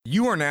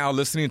You are now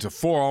listening to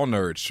For All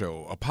Nerds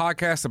Show, a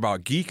podcast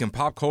about geek and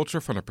pop culture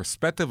from the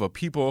perspective of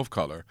people of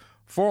color.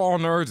 For All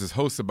Nerds is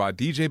hosted by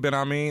DJ Ben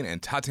Amin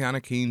and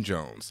Tatiana Keene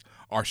Jones.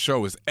 Our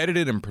show is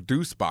edited and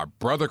produced by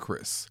Brother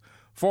Chris.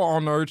 For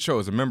All Nerds Show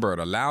is a member of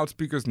the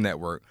Loudspeakers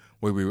Network,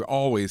 where we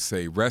always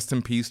say rest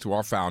in peace to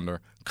our founder,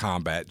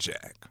 Combat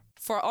Jack.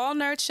 For All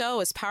Nerds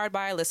Show is powered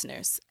by our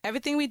listeners.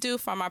 Everything we do,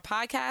 from our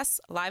podcasts,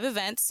 live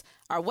events,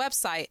 our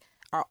website,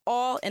 are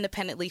all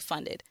independently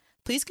funded.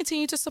 Please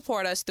continue to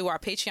support us through our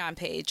Patreon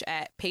page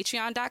at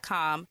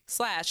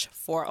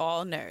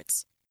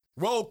patreon.com/forallnerds.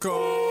 Welcome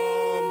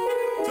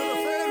to the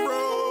Fan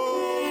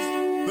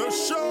Bros, the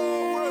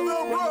show where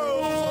the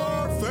bros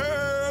are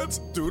fans.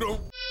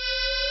 Doodle.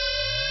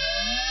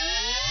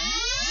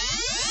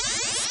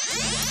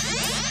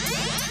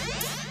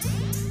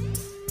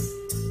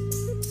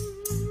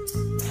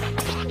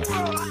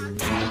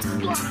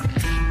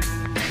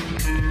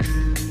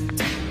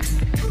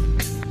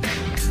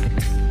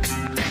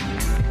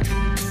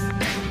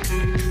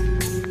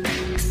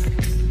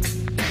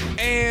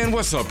 And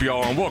what's up,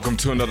 y'all, and welcome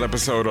to another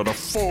episode of the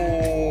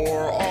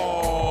For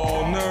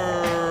All Nerds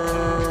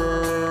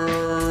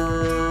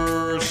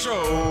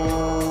Show.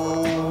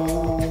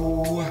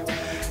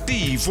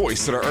 The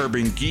voice of the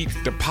urban geek,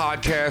 the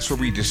podcast where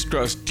we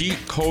discuss geek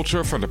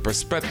culture from the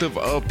perspective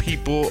of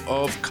people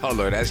of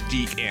color. That's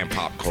geek and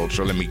pop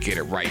culture. Let me get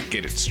it right,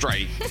 get it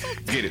straight,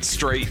 get it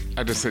straight.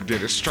 I just said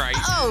get it straight.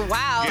 Oh,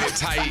 wow. Get it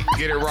tight,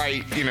 get it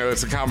right. You know,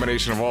 it's a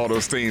combination of all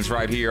those things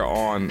right here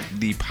on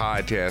the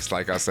podcast,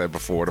 like I said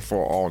before, the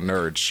For All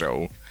Nerds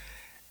Show.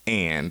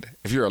 And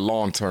if you're a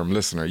long-term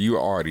listener, you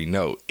already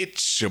know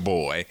it's your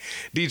boy,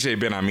 DJ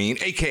Ben Amin,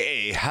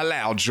 a.k.a.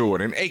 Halal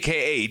Jordan,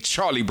 a.k.a.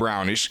 Charlie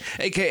Brownish,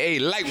 a.k.a.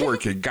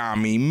 Lightworker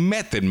Gami,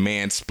 Method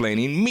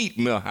Mansplaining, Meat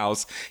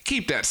Millhouse.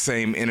 Keep that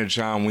same energy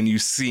on when you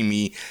see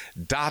me,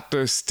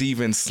 Dr.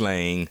 Stephen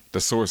Slang, the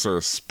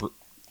Sorcerer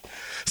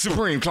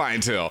Supreme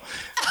Clientele.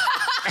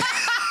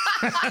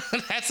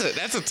 That's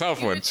a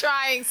tough one. You're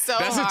trying so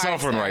hard. That's a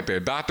tough one right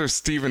there. Dr.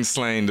 Stephen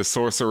Slane, the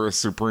Sorcerer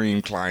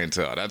Supreme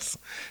Clientele.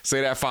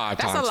 Say that five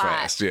times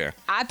fast. Yeah.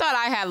 I thought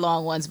I had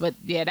long ones, but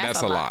yeah,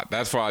 that's a lot.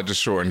 That's why I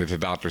just shortened it to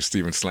Dr.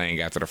 Stephen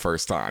Slane after the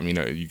first time. You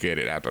know, you get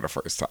it after the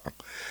first time.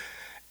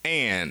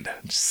 And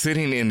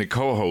sitting in the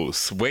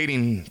co-host,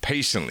 waiting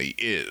patiently,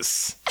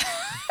 is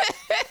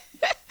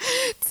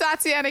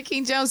Tatiana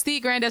Keene Jones, the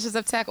Grand Duchess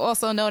of Tech,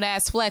 also known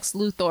as Flex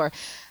Luthor,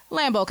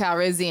 Lambo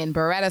Calrissian,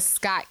 Beretta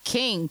Scott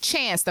King,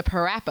 Chance the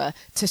Parappa,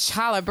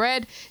 T'Challa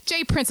Bread,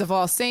 J Prince of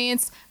All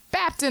Saints,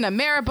 Baptin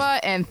Ameriba,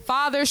 and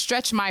Father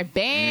Stretch My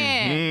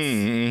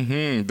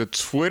Bands. The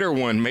Twitter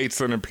one made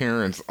an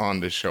appearance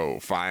on the show,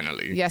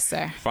 finally. Yes,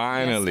 sir.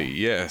 Finally,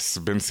 yes.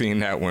 Been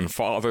seeing that one,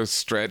 Father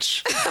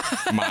Stretch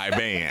My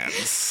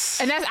Bands.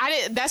 And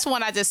that's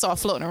one I just saw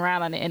floating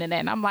around on the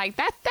internet, and I'm like,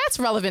 that's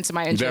relevant to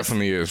my interest.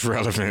 Definitely is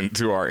relevant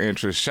to our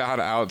interest. Shout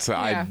out to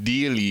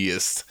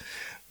Idealist.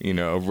 You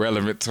know,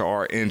 relevant to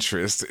our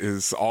interest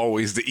is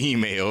always the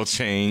email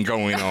chain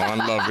going on.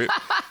 Love it.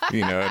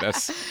 You know,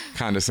 that's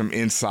kind of some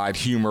inside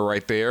humor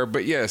right there.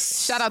 But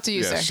yes. Shout out to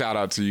you, sir. Shout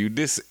out to you.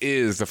 This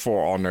is the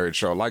For All Nerd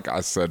Show. Like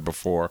I said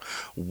before,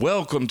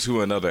 welcome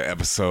to another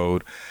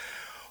episode.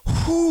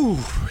 Whew.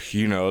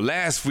 You know,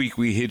 last week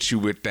we hit you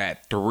with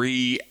that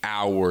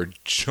 3-hour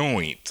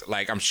joint.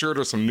 Like, I'm sure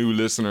there's some new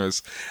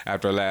listeners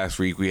after last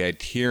week. We had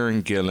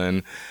Kieran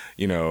Gillen,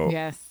 you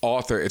know,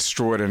 author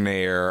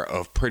extraordinaire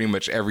of pretty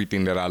much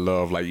everything that I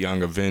love, like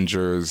Young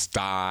Avengers,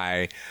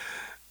 Die,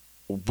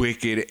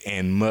 Wicked,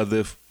 and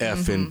Mother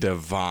Effing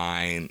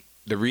Divine.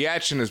 The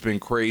reaction has been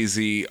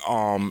crazy.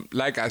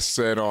 Like I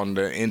said on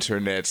the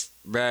internet,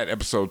 that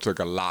episode took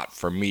a lot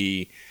for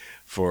me,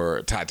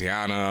 for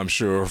Tatiana, I'm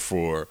sure,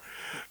 for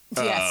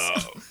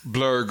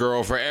Blur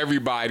Girl, for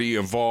everybody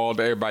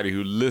involved, everybody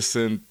who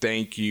listened.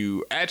 Thank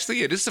you.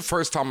 Actually, this is the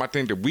first time I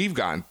think that we've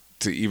gotten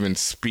to even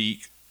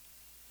speak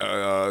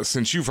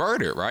since you've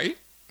heard it, right?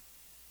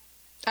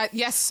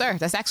 Yes, sir.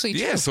 That's actually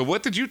true. Yeah, so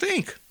what did you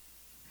think?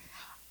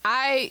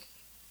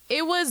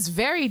 It was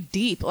very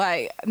deep.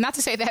 Like, not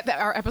to say that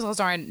our episodes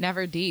are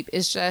never deep.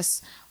 It's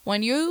just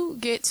when you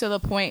get to the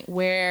point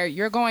where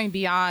you're going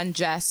beyond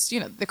just, you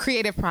know, the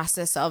creative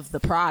process of the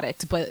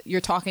product, but you're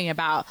talking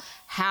about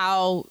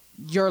how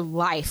your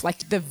life,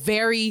 like the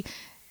very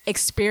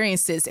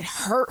experiences,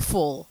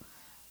 hurtful,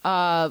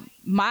 not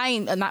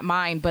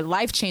mine, but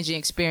life-changing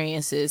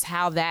experiences,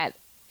 how that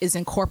is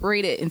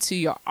incorporated into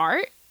your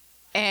art.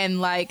 And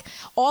like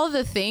all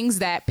the things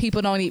that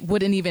people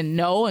wouldn't even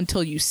know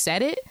until you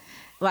said it.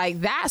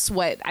 Like, that's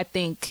what I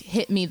think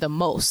hit me the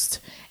most.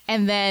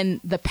 And then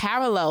the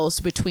parallels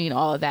between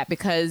all of that,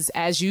 because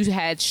as you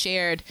had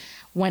shared,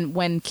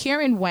 when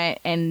Kieran went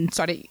and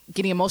started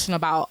getting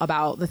emotional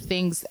about the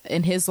things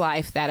in his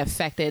life that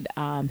affected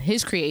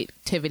his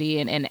creativity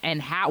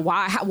and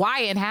why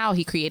and how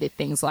he created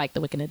things like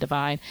The Wicked and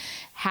Divine,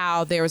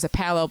 how there was a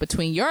parallel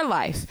between your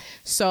life.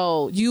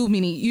 So you,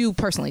 meaning you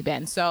personally,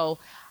 Ben. So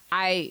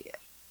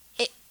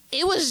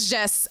it was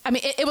just, I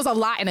mean, it was a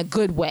lot in a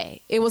good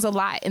way. It was a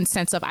lot in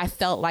sense of I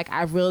felt like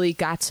I really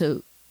got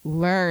to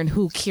learn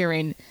who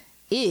Kieran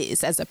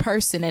is as a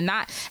person, and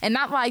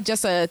not like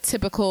just a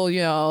typical,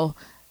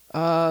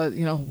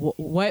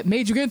 what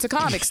made you get into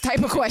comics type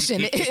of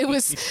question. It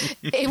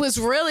was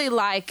really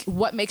like,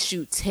 what makes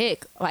you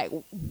tick? Like,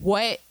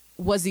 what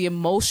was the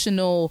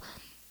emotional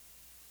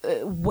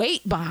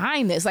weight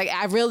behind this? Like,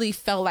 I really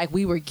felt like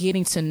we were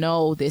getting to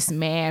know this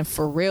man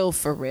for real.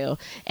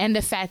 And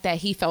the fact that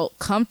he felt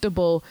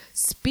comfortable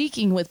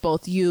speaking with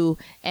both you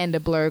and the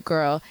Blurred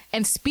Girl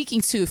and speaking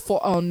to For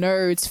All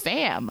Nerds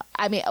fam.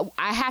 I mean,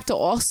 I have to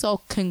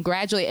also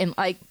congratulate and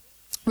like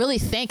really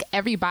thank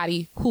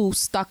everybody who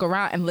stuck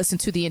around and listened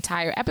to the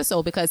entire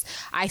episode, because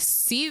I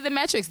see the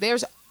metrics.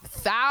 There's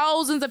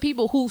thousands of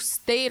people who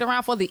stayed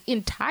around for the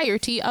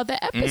entirety of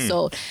the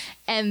episode.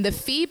 And the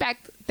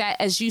feedback that,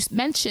 as you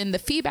mentioned, the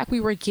feedback we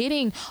were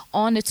getting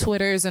on the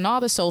Twitters and all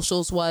the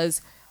socials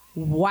was,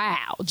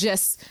 wow.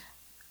 Just,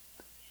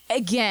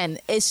 again,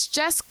 it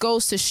just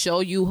goes to show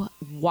you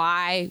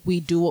why we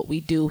do what we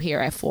do here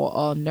at For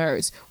All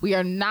Nerds. We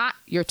are not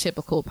your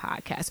typical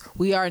podcast.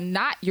 We are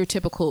not your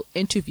typical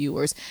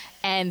interviewers.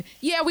 And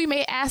yeah, we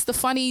may ask the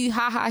funny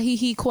ha-ha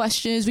he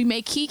questions. We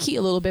may kiki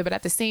a little bit, but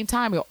at the same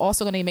time, we're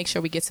also going to make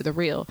sure we get to the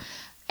real.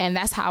 And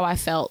that's how I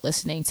felt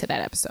listening to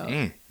that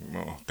episode.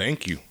 Well,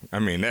 thank you. I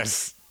mean,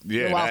 that's,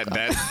 yeah,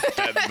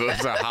 that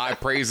those are high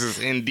praises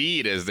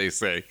indeed, as they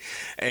say.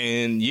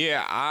 And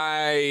yeah,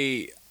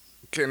 I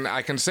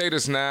can say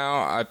this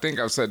now. I think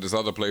I've said this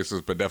other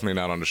places, but definitely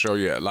not on the show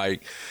yet.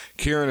 Like,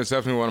 Kieran is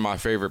definitely one of my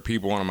favorite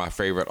people, one of my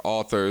favorite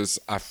authors.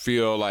 I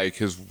feel like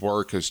his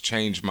work has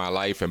changed my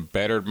life and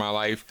bettered my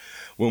life.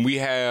 When we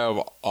have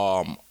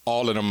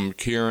all of them,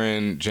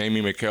 Kieran,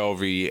 Jamie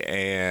McKelvey,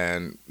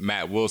 and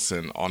Matt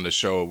Wilson on the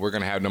show, we're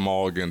going to have them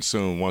all again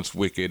soon once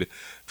Wicked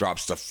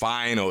drops the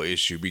final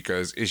issue,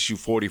 because issue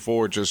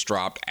 44 just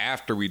dropped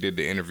after we did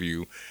the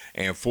interview,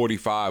 and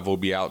 45 will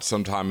be out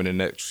sometime in the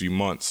next few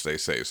months, they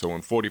say. So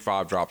when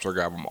 45 drops, I'll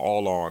have them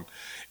all on.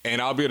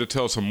 And I'll be able to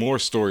tell some more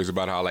stories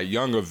about how, like,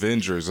 Young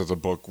Avengers as a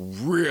book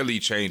really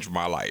changed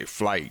my life.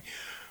 Like,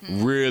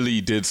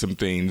 really did some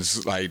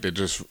things, like, that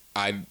just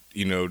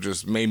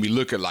made me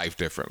look at life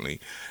differently.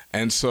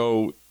 And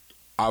so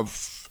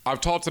I've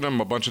talked to them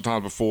a bunch of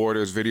times before.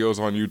 There's videos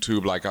on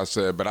YouTube, like I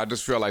said, but I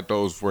just feel like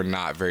those were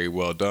not very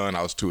well done.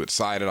 I was too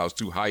excited. I was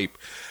too hype.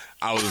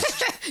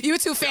 You were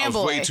too fanboy. I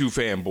was way too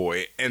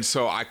fanboy. And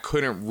so I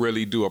couldn't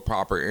really do a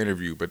proper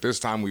interview. But this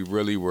time we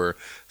really were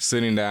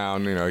sitting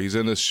down. He's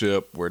in the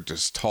ship. We're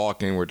just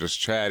talking. We're just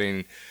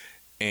chatting.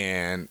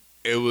 And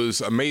it was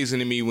amazing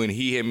to me when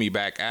he hit me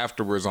back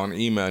afterwards on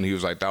email, and he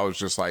was like, that was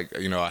just like,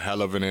 a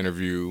hell of an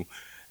interview,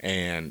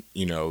 and,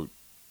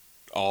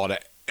 all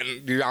that.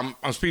 And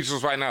I'm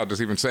speechless right now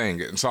just even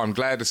saying it. And so I'm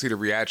glad to see the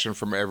reaction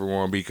from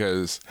everyone,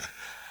 because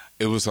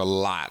it was a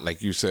lot.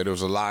 Like you said, it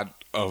was a lot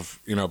of,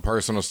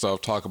 personal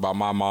stuff. Talk about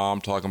my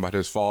mom, talking about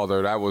his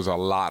father. That was a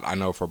lot, I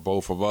know, for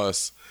both of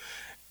us.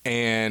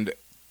 And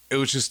it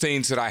was just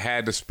things that I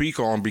had to speak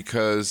on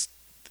because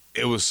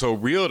it was so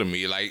real to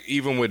me. Like,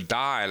 even with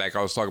Di, like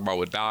I was talking about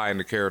with Di and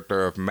the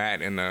character of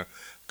Matt in the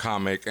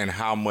comic, and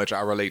how much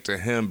I relate to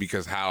him,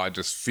 because how I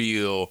just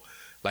feel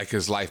like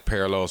his life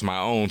parallels my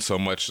own so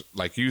much,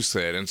 like you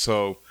said. And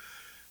so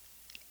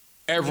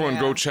everyone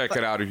go check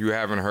it out if you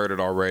haven't heard it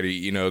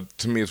already.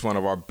 To me, it's one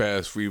of our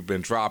best. We've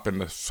been dropping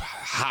the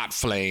hot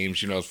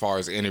flames, as far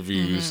as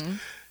interviews.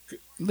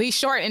 Lee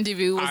Short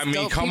interview was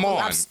dope. Come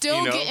on. I'm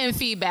still getting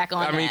feedback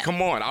on that. I mean,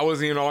 come on. I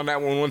wasn't even on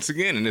that one once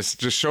again. And this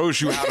just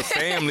shows you how the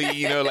family,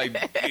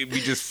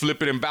 we just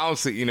flip it and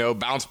bounce it,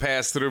 bounce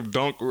past to the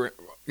dunk, how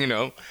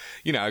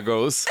it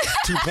goes.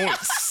 2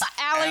 points.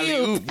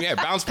 Alley-oop. Yeah,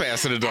 bounce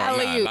past to the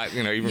dunk.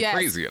 Even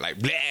crazier. Like,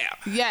 blah.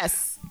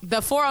 Yes.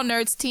 The For All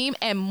Nerds team,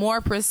 and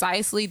more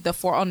precisely, the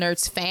For All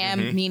Nerds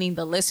fam, meaning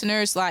the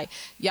listeners, like,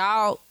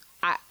 y'all,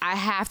 I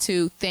have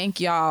to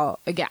thank y'all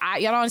again.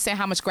 Y'all don't understand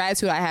how much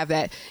gratitude I have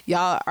that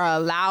y'all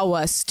allow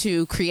us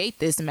to create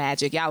this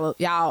magic. Y'all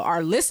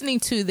are listening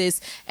to this,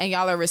 and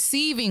y'all are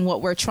receiving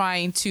what we're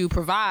trying to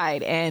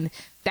provide, and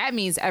that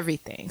means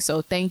everything.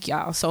 So thank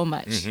y'all so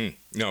much.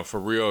 No, for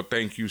real.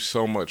 Thank you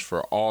so much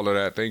for all of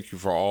that. Thank you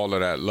for all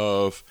of that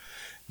love.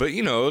 But,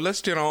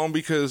 let's get on,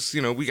 because,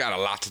 we got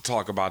a lot to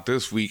talk about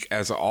this week,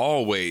 as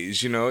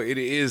always. It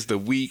is the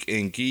Week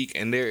in Geek,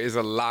 and there is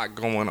a lot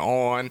going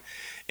on,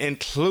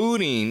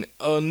 including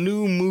a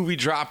new movie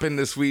dropping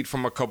this week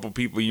from a couple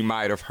people you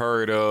might have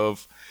heard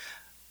of.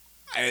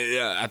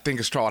 I think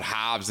it's called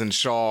Hobbs and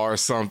Shaw or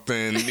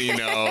something.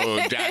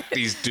 Got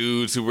these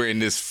dudes who were in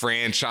this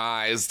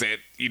franchise that,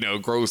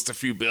 grossed a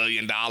few $1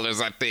 billion,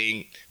 I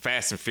think.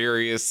 Fast and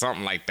Furious,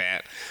 something like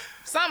that.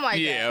 Something like that.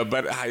 Yeah,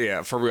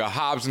 but for real,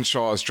 Hobbs and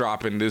Shaw is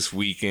dropping this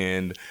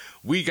weekend.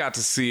 We got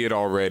to see it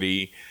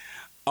already.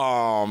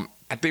 I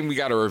think we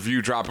got a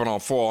review dropping on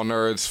For All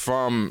Nerds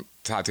from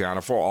Tatiana,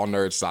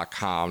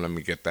 forallnerds.com. Let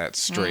me get that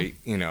straight,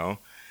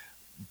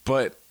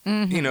 But,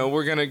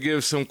 we're going to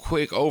give some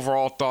quick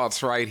overall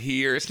thoughts right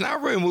here. It's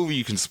not really a movie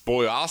you can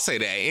spoil. I'll say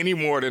that any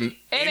more than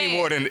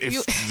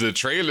if the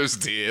trailers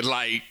did.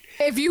 Like,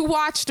 if you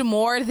watched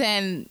more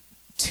than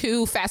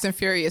 2 Fast and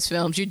Furious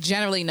films, you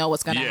generally know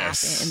what's going to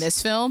happen in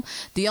this film.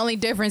 The only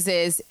difference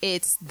is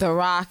it's The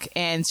Rock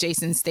and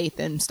Jason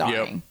Statham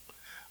starring.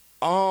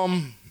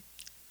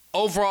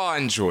 Overall, I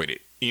enjoyed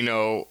it. You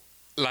know,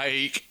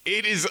 like,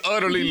 it is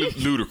utterly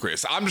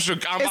ludicrous. I'm gonna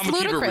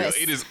keep it real.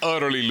 It is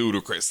utterly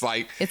ludicrous.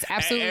 Like, it's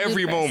absolutely at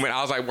every ludicrous. moment,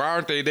 I was like, why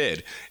aren't they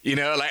dead? You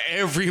know, like,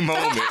 every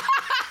moment.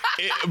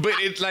 But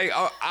it's like,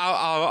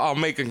 I'll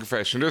make a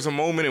confession. There's a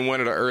moment in one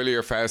of the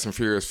earlier Fast and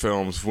Furious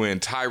films when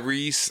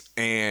Tyrese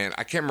and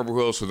I can't remember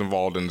who else was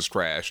involved in this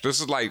crash.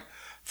 This is like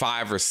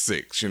 5 or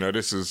 6. You know,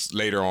 this is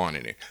later on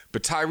in it.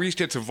 But Tyrese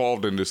gets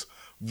involved in this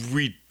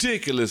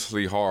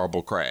ridiculously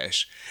horrible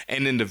crash,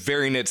 and in the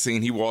very next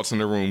scene he walks in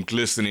the room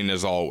glistening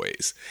as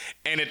always.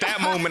 And at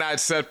that moment I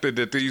accepted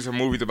that these are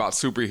movies about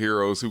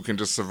superheroes who can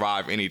just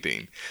survive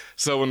anything.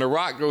 So when The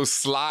Rock goes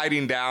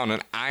sliding down an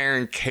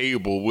iron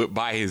cable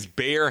by his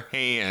bare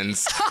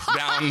hands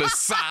down the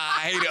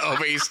side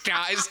of a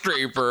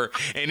skyscraper,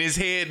 and his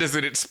head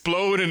doesn't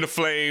explode into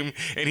flame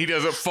and he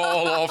doesn't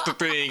fall off the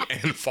thing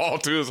and fall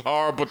to his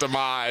horrible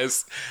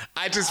demise,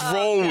 I just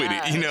roll with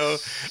it, you know.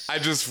 I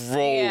just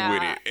roll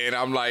with it. And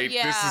I'm like,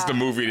 this is the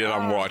movie that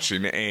I'm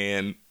watching.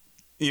 And,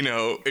 you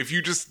know, if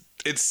you just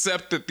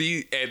accept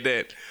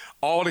that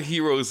all the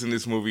heroes in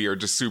this movie are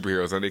just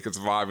superheroes and they can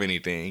survive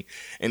anything.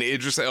 And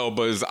Idris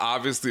Elba is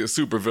obviously a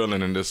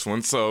supervillain in this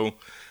one. So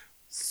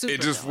it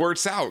just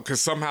works out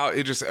because somehow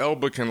Idris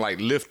Elba can, like,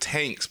 lift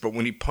tanks, but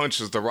when he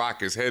punches The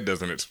Rock, his head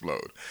doesn't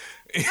explode.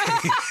 You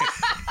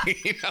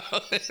know?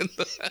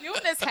 You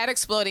and this head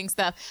exploding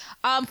stuff.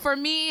 For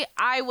me,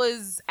 I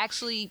was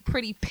actually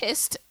pretty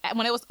pissed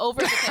when it was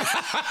over because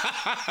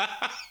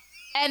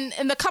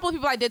and the couple of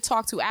people I did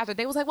talk to after,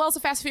 they was like, well, it's a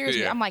Fast and Furious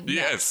movie. I'm like, no.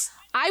 Yes.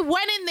 I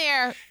went in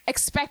there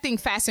expecting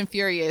Fast and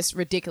Furious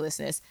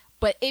ridiculousness,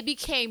 but it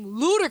became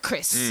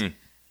ludicrous.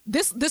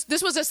 This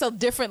was just a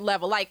different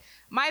level. Like,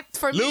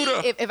 for me,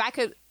 if I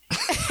could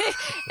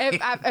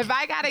if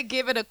I gotta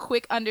give it a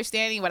quick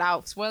understanding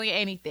without spoiling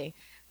anything,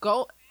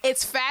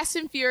 it's Fast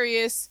and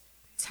Furious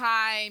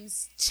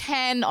times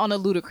 10 on a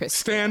ludicrous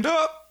stand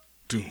up.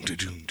 Doom,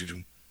 doom,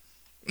 doom.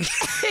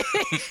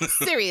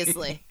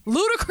 Seriously,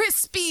 ludicrous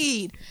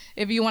speed.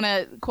 If you want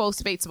to quote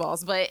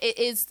Spaceballs, but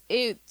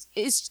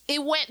it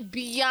went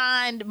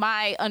beyond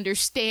my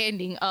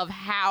understanding of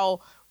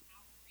how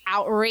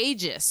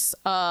outrageous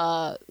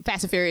Fast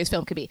and Furious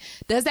film could be.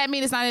 Does that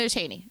mean it's not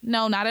entertaining?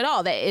 No, not at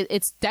all.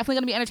 It's definitely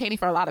going to be entertaining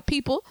for a lot of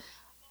people.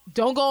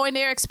 Don't go in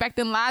there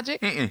expecting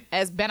logic.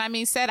 As Ben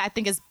Amin said, I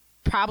think it's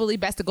probably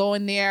best to go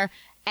in there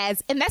and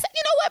that's, you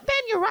know what, Ben,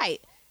 you're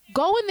right.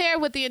 Go in there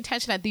with the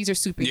intention that these are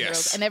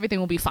superheroes and everything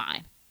will be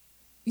fine.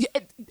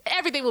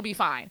 Everything will be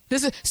fine.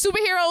 This is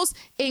superheroes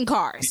in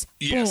cars.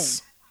 Yes.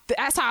 Boom.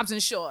 That's Hobbs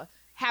and Shaw.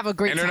 Have a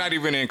great time. And they're not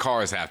even in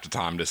cars half the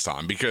time this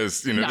time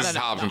because, you know, this is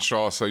Hobbs and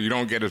Shaw, so you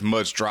don't get as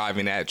much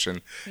driving action.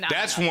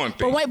 That's one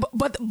thing.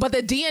 But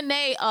the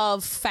DNA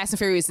of Fast and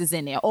Furious is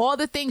in there. All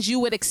the things you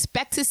would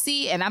expect to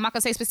see, and I'm not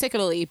going to say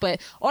particularly, but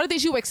all the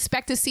things you would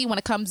expect to see when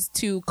it comes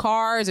to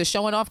cars or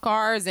showing off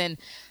cars and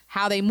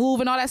how they move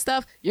and all that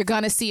stuff, you're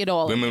going to see it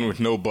all. Women with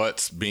no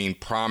butts being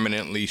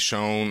prominently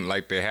shown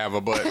like they have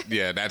a butt.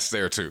 Yeah, that's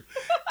there too.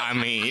 I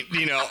mean,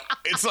 you know,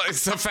 it's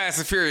a Fast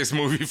and Furious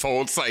movie,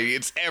 folks. Like,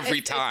 it's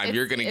every time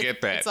you're going to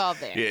get that. It's all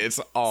there. Yeah, it's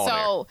all there.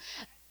 So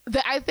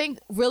I think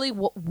really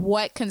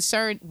what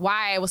concerned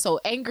why I was so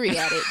angry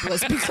at it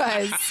was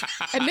because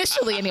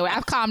initially, anyway,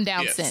 I've calmed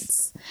down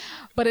since.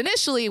 But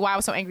initially, why I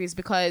was so angry is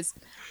because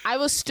I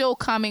was still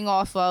coming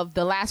off of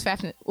the last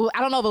Fast. Well,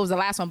 I don't know if it was the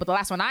last one, but the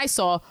last one I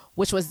saw,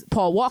 which was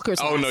Paul Walker's.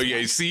 Oh no, one.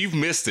 yeah. See, you've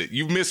missed it.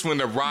 You've missed when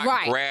The Rock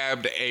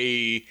grabbed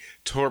a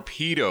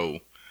torpedo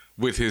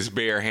with his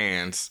bare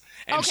hands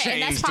and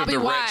changed the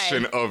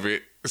direction of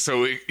it.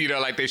 So you know,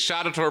 like they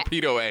shot a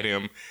torpedo at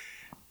him,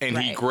 and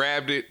he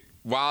grabbed it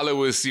while it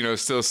was, you know,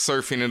 still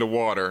surfing in the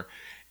water,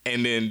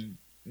 and then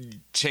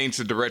changed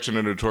the direction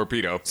of the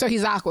torpedo. So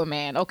he's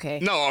Aquaman. Okay.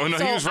 No,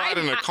 so he was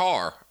riding a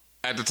car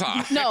at the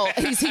time. No,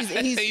 he's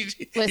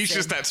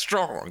just that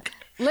strong.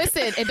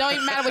 Listen, it don't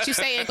even matter what you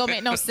say. It gonna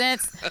make no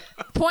sense.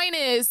 Point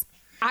is,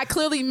 I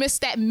clearly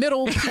missed that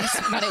middle piece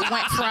when it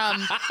went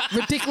from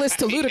ridiculous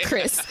to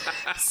ludicrous.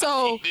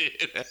 So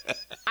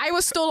I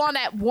was still on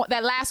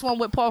that last one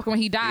with Paul when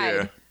he died.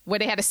 Yeah. Where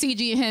they had a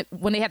CG in him,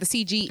 when they had the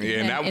CG.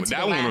 Yeah, and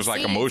that one was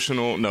like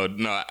emotional. No.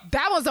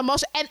 That was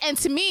emotional. And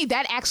to me,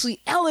 that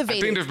actually elevated.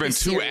 I think there's been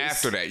two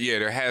after that. Yeah,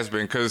 there has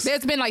been. Cause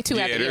there's been like two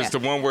after that. Yeah, there's the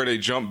one where they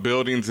jump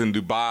buildings in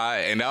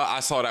Dubai. And I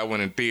saw that one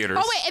in theaters.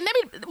 Oh,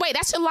 wait,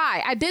 that's a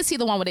lie. I did see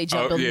the one where they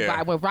jumped buildings in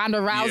Dubai with Ronda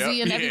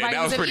Rousey and everybody.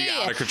 That was pretty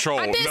out of control.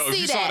 I did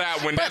see you saw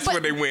that one, that's where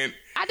they went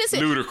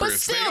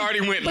ludicrous. Still, they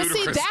already went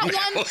ludicrous. But see,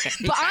 that one,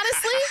 but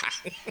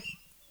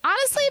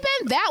honestly,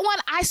 Ben, that one,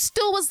 I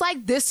still was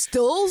like, this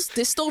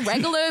still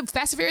regular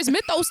Fast and Furious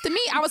mythos to me.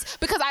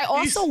 Because I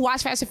also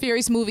watch Fast and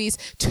Furious movies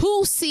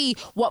to see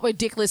what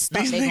ridiculous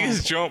stuff these they have.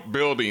 These niggas jump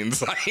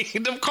buildings. Like,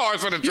 them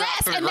cars would have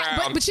dropped to the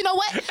ground. But you know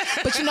what?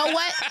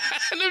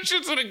 Them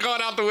shits would have gone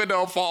out the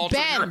window and fall to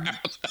the ground.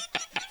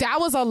 that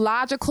was a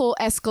logical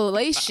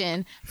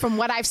escalation from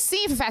what I've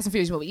seen from Fast and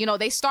Furious movie. You know,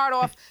 they start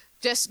off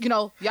just, you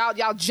know,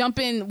 y'all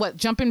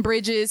jumping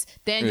bridges,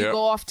 then you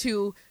go off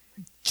to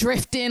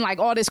drifting, like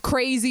all this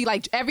crazy,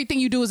 like everything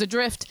you do is a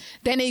drift.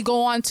 Then they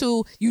go on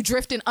to you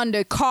drifting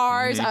under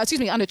cars,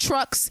 under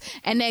trucks,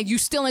 and then you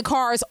stealing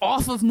cars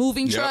off of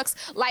moving trucks.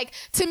 Like,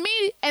 to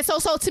me, and so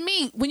to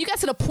me, when you get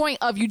to the point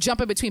of you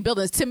jumping between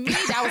buildings, to me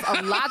that was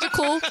a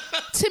logical.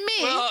 To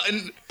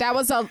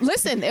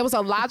me, it was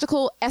a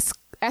logical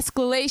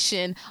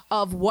escalation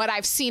of what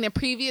I've seen in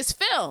previous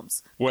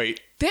films. Wait,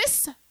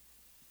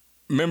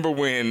 remember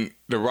when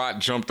The Rock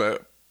jumped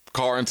a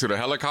car into the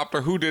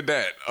helicopter? Who did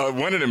that?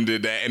 One of them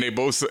did that, and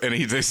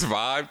they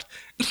survived.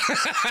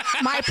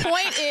 My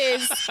point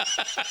is,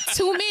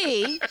 to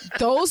me,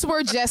 those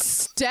were just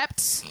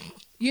steps,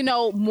 you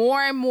know,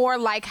 more and more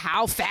like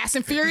how fast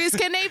and furious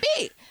can they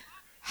be?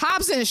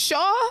 Hobbs and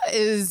Shaw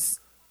is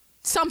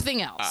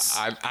something else.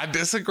 I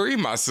disagree,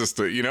 my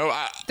sister. You know,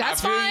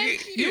 that's I feel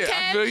fine. You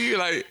can. I feel you.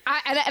 Like,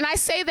 and I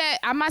say that,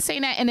 I'm not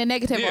saying that in a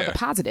negative or the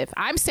positive.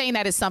 I'm saying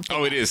that it's something.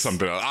 Oh, it is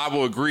something else. I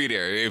will agree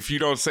there. If you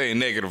don't say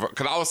negative,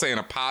 because I was saying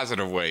a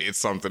positive way, it's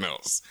something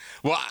else.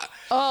 Well,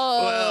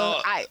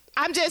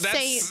 I'm just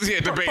saying. Yeah,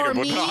 debatable. For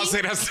me, I'll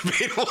say that's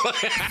debatable.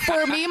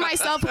 For me,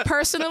 myself,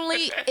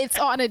 personally, it's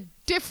on a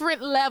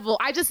different level.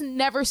 I just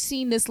never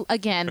seen this,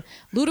 again,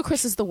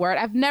 ludicrous is the word.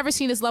 I've never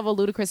seen this level of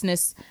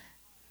ludicrousness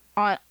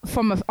on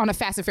a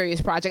Fast and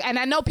Furious project. And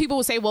I know people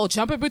will say, well,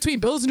 jumping between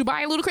buildings in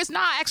Dubai and ludicrous. Nah,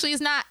 actually,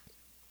 it's not.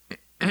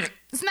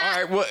 It's not.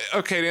 All right, well,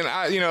 okay, then,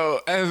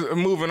 as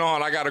moving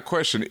on, I got a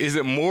question. Is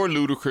it more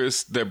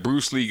ludicrous that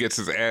Bruce Lee gets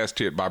his ass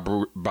kicked by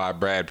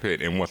Brad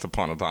Pitt in Once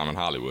Upon a Time in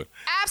Hollywood?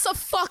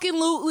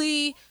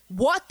 Abso-fucking-lutely.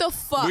 What the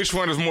fuck? Which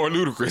one is more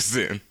ludicrous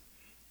then?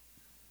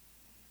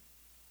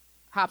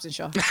 Hobbs and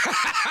Shaw.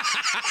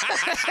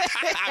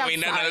 I mean,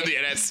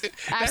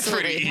 that's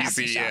pretty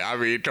easy. Yeah, I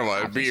mean, come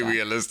on, be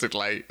realistic.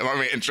 Like, my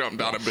man jumped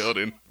down a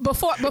building.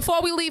 Before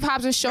we leave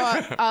Hobbs and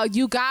Shaw,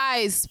 you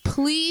guys,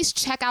 please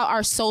check out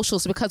our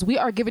socials because we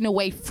are giving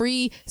away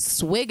free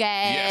swag.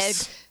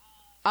 Yes.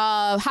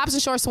 Hobbs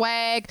and Shaw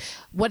swag.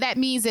 What that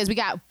means is we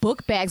got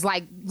book bags,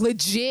 like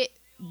legit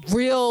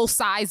real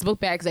size book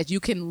bags that you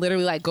can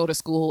literally like go to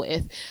school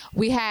with.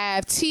 We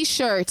have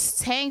t-shirts,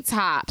 tank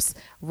tops,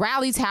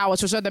 rally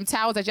towels, which are them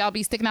towels that y'all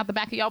be sticking out the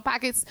back of y'all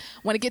pockets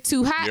when it get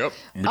too hot. Yep,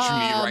 what you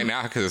need right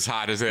now because it's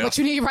hot as hell. What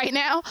you need right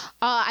now.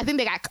 I think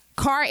they got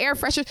car air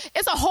fresheners.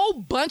 It's a whole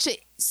bunch of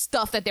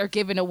stuff that they're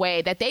giving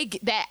away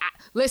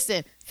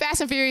listen,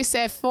 Fast and Furious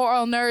said, for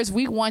all nerds,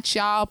 we want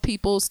y'all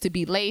peoples to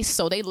be laced.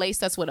 So they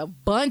laced us with a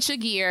bunch of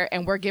gear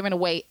and we're giving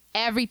away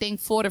everything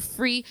for the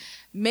free.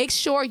 Make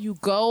sure you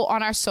go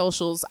on our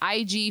socials,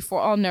 IG for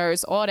all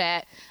nerds, all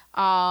that,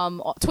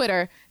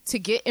 Twitter, to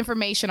get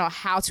information on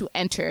how to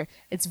enter.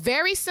 It's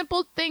very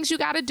simple things you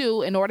got to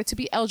do in order to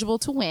be eligible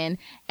to win.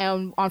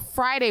 And on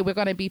Friday, we're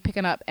going to be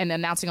picking up and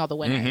announcing all the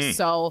winners. Mm-hmm.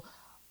 So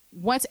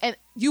and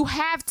you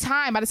have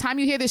time. By the time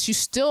you hear this, you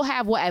still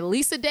have at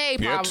least a day,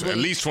 probably. Yeah, at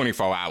least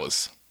 24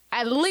 hours.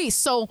 At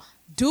least. So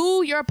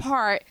do your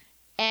part,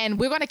 and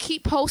we're going to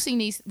keep posting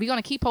these. We're going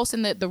to keep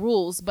posting the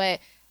rules, but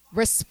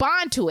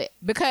respond to it,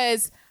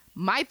 because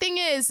my thing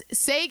is,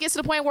 say it gets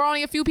to the point where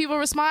only a few people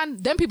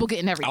respond, then people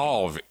getting everything.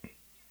 All of it.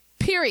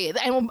 Period.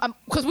 And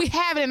because we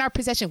have it in our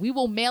possession, we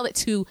will mail it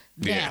to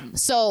them. Yeah.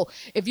 So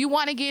if you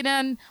want to get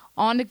in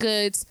on the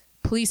goods,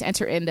 please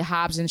enter in the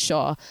Hobbs and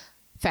Shaw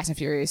Fast and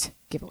Furious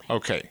giveaway.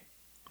 Okay.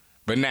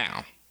 But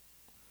now.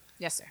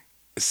 Yes, sir.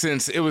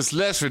 Since it was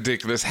less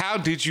ridiculous, how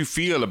did you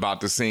feel about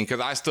the scene? Because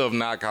I still have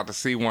not got to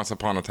see Once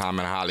Upon a Time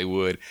in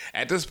Hollywood.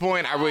 At this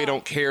point, I really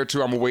don't care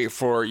to. I'm going to wait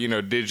for,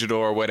 digital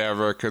or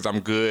whatever, because I'm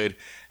good.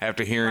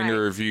 After hearing the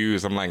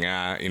reviews, I'm like,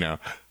 Well,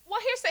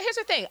 here's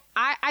the thing.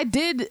 I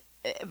did,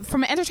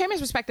 from an entertainment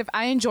perspective,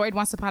 I enjoyed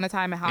Once Upon a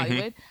Time in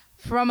Hollywood.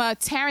 Mm-hmm. From a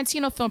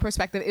Tarantino film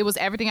perspective, it was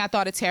everything I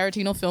thought a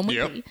Tarantino film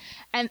would be.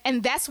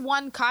 And that's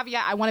one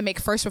caveat I want to make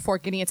first before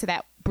getting into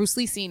that Bruce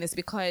Lee scene, is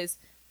because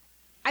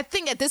I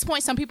think at this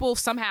point, some people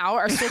somehow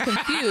are still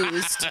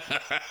confused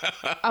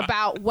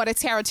about what a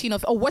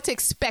Tarantino or what to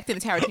expect in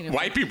a Tarantino film.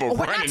 White people or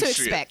what running not to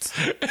shit.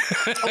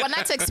 expect. Or what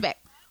not to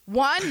expect.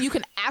 One, you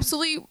can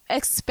absolutely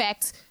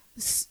expect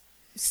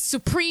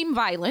supreme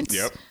violence.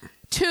 Yep.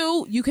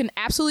 Two, you can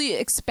absolutely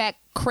expect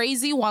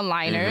crazy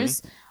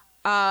one-liners.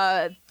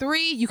 Mm-hmm.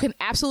 Three, you can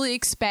absolutely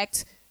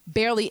expect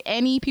barely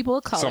any people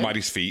of color.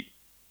 Somebody's feet.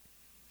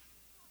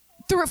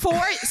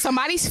 Four,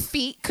 somebody's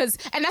feet,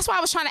 and that's why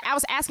I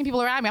was asking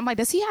people around me. I'm like,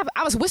 does he have?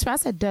 I was whispering. I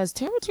said, does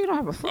Tarantino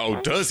have a foot?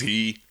 Oh, does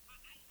he?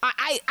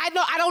 I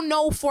don't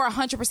know for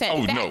 100%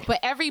 fact, no. But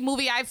every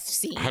movie I've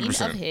seen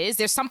 100%. of his,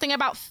 there's something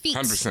about feet.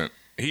 100%.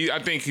 I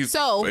think he's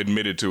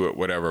admitted to it,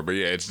 whatever. But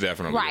yeah, it's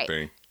definitely a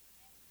thing.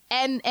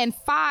 And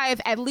five,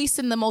 at least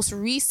in the most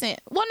recent.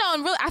 Well, no,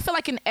 and really, I feel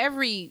like in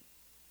every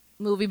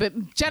movie,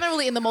 but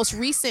generally in the most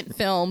recent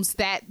films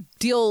that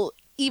deal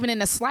even in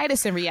the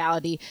slightest in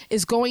reality,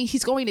 he's going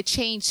to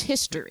change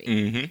history.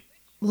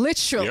 Mm-hmm.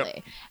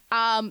 Literally.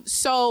 Yep.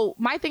 So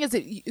my thing is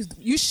that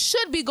you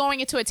should be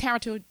going into a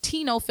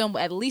Tarantino film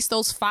with at least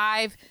those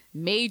 5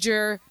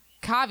 major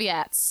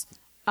caveats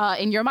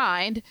in your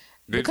mind.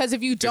 Because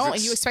if you don't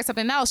and you expect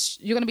something else,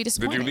 you're going to be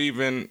disappointed. Did you leave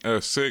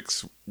in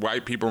 6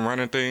 white people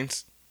running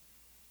things?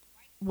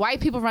 White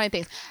people running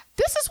things.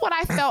 This is what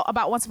I felt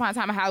about Once Upon a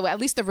Time in Hollywood, at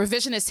least the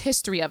revisionist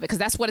history of it, because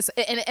that's what it's...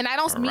 And I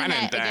don't mean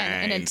that,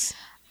 again,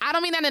 I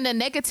don't mean that in a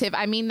negative.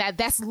 I mean that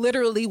that's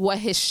literally what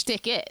his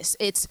shtick is.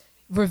 It's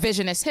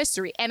revisionist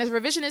history. And it's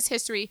revisionist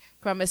history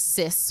from a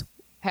cis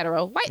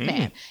hetero white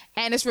man.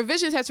 And it's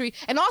revisionist history.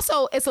 And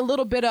also, it's a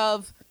little bit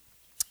of...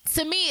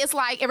 To me, it's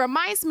like, it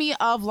reminds me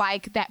of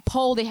like that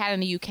poll they had in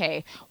the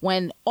UK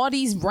when all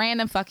these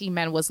random fucking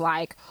men was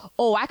like,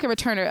 oh, I could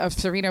return a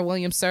Serena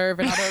Williams serve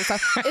and all that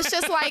stuff. It's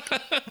just like,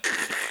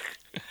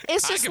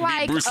 it's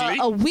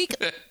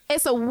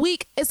a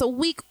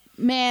weak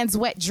man's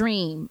wet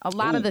dream. A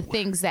lot of the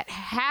things that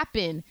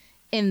happen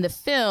in the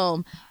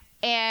film.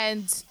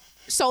 And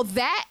so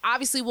that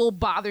obviously will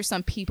bother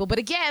some people. But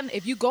again,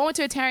 if you go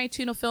into a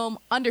Tarantino film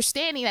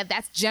understanding that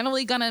that's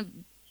generally going to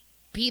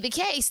be the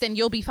case, then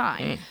you'll be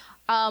fine.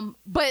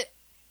 But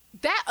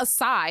that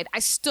aside, I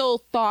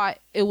still thought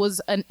it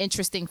was an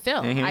interesting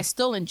film. I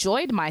still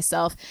enjoyed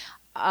myself.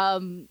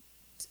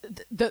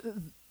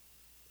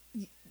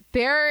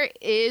 There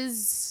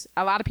is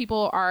a lot of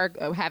people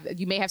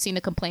you may have seen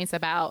the complaints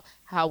about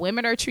how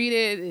women are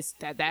treated.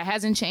 That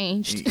hasn't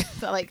changed.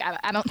 So like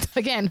I don't,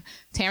 again,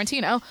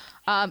 Tarantino.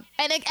 And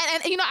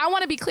you know, I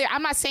want to be clear.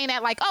 I'm not saying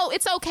that like, oh,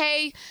 it's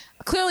okay.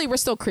 Clearly we're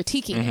still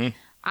critiquing it.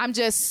 I'm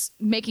just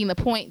making the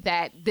point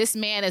that this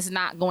man is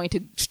not going to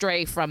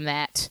stray from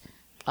that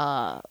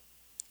path.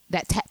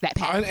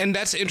 And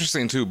that's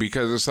interesting too,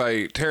 because it's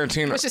like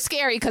Tarantino, which is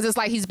scary because it's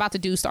like he's about to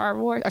do Star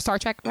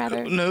Trek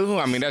rather. No,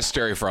 I mean that's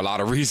scary for a lot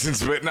of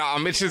reasons, but no,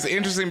 it's just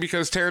interesting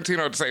because Tarantino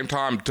at the same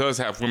time does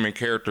have women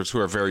characters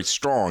who are very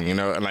strong, you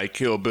know, and like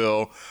Kill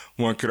Bill,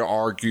 one could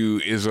argue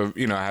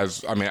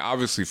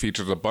obviously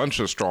features a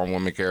bunch of strong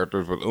women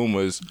characters, with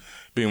Uma's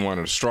being one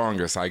of the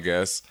strongest, I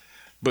guess.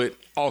 But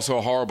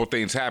also horrible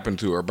things happen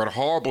to her. But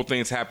horrible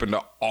things happen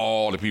to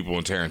all the people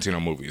in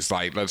Tarantino movies.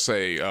 Like, let's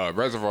say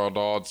Reservoir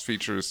Dogs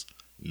features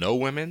no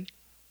women.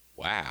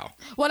 Wow.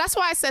 Well, that's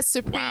why I said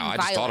supreme violence.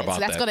 I just thought about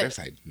that. There's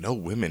like no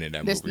women in that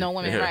movie. There's no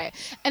women, right.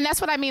 And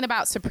that's what I mean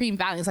about supreme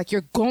violence. Like,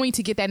 you're going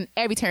to get that in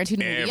every Tarantino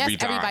movie. Yes,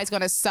 everybody's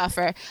going to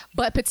suffer.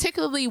 But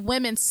particularly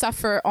women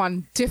suffer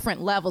on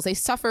different levels. They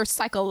suffer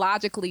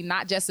psychologically,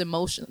 not just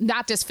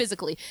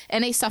physically.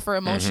 And they suffer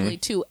emotionally,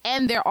 too.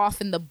 And they're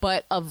often the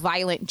butt of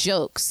violent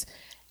jokes.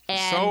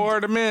 And so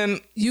are the men.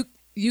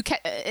 You can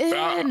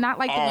not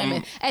like the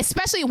women,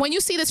 especially when you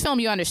see this film.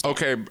 You understand.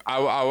 Okay,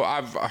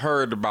 I've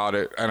heard about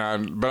it,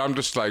 but I'm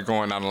just like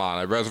going down the line.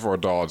 Like Reservoir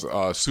Dogs,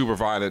 super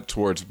violent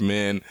towards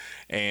men,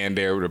 and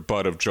they're the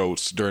butt of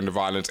jokes during the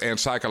violence, and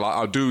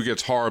a dude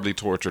gets horribly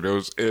tortured. It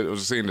was a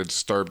scene that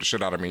disturbed the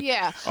shit out of me.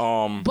 Yeah.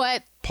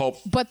 But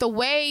the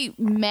way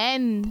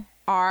men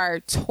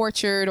are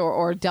tortured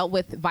or dealt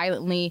with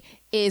violently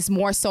is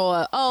more so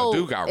a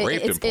dude got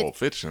raped in Pulp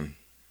Fiction.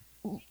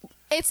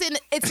 It's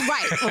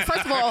right. Well,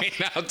 first of all,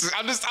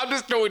 I'm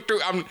just going through.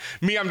 I'm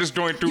just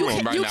going through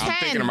them right now. I'm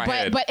thinking in my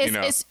head. But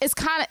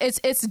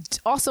it's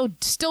also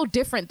still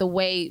different the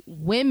way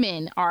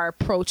women are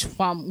approached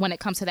from when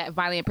it comes to that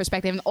violent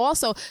perspective, and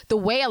also the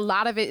way a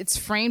lot of it's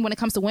framed when it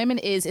comes to women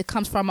is it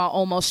comes from a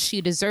almost she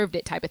deserved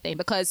it type of thing,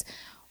 because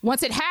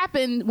once it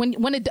happened,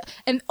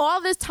 and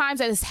all this times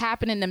that has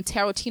happened in them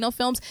Tarantino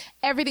films,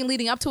 everything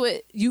leading up to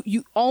it,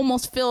 you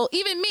almost feel,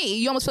 even me,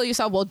 you almost feel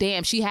yourself, well,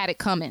 damn, she had it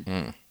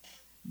coming.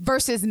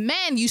 Versus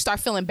men, you start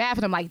feeling bad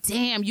for them, like,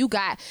 damn, you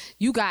got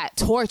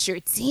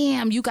tortured,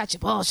 damn, you got your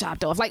balls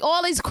chopped off, like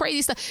all these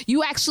crazy stuff.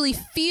 You actually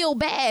feel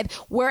bad,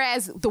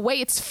 whereas the way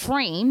it's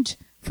framed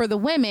for the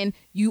women,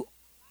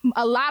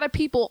 a lot of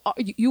people,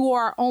 you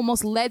are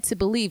almost led to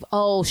believe,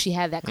 oh, she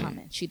had that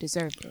coming, she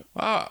deserved it.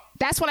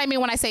 That's what I mean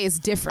when I say it's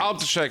different. I'll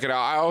have to check it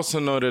out. I also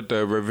know that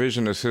the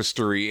revisionist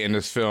history in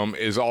this film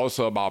is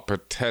also about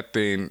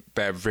protecting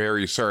that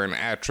very certain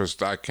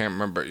actress. I can't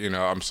remember,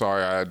 I'm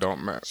sorry, I don't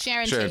remember.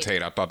 Sharon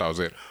Tate, I thought that was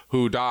it,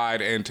 who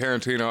died. And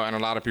Tarantino and a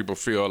lot of people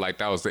feel like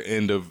that was the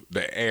end of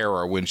the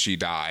era when she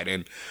died.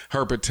 And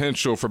her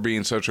potential for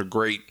being such a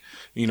great,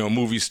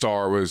 movie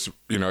star was,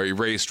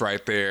 erased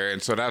right there.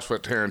 And so that's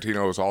what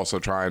Tarantino was also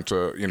trying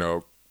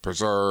to,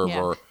 preserve.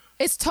 Yeah.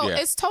 It's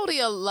totally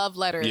a love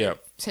letter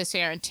to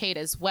Sharon Tate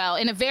as well,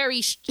 in a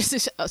very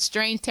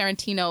strange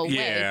Tarantino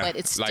way. But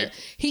it's like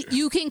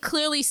you can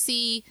clearly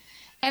see,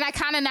 and I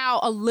kind of now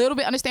a little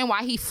bit understand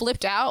why he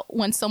flipped out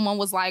when someone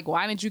was like,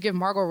 "Why didn't you give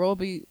Margot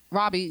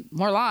Robbie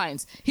more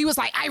lines?" He was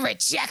like, "I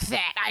reject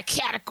that. I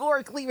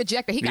categorically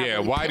reject it." He got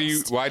really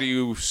pissed. Why do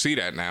you see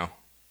that now?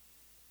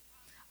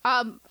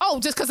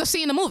 Just because of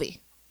seeing the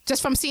movie,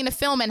 just from seeing the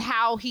film and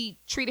how he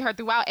treated her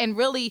throughout, and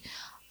really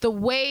the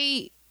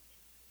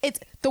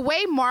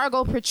way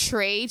Margot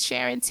portrayed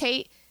Sharon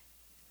Tate,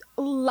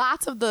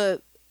 lots of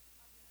the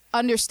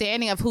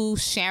understanding of who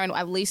Sharon,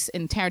 at least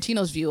in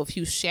Tarantino's view of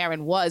who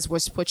Sharon was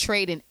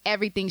portrayed in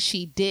everything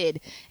she did,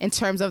 in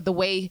terms of the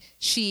way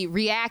she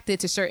reacted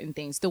to certain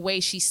things, the way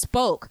she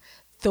spoke,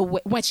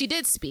 when she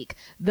did speak,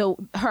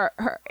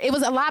 it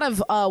was a lot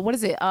of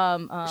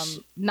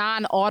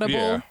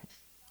non-audible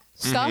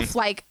stuff.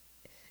 Like,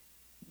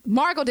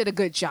 Margot did a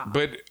good job,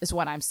 is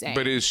what I'm saying.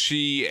 But is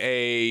she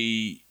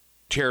a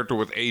character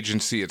with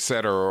agency,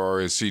 etc.,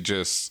 or is she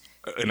just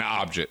an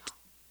object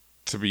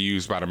to be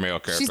used by the male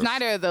characters? She's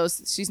neither of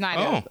those. She's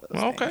neither of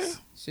those okay.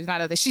 things. She's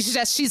neither of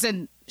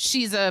those.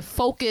 She's a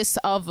focus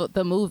of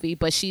the movie,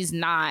 but she's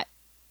not.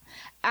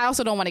 I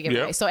also don't want to give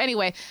away. So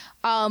anyway,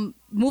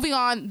 moving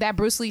on, that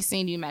Bruce Lee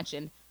scene you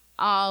mentioned.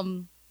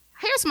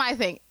 Here's my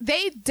thing.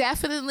 They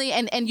definitely,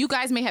 and you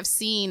guys may have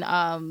seen,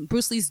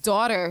 Bruce Lee's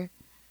daughter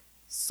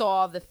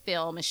saw the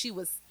film, and she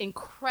was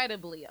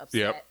incredibly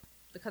upset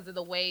because of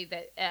the way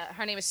that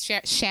her name is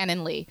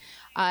Shannon Lee.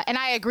 And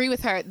I agree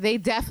with her. They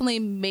definitely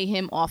made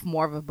him off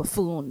more of a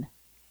buffoon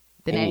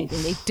than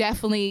anything. They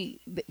definitely,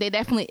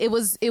 it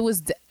was,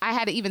 I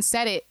had even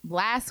said it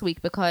last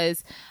week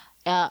because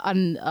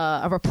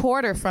a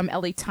reporter from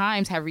LA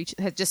Times had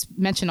just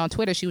mentioned on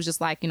Twitter, she was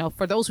just like,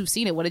 for those who've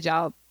seen it, what did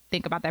y'all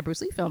think about that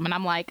Bruce Lee film? And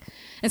I'm like,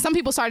 and some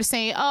people started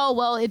saying, oh,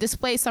 well, it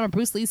displays some of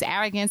Bruce Lee's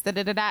arrogance,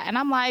 and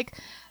I'm like,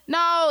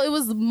 no, it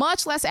was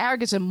much less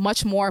arrogance and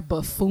much more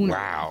buffoonery.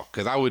 Wow,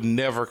 because I would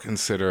never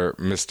consider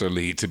Mr.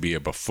 Lee to be a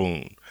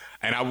buffoon.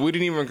 And I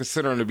wouldn't even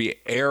consider him to be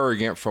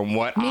arrogant from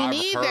what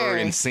I've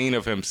heard and seen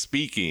of him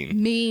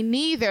speaking. Me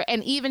neither.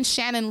 And even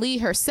Shannon Lee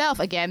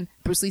herself, again,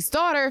 Bruce Lee's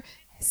daughter,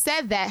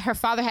 said that her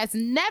father has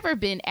never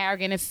been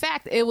arrogant. In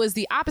fact, it was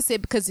the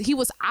opposite, because he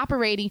was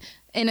operating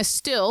in a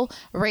still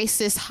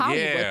racist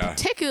Hollywood,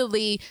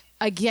 particularly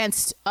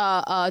against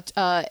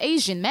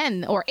Asian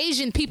men or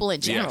Asian people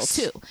in general,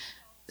 too.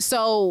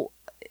 So,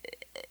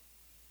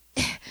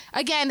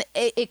 again,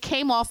 it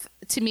came off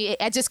to me.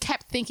 I just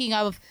kept thinking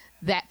of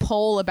that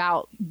poll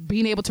about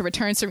being able to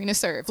return Serena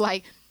serve.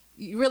 Like,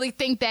 you really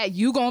think that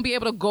you gonna be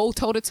able to go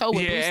toe to toe with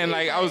Bruce Lee? And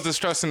like, I was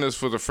discussing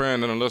this with a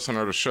friend and a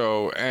listener of the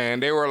show,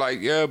 and they were like,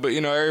 yeah, but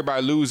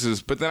everybody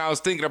loses. But then I was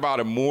thinking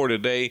about it more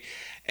today,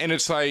 and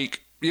it's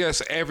like,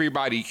 yes,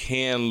 everybody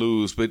can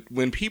lose, but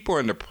when people are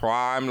in the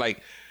prime,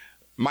 like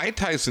Mike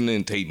Tyson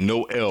didn't take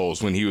no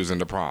L's when he was in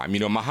the prime.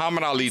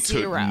 Muhammad Ali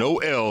took no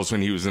L's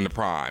when he was in the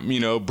prime.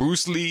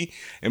 Bruce Lee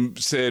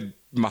said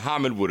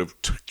Muhammad would have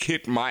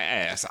kicked my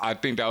ass. I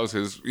think that was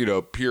his,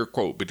 pure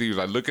quote. But he was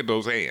like, look at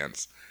those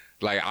hands.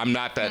 Like, I'm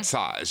not that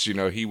size.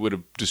 He would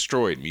have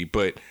destroyed me.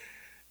 But,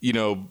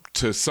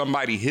 to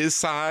somebody his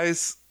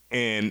size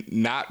and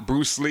not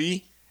Bruce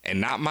Lee and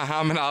not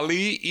Muhammad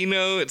Ali,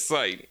 it's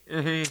like,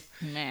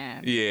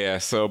 man. Yeah,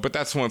 so, but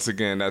that's, once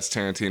again, that's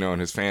Tarantino and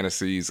his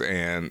fantasies,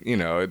 and,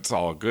 it's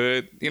all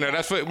good.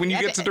 That's what, when you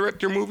get to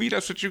direct your movie,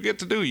 that's what you get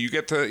to do. You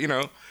get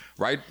to,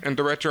 write and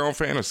direct your own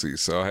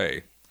fantasies, so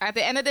hey. At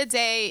the end of the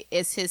day,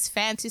 it's his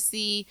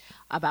fantasy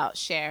about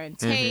Sharon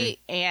Tate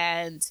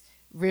and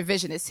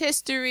revisionist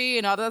history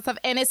and all that stuff,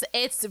 and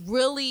it's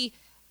really,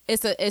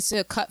 it's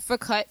a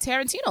cut-for-cut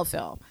Tarantino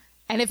film.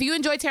 And if you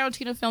enjoy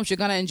Tarantino films, you're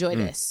going to enjoy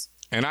this.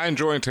 And I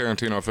enjoy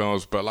Tarantino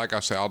films, but like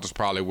I said, I'll just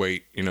probably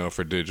wait,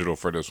 for digital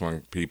for this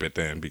one, peep it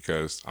then,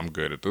 because I'm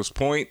good at this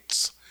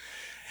point.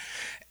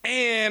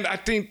 And I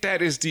think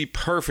that is the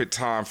perfect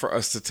time for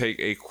us to take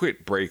a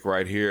quick break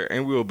right here,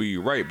 and we'll be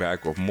right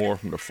back with more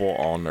from the For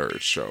All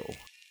Nerds show.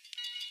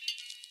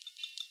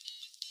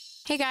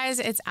 Hey guys,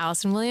 it's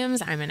Allison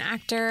Williams. I'm an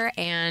actor,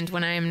 and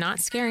when I am not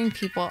scaring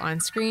people on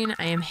screen,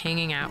 I am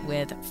hanging out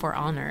with For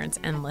All Nerds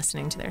and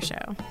listening to their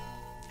show.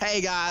 Hey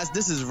guys,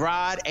 this is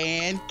Rod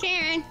and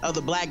Karen of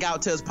the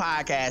Blackout Tales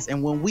podcast,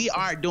 and when we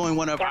aren't doing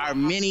one of our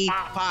many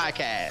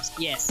podcasts,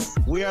 yes,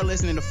 we are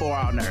listening to For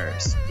All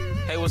Nerds.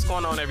 Hey, what's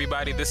going on,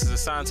 everybody? This is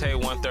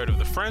Asante, 1/3 of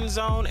the Friend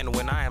Zone, and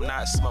when I am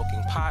not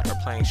smoking pot or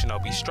playing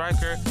Shinobi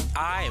Striker,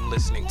 I am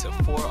listening to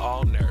For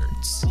All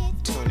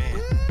Nerds. Tune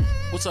in.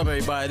 What's up,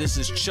 everybody? This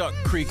is Chuck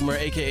Creekmer,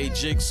 a.k.a.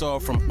 Jigsaw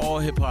from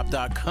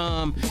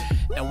allhiphop.com,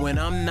 and when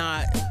I'm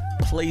not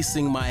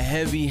placing my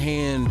heavy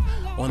hand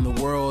on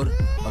the world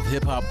of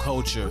hip-hop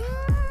culture,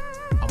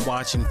 I'm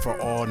watching For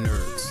All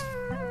Nerds.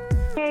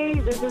 Hey,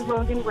 this is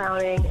Logan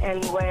Browning,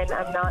 and when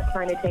I'm not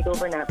trying to take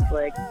over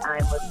Netflix,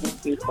 I'm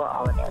listening to For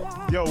All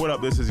Nerds. Yo, what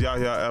up? This is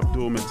Yahya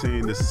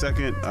Abdul-Mateen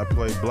II. I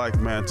play Black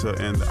Manta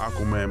in the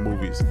Aquaman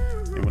movies.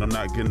 And when I'm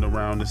not getting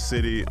around the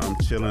city, I'm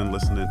chilling,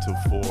 listening to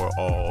For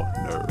All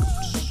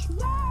Nerds.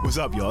 What's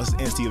up, y'all? This is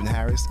N. Steven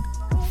Harris,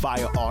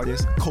 fire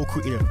artist,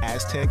 co-creator of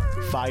Aztec,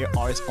 fire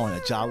artist on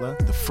Ajala,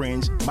 The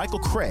Fringe, Michael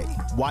Cray,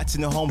 Watson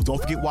the Holmes. Don't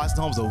forget Watson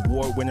the Holmes,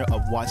 award winner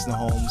of Watson the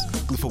Holmes,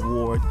 Glyph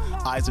Award.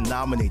 Eisner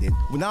nominated.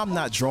 When I'm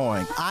not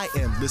drawing, I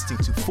am listening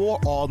to For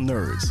All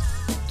Nerds.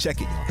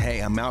 Check it, y'all. Hey,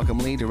 I'm Malcolm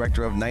Lee,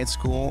 director of Night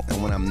School,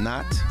 and when I'm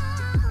not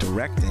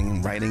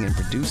directing, writing, and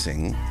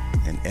producing,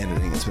 and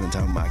editing, and spending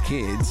time with my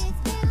kids,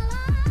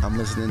 I'm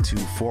listening to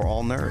For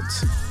All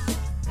Nerds.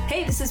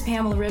 Hey, this is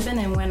Pamela Ribbon,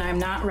 and when I'm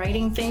not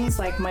writing things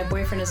like My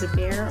Boyfriend is a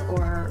Bear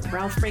or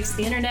Ralph Breaks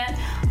the Internet,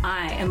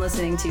 I am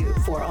listening to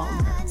For All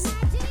Nerds.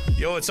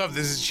 Yo, what's up?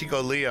 This is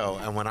Chico Leo,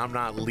 and when I'm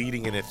not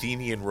leading an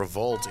Athenian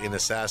revolt in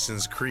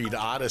Assassin's Creed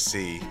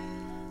Odyssey,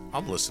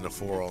 I'm listening to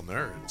For All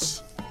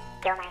Nerds.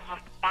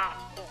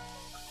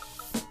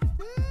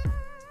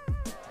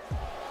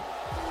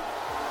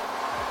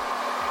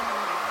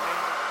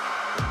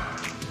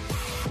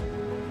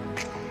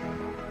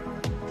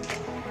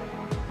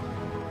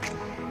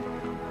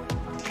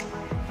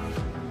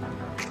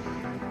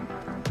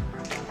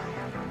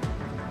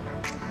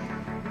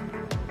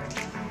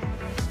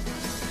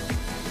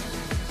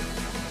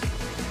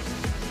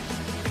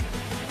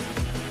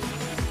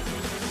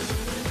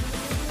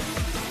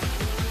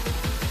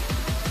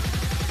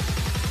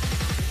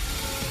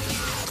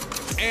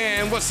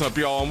 And what's up,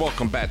 y'all, and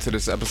welcome back to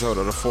this episode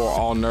of the For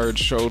All Nerds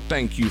Show.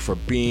 Thank you for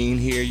being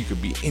here. You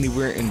could be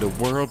anywhere in the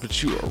world,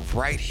 but you are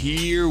right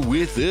here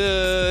with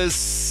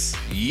us.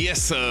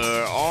 Yes,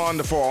 sir, on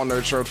the For All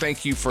Nerds Show.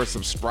 Thank you for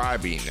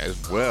subscribing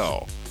as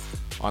well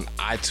on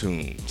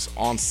iTunes,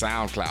 on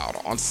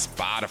SoundCloud, on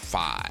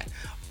Spotify,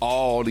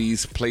 all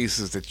these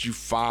places that you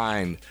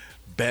find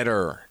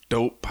better,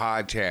 dope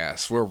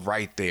podcasts. We're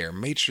right there.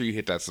 Make sure you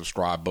hit that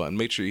subscribe button.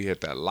 Make sure you hit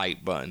that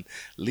like button.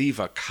 Leave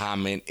a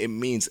comment. It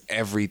means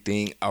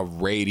everything. A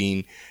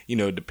rating,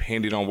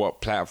 depending on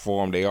what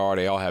platform they are.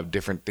 They all have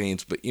different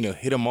things, but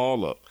hit them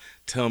all up.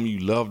 Tell them you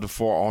love the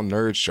For All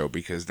Nerds Show,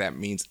 because that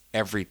means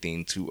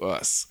everything to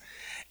us.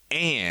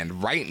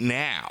 And right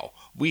now,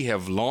 we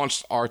have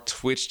launched our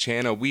Twitch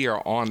channel. We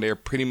are on there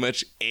pretty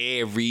much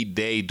every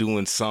day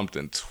doing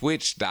something.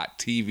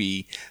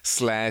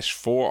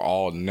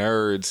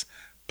 Twitch.tv/forallnerds.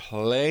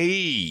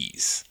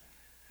 Please.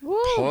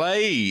 Woo.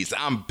 Please,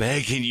 I'm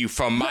begging you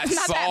from my Not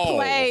soul. That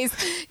plays.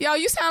 Yo,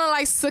 you sounded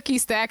like Sookie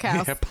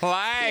Stackhouse. Yeah,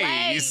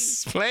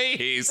 please.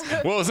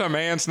 What was her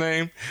man's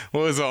name?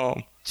 What was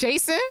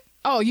Jason?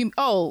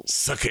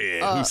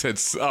 Sookie. Who said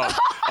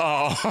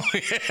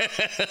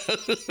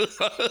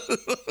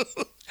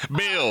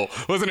Bill.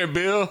 Wasn't it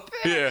Bill?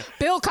 Yeah.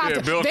 Bill Compton.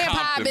 Yeah, Bill Vampire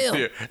Compton. Bill.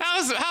 Yeah.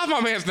 How's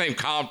my man's name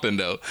Compton,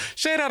 though?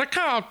 Straight out of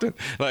Compton.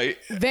 Like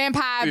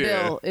Vampire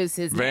Bill is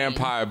his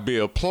Vampire name.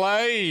 Bill.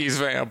 Please,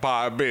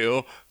 Vampire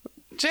Bill.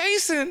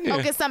 Jason. Yeah.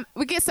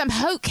 We get some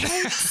hoat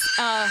cakes.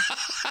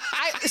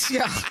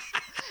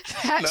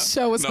 That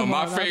show was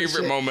my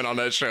favorite moment on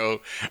that show,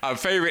 our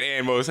favorite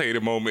and most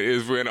hated moment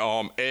is when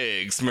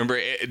Eggs. Remember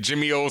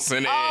Jimmy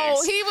Olsen Eggs?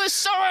 Oh, he was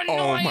so annoying.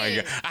 Oh my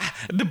god,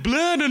 the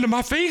blood under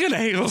my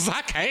fingernails,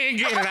 I can't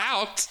get it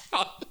out.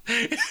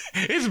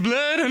 It's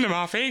blood under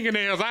my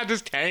fingernails, I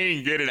just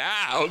can't get it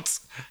out.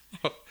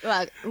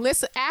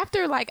 Listen,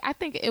 after I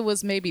think it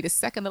was maybe the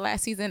second to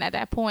last season at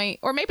that point,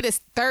 or maybe the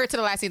third to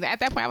the last season. At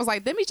that point, I was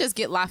like, let me just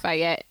get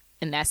Lafayette.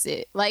 And that's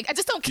it. I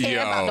just don't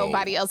care about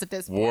nobody else at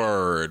this point.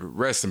 Word.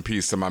 Rest in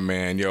peace to my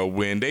man. Yo,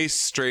 when they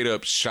straight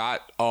up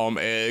shot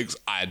Eggs,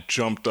 I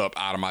jumped up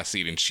out of my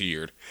seat and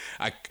cheered.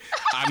 I'm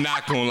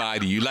not gonna lie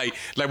to you. Like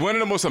one of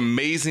the most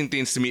amazing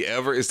things to me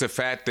ever is the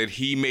fact that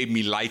he made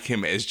me like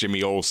him as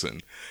Jimmy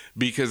Olsen.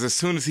 Because as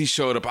soon as he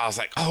showed up, I was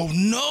like, oh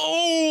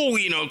no,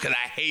 because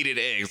I hated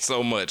Eggs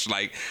so much.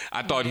 I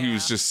thought he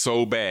was just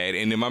so bad.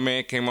 And then my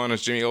man came on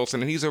as Jimmy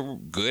Olsen, and he's a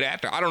good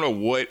actor. I don't know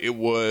what it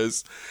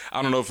was.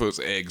 I don't know if it was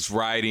Eggs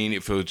writing,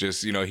 if it was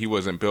just, he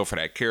wasn't built for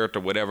that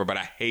character, whatever, but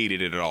I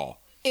hated it at all.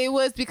 It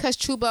was because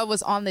True Blood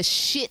was on the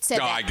shits at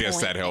that I guess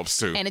point, that helps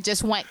too. And it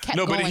just kept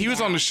No, going but he was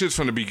down. on the shits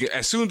from the beginning.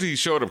 As soon as he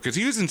showed up, because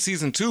he was in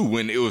season 2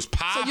 when it was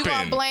popping. So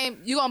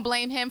you gonna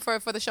blame him for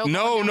the show?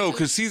 No,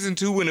 because season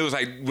 2 when it was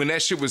when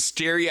that shit was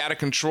scary out of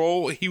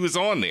control, he was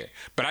on there.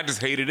 But I just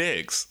hated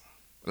Eggs.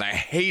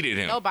 Hated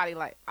him. A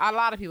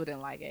lot of people didn't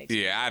like Eggs.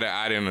 Yeah,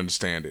 I didn't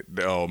understand it.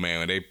 Oh man,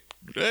 when they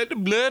the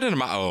blood in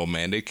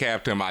my they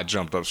capped him. I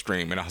jumped up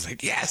screaming. I was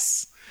like,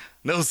 yes,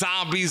 no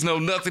zombies, no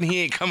nothing.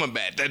 He ain't coming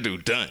back. That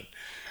dude done.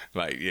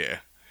 Yeah.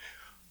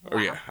 Wow. Oh,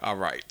 yeah. All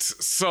right.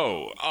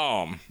 So,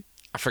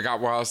 I forgot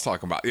what I was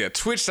talking about. Yeah,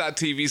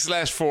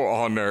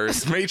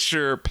 twitch.tv/forallnerds. Make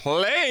sure,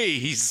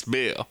 please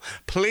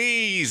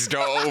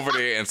go over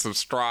there and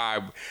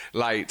subscribe.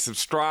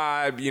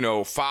 Subscribe,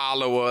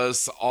 follow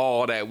us,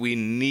 all that. We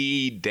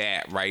need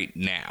that right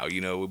now.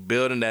 We're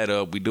building that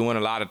up. We're doing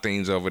a lot of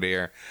things over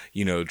there.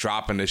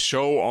 Dropping the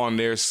show on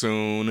there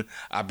soon.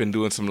 I've been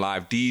doing some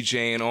live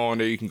DJing on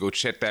there. You can go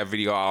check that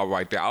video out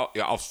right there. I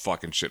was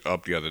fucking shit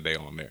up the other day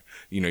on there.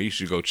 You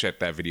should go check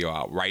that video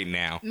out right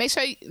now. Make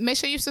sure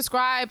you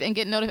subscribe and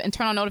get and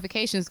turn on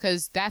notifications,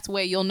 because that's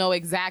where you'll know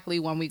exactly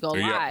when we go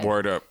live. Yep,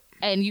 word up.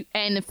 And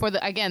for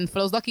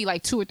those lucky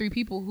 2 or 3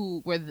 people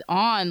who were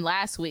on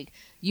last week,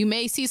 you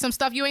may see some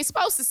stuff you ain't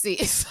supposed to see.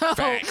 So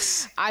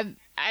facts. I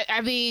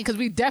mean, because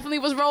we definitely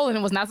was rolling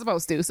and was not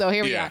supposed to. So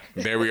here we are.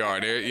 There we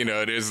are.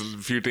 There's a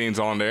few things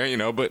on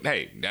there, but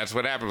hey, that's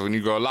what happens when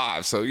you go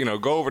live. So,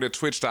 go over to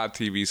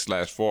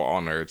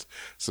twitch.tv/forallnerds.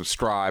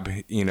 Subscribe,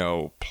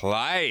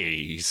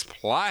 please.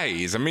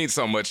 It means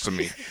so much to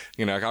me.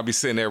 I'll be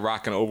sitting there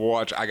rocking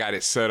Overwatch. I got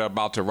it set up,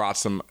 about to rock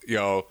some,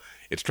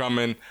 it's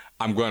coming.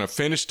 I'm going to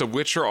finish The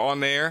Witcher on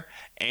there,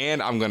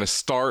 and I'm going to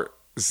start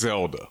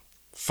Zelda.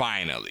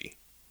 Finally.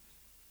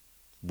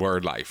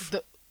 Word life.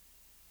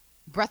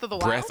 Breath of the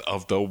Wild? Breath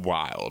of the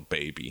Wild,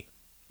 baby.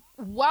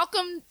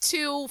 welcome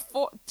to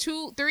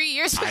 3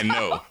 years ago. I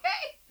know. Okay?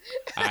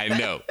 I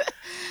know.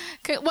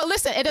 Okay, well,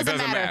 listen, it doesn't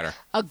matter.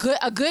 A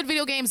good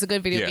video game is a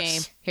good video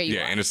game. Here you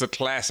are. And it's a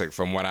classic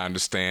from what I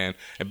understand.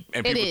 And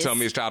people is. tell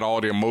me it's got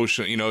all the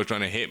emotion,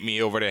 trying to hit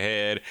me over the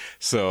head.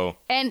 So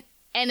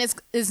and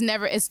it's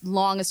never as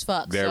long as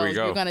fuck. There we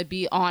go. You're gonna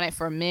be on it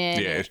for a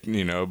minute.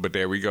 Yeah, but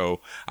there we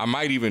go.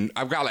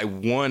 I've got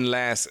like one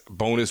last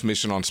bonus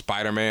mission on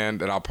Spider-Man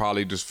that I'll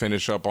probably just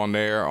finish up on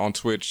there on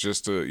Twitch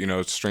just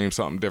to, stream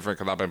something different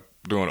because I've been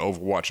doing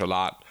Overwatch a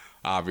lot,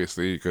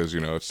 obviously, because,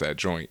 it's that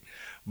joint.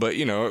 But,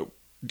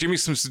 give me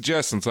some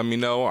suggestions. Let me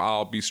know.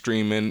 I'll be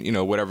streaming,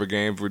 whatever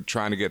games we're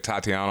trying to get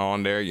Tatiana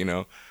on there,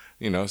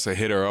 so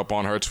hit her up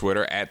on her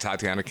Twitter at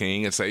Tatiana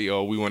King and say,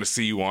 yo, we want to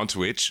see you on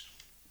Twitch.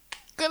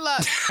 Good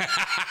luck.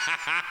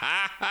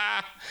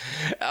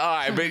 All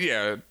right, but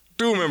yeah,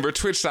 do remember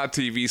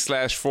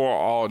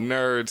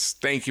twitch.tv/forallnerds.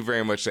 Thank you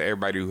very much to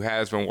everybody who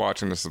has been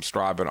watching and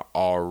subscribing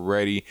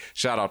already.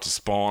 Shout out to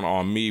Spawn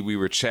on Me. We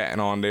were chatting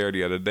on there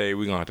the other day.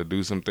 We're going to have to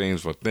do some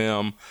things with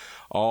them.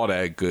 All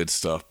that good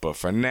stuff. But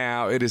for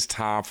now, it is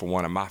time for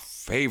one of my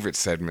favorite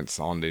segments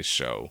on this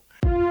show.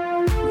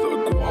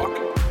 The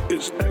guac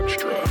is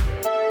extra.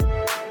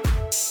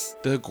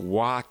 The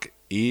guac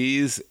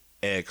is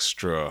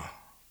extra.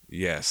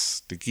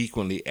 Yes, the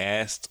frequently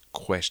asked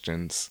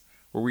questions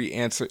where we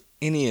answer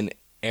any and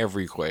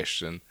every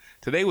question.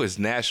 Today was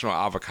National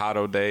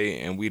Avocado Day,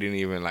 and we didn't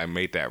even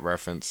make that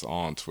reference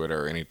on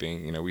Twitter or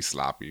anything. We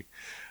sloppy.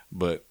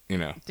 But,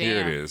 here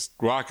it is.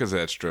 Guac is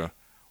extra.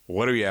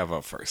 What do we have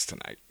up first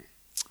tonight?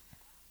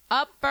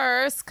 Up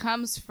first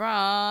comes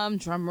from,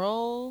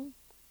 drumroll,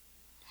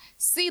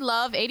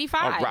 C-Love85.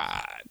 All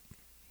right.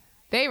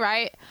 They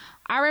write,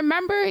 I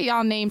remember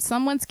y'all named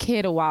someone's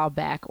kid a while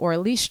back, or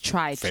at least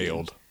tried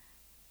Failed. to.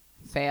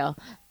 Fail.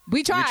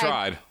 We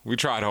tried. We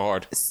tried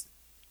hard.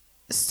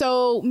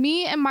 So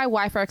me and my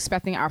wife are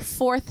expecting our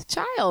 4th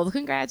child.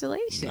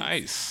 Congratulations.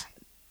 Nice.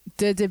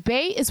 The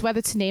debate is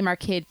whether to name our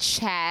kid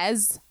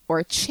Chaz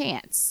or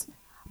Chance.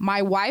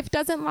 My wife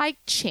doesn't like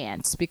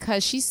Chance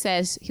because she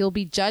says he'll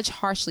be judged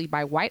harshly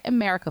by white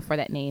America for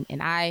that name,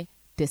 and I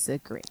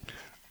disagree.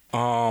 You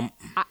want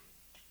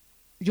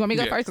me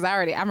to go first? Because I'm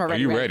already Are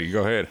you ready?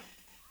 Go ahead.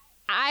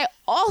 I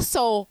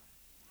also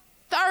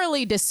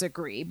thoroughly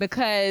disagree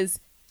because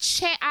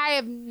I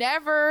have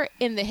never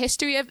in the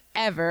history of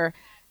ever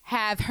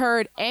have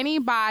heard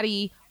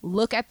anybody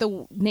look at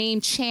the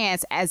name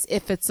Chance as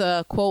if it's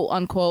a quote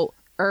unquote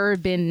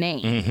urban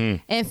name.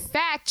 Mm-hmm. In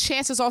fact,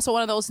 Chance is also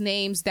one of those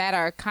names that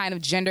are kind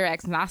of gender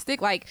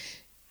agnostic. Like,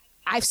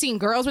 I've seen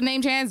girls with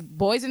name Chance,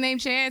 boys with name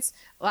Chance,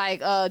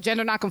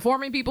 gender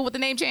non-conforming people with the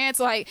name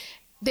Chance.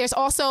 There's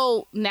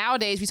also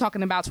nowadays, we're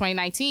talking about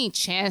 2019,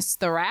 Chance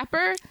the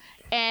Rapper.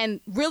 And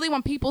really,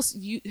 when people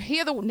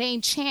hear the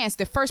name Chance,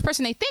 the first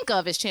person they think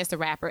of is Chance the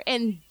Rapper.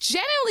 And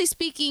generally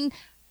speaking,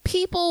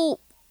 people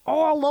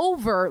all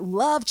over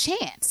love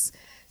Chance.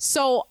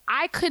 So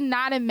I could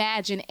not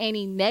imagine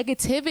any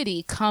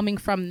negativity coming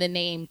from the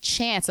name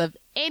Chance of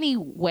any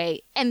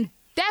way, and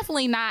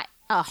definitely not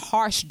a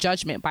harsh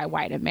judgment by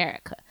white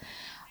America.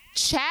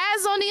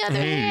 Chaz, on the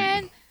other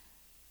hand,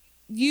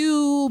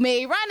 you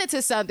may run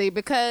into something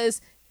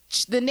because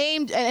the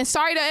name, and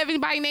sorry to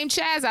everybody named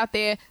Chaz out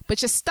there,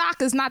 but your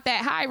stock is not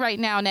that high right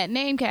now in that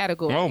name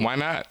category. Oh, why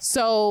not?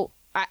 So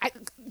I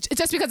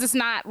just because it's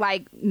not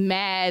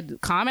mad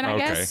common, I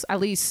guess,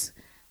 at least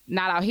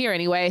not out here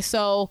anyway.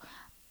 So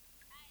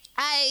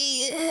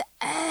I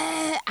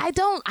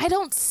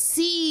don't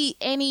see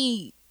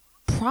any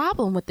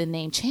problem with the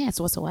name Chance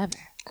whatsoever.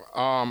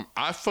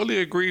 I fully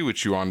agree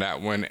with you on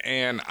that one,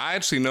 and I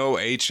actually know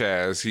a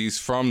Chaz. He's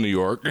from New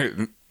York.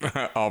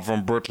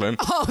 From Brooklyn.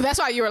 Oh, that's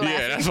why you were laughing.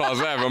 Yeah, that's why I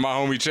was laughing. My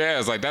homie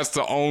Chaz, that's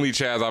the only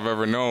Chaz I've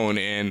ever known,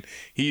 and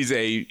he's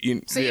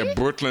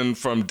Brooklyn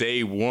from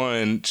day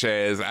one.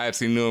 Chaz, I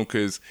actually knew him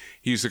because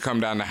he used to come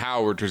down to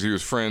Howard because he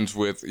was friends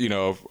with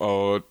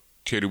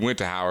kid who went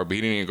to Howard, but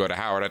he didn't even go to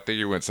Howard. I think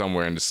he went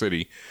somewhere in the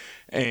city,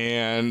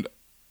 and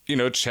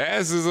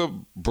Chaz is a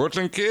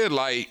Brooklyn kid.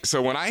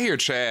 So when I hear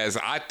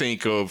Chaz, I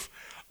think of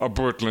a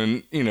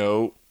Brooklyn,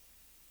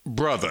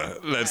 brother.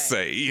 Let's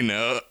say,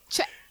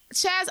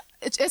 Chaz.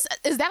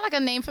 Is that a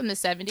name from the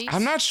 70s?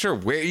 I'm not sure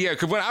where. Yeah,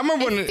 because I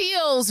remember when it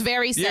feels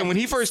very 70s. Yeah, when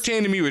he first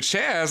came to me with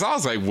Chaz, I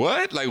was like,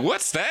 "What?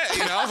 What's that?"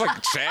 I was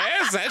like,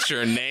 "Chaz, that's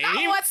your name?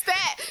 No, what's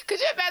that?" Could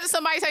you imagine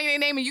somebody telling you their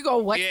name and you go,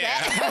 "What's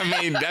that?"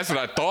 I mean, that's what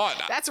I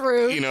thought. That's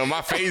rude.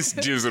 My face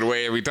gives it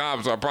away every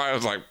time, so I probably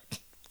was like,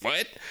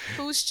 "What?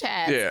 Who's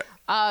Chaz?" Yeah.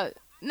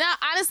 No,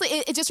 honestly,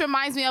 it just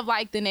reminds me of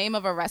the name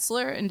of a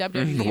wrestler in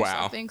WWE or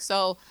something.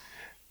 So,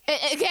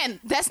 again,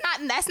 that's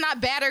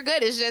not bad or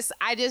good. It's just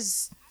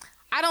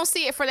I don't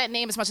see it for that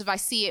name as much as I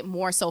see it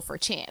more so for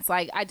Chance.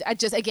 I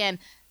just, again,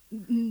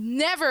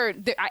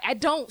 I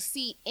don't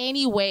see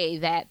any way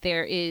that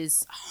there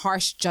is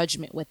harsh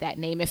judgment with that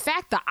name. In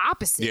fact, the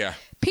opposite. Yeah.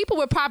 People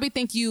would probably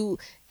think you,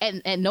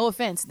 and no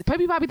offense,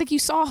 people probably think you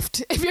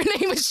soft if your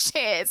name is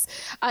Chance.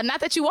 Not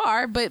that you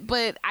are,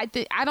 but I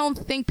don't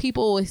think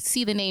people would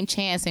see the name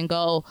Chance and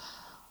go,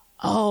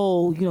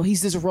 oh,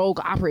 he's this rogue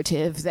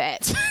operative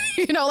that,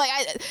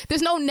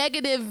 there's no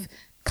negative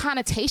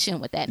connotation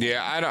with that name.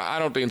 Yeah, I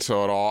don't think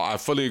so at all. I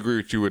fully agree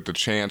with you with the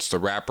Chance the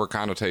Rapper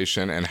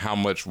connotation and how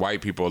much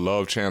white people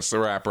love Chance the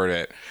Rapper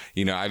that,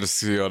 I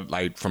just feel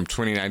like from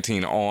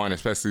 2019 on,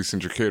 especially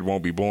since your kid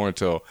won't be born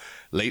until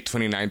late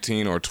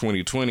 2019 or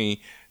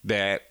 2020,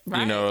 that,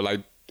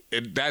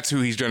 that's who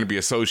he's going to be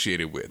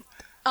associated with.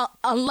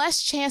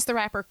 Unless Chance the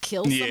Rapper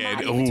kills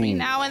somebody between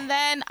now and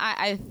then,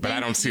 I think but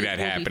I don't see that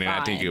happening.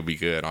 I think he'll be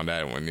good on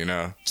that one,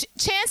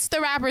 Chance the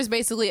Rapper is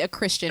basically a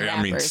Christian rapper.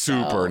 I mean,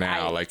 super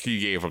now. He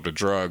gave up the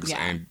drugs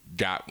and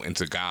got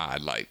into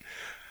God.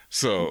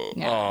 So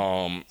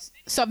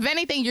if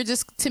anything, you're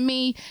just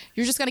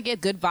going to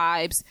get good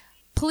vibes.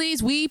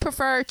 Please, we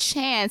prefer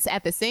Chance.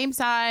 At the same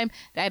time,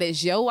 that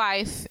is your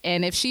wife.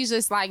 And if she's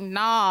just like,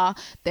 nah,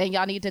 then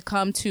y'all need to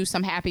come to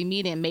some happy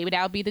meeting. Maybe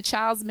that'll be the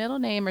child's middle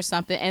name or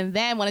something. And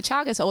then when a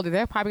child gets older,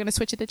 they're probably going to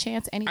switch it to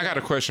Chance anyway. I got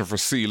a question for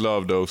C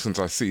Love, though, since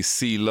I see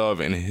C Love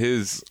in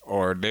his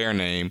or their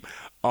name.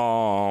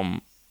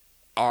 Are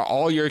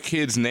all your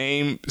kids'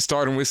 name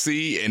starting with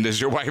C? And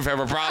does your wife have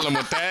a problem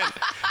with that?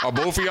 Are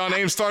both of y'all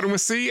names starting with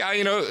C?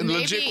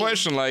 Legit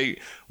question.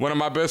 One of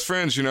my best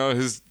friends,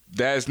 his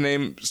dad's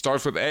name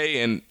starts with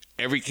A, and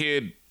every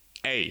kid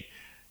A.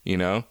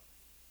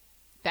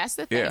 That's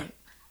the thing. Yeah.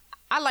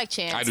 I like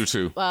Chance. I do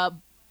too.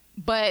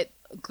 But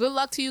good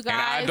luck to you guys.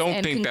 And I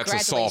don't think that's a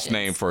soft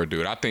name for a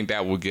dude. I think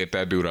that will get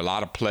that dude a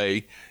lot of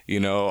play, a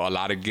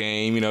lot of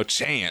game,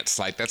 Chance.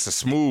 That's a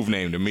smooth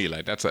name to me.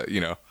 That's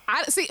a,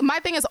 I see. My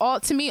thing is all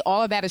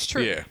of that is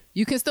true. Yeah.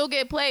 You can still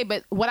get played,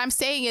 but what I'm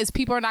saying is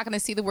people are not going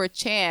to see the word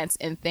Chance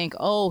and think,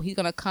 oh, he's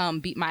going to come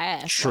beat my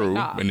ass. True.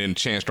 And then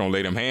Chance don't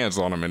lay them hands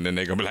on him, and then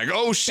they're going to be like,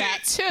 oh, shit. That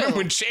too.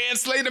 When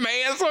Chance laid them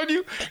hands on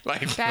you?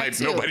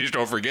 Nobody's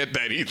going to forget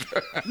that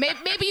either.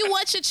 Maybe you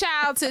want your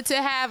child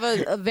to have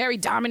a very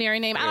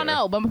domineering name. I don't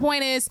know. But my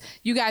point is,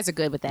 you guys are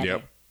good with that.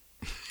 Yep.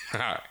 All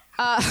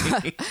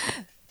right.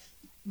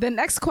 The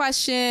next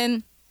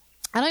question,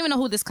 I don't even know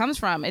who this comes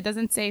from. It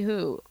doesn't say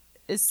who.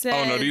 It says,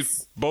 oh, no,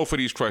 both of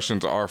these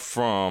questions are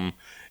from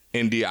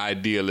Indie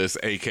Idealist,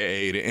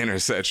 a.k.a. the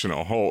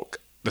Intersectional Hulk,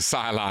 the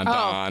Cylon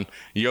Don,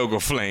 Yoga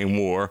Flame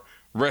War,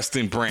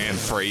 Resting Brand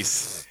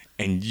Face,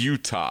 and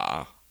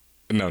Utah.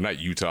 No, not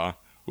Utah.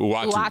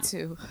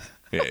 Uatu.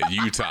 Yeah,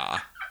 Utah.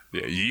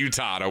 Yeah,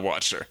 Utah the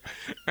Watcher.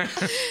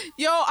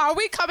 Yo, are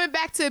we coming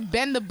back to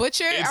Ben the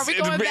Butcher? Are we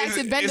going back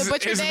to Ben the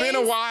Butcher It's days? been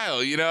a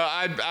while.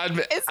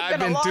 I've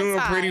been doing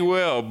pretty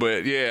well,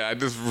 but yeah, I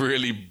just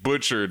really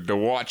butchered the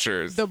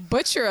Watchers. The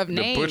Butcher of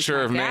Names. The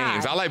Butcher of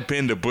Names. I like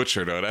Ben the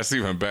Butcher, though. That's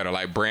even better.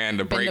 Like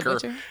Brand the Breaker.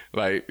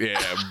 Ben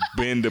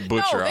the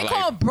Butcher. No, they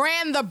call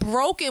Brand the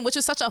Broken, which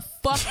is such a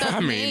fucked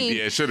up name.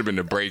 Yeah, it should have been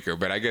the Breaker,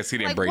 but I guess he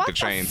didn't break the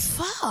chains.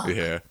 Fuck?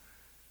 Yeah.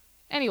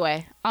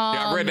 Anyway,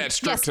 I read that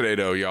script today,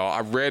 though, y'all. I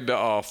read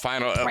the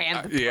final.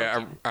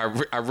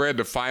 I read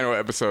the final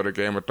episode of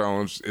Game of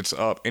Thrones. It's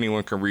up.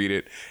 Anyone can read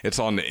it. It's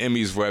on the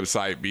Emmys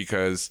website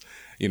because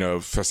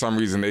for some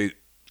reason they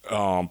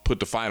put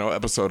the final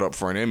episode up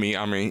for an Emmy.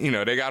 I mean,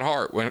 they got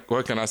heart.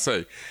 What can I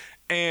say?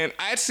 And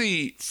I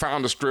actually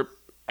found the script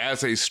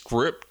as a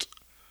script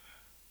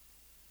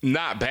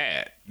not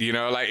bad.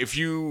 If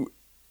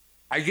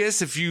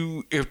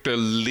the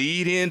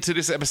lead into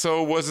this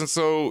episode wasn't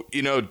so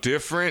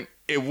different,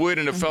 it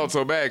wouldn't have felt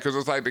so bad because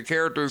it's like the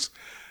characters,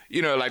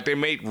 they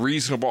make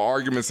reasonable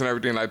arguments and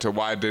everything to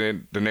why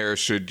Daenerys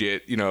should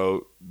get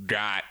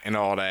got and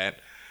all that.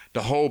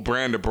 The whole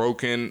Brand of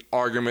Broken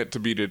argument to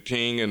be the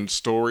king and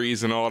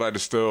stories and all that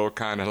is still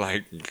kind of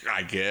I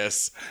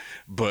guess,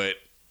 but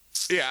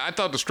yeah, I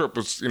thought the script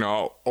was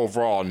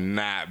overall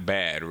not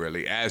bad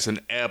really as an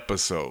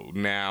episode.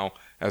 Now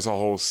as a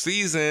whole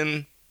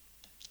season.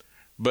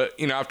 But,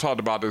 I've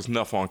talked about this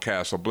enough on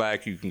Castle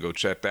Black. You can go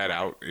check that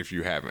out if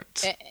you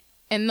haven't.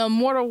 In the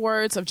immortal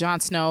words of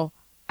Jon Snow,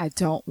 I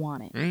don't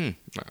want it.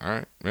 All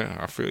right. Yeah,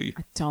 I feel you.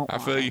 I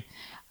feel you.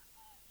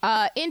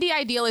 Indie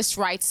Idealist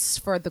writes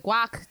for The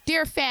Guac,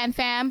 Dear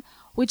Fam,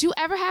 would you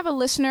ever have a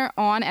listener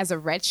on as a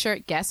red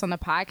shirt guest on the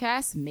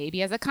podcast?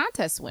 Maybe as a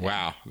contest winner.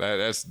 Wow,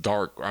 that's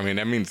dark. I mean,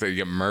 that means they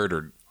get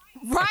murdered.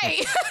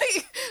 Right.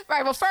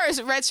 Right. Well,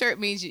 first, red shirt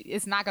means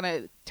it's not going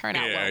to turn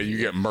out well. Yeah, you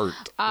get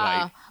murked.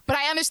 But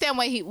I understand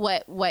what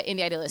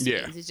Indie Idealist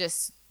means. It's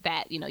just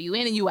that, you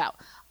in and you out.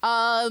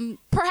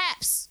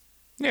 Perhaps.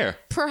 Yeah.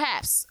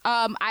 Perhaps.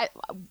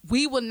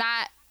 We're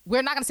not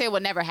going to say it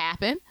would never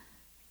happen.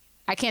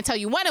 I can't tell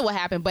you when it will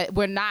happen, but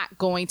we're not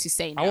going to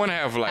say no. I want to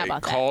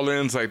have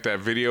call-ins, like that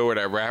video where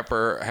that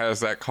rapper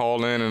has that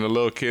call-in and the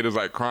little kid is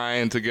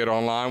crying to get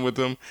online with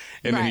him,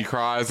 and then he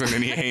cries and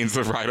then he hangs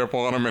it right up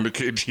on him and the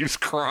kid keeps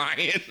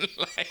crying.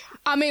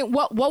 I mean,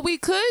 what we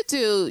could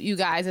do, you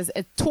guys, is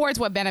towards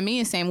what Ben Ami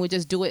is saying, we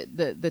just do it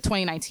the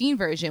 2019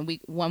 version.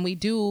 When we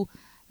do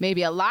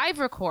maybe a live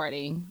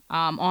recording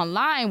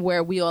online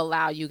where we'll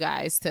allow you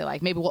guys to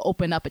maybe we'll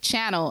open up a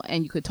channel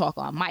and you could talk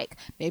on mic.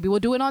 Maybe we'll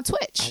do it on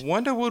Twitch. I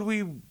wonder would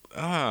we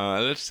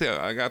let's see.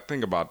 I got to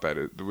think about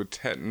that. Would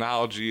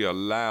technology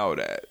allow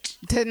that?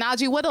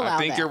 Technology would allow that. I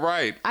think you're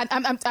right.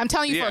 I'm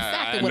telling you for a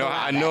fact it would allow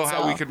that. I know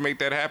how we could make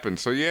that happen.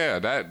 So yeah,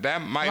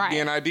 that might be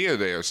an idea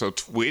there. So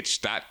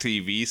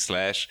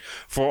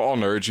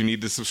twitch.tv/forallnerds. You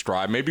need to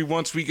subscribe. Maybe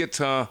once we get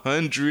to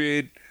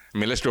 100. I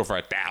mean, let's go for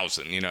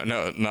 1,000. You know,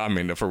 no. I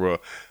mean, for real.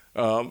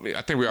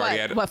 I think we already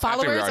had. What followers?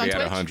 I think we already on had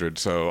Twitch? 100.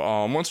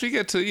 So once we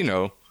get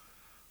to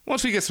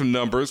once we get some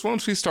numbers,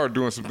 once we start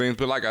doing some things,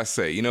 but like I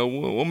say,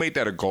 we'll make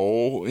that a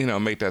goal,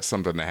 make that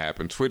something to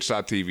happen.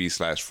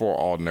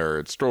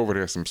 Twitch.tv/forallnerds. Go over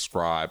there,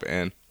 subscribe,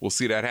 and we'll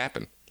see that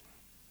happen.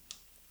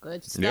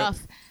 Good stuff.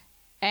 Yep.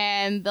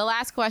 And the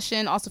last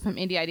question, also from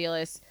Indie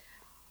Idealist.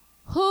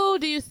 Who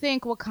do you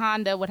think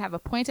Wakanda would have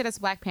appointed as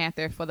Black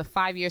Panther for the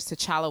 5 years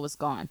T'Challa was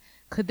gone?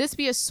 Could this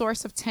be a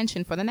source of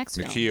tension for the next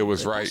film? Nakia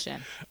was right. She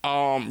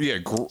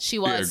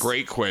was. Yeah,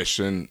 great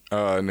question.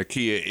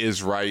 Nakia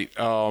is right.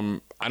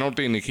 I don't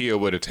think Nakia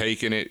would have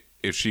taken it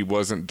if she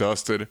wasn't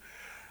dusted.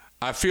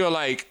 I feel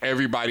like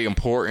everybody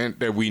important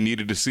that we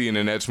needed to see in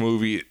the next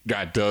movie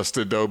got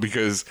dusted, though,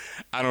 because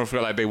I don't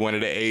feel like they wanted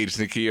to age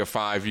Nakia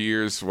 5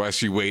 years while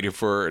she waited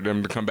for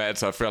them to come back.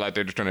 So I feel like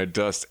they're just trying to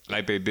dust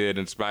like they did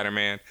in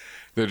Spider-Man.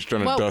 They're just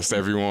trying to dust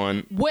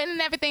everyone.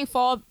 Wouldn't everything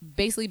fall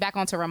basically back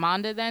onto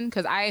Ramonda then?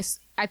 Because I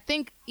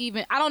think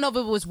I don't know if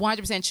it was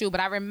 100% true, but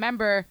I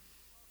remember,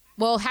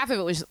 well, half of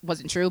it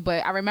wasn't true,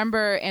 but I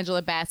remember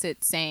Angela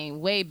Bassett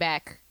saying way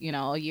back,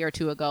 a year or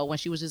two ago when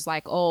she was just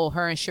like, oh,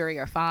 her and Shuri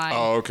are fine.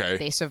 Oh, okay.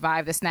 They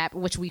survived the snap,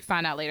 which we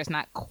find out later is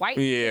not quite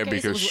the case.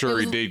 Because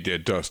Shuri did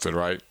get dusted,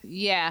 right?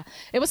 Yeah.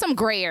 It was some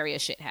gray area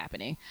shit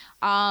happening.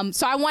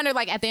 So I wonder,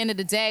 at the end of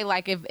the day,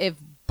 if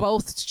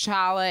both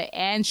T'Challa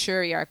and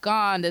Shuri are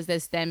gone, does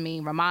this then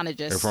mean Ramonda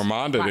just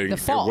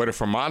what if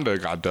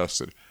Ramonda got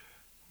dusted?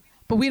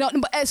 But we don't.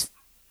 But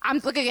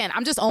I'm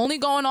just only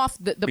going off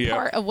the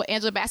part of what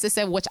Angela Bassett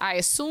said, which I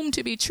assume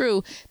to be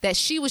true, that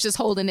she was just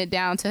holding it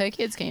down till her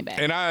kids came back.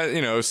 And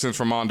since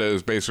Ramonda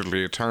is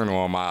basically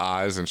eternal in my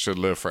eyes and should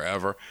live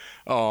forever,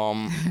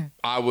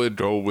 I would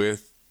go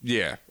with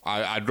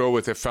I'd go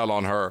with it fell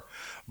on her,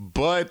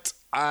 but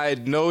I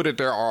know that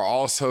there are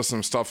also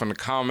some stuff in the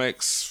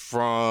comics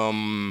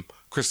from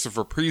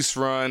Christopher Priest's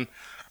run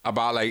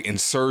about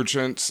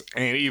insurgents,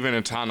 and even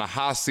in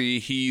Ta-Nehisi,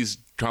 he's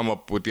come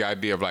up with the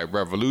idea of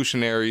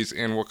revolutionaries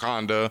in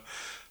Wakanda.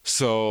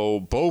 So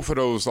both of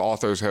those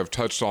authors have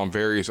touched on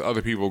various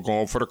other people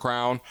going for the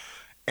crown,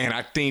 and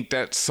I think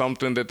that's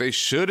something that they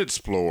should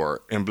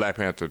explore in Black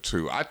Panther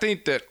 2. I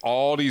think that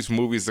all these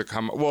movies that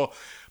come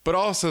but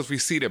also as we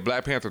see that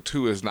Black Panther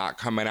 2 is not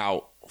coming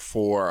out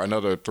for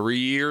another 3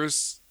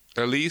 years,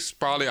 at least,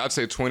 probably, I'd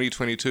say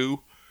 2022.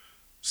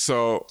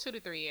 So 2 to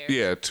 3 years.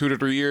 Yeah, 2 to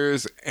 3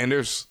 years. And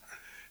there's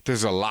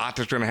a lot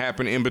that's going to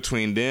happen in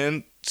between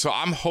then. So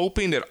I'm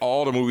hoping that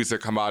all the movies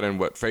that come out in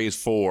phase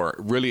 4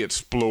 really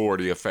explore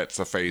the effects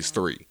of phase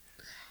 3.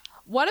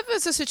 What if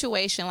it's a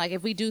situation,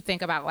 if we do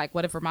think about,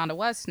 what if Ramonda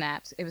was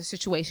snapped, it was a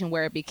situation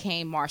where it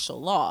became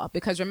martial law?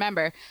 Because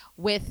remember,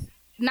 with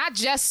not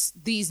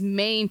just these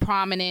main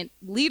prominent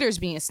leaders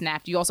being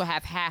snapped, you also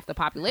have half the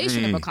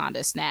population of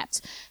Wakanda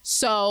snapped.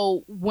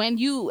 So when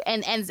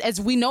and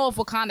as we know of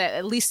Wakanda,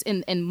 at least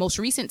in most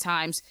recent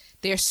times,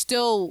 their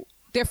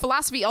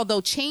philosophy, although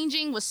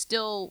changing, was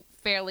still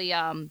fairly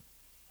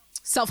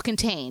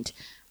self-contained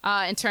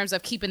in terms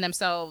of keeping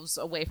themselves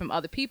away from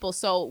other people.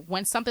 So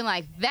when something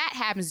like that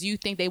happens, you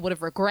think they would have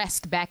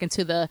regressed back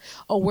into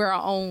we're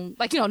our own,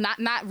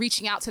 not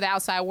reaching out to the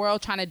outside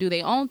world, trying to do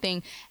their own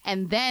thing.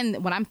 And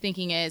then what I'm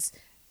thinking is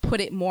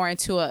put it more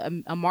into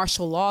a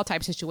martial law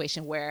type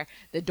situation where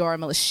the Dora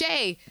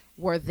Milaje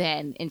were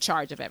then in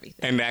charge of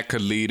everything. And that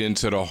could lead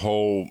into the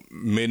whole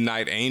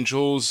Midnight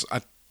Angels,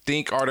 I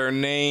think are their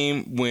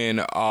name, when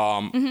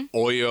Ayo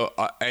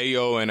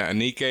and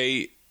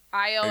Anike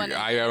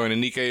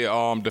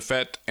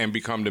defect and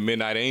become the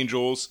Midnight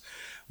Angels,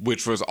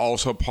 which was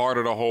also part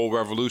of the whole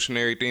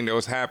revolutionary thing that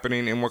was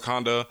happening in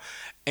Wakanda.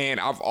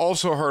 And I've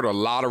also heard a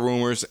lot of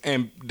rumors,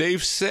 and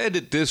they've said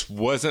that this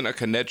wasn't a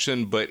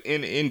connection, but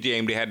in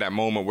Endgame they had that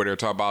moment where they're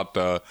talking about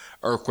the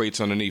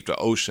earthquakes underneath the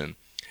ocean.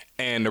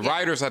 And the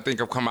writers, I think,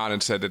 have come out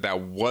and said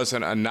that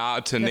wasn't a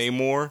nod to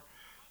Namor.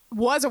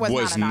 Was not a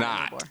nod to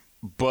Namor.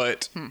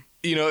 But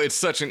it's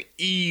such an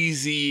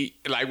easy,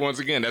 once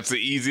again, that's the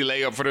easy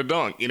layup for the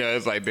dunk.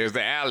 It's there's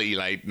the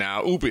alley,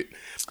 now oop it.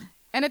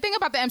 And the thing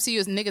about the MCU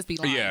is niggas be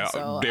lying. Yeah,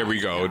 so, there we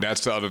go. Yeah.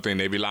 That's the other thing.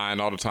 They be lying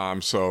all the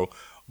time. So,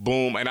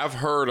 boom. And I've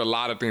heard a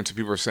lot of things that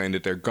people are saying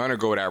that they're going to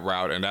go that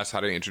route, and that's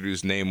how they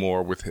introduced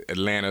Namor, with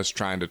Atlantis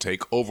trying to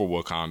take over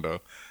Wakanda,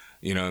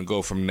 and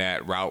go from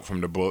that route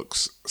from the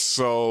books.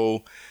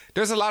 So,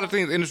 there's a lot of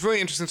things. And it's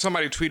really interesting.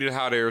 Somebody tweeted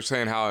how they were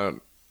saying how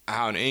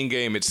in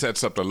Endgame it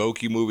sets up the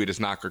Loki movie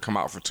that's not going to come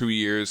out for 2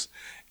 years,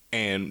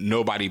 and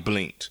nobody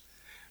blinked.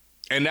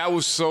 And that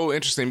was so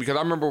interesting because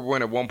I remember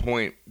when at one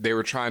point they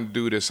were trying to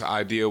do this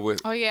idea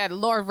with... Oh, yeah,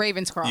 Lord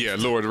Ravenscroft. Yeah,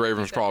 Lord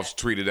Ravenscroft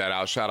tweeted that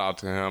out. Shout out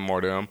to him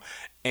or them.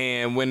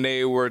 And when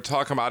they were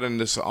talking about in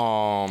this,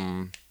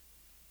 the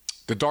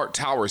Dark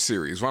Tower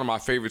series, one of my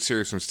favorite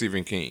series from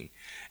Stephen King,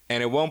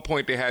 And at one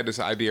point they had this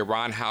idea,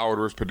 Ron Howard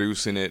was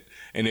producing it,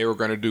 and they were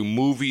going to do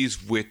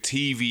movies with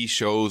TV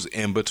shows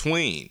in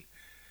between.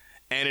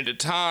 And at the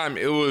time,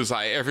 it was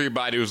like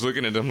everybody was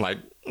looking at them like,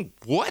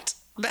 what?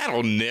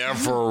 That'll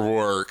never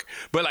work.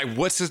 But like,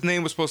 what's his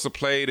name was supposed to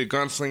play the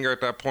gunslinger at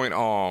that point?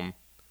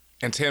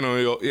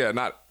 Antonio,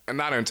 not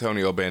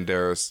Antonio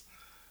Banderas.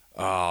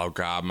 Oh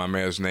God, my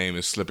man's name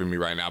is slipping me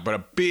right now. But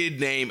a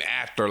big name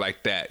actor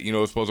like that,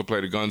 was supposed to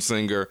play the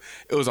gunslinger.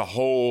 It was a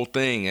whole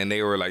thing, and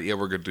they were like, yeah,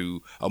 we're gonna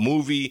do a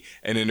movie,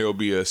 and then there'll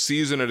be a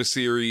season of the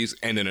series,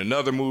 and then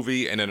another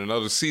movie, and then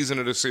another season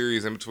of the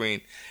series in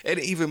between. And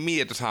even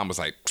me at the time was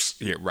like,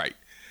 yeah, right.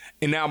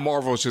 And now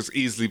Marvel's just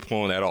easily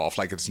pulling that off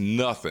like it's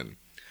nothing.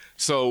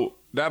 So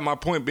that my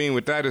point being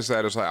with that is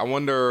that it's like, I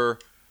wonder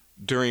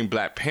during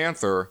Black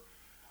Panther,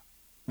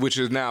 which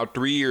is now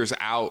 3 years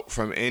out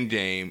from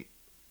Endgame,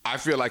 I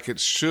feel like it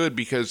should,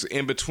 because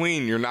in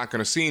between you're not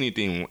going to see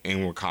anything in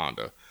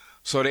Wakanda.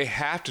 So they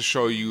have to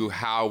show you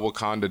how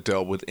Wakanda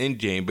dealt with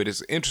Endgame. But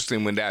it's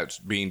interesting when that's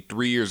being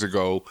 3 years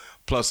ago,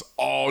 plus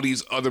all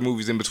these other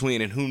movies in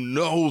between, and who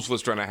knows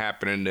what's going to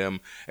happen in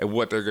them and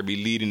what they're going to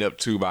be leading up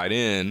to by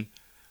then.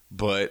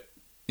 But,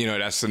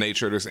 that's the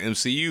nature of this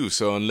MCU.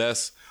 So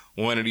unless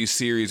one of these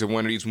series or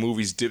one of these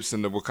movies dips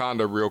into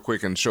Wakanda real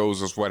quick and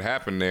shows us what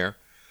happened there,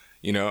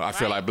 I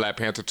feel like Black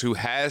Panther 2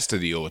 has to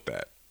deal with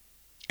that.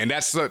 And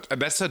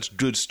that's such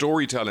good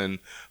storytelling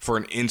for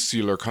an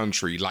insular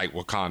country like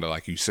Wakanda,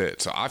 like you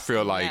said. So I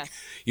feel like,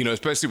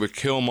 especially with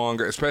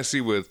Killmonger,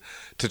 especially with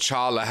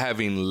T'Challa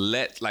having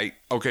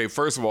okay,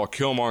 first of all,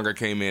 Killmonger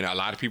came in. A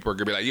lot of people are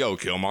going to be like, yo,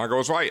 Killmonger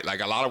was right.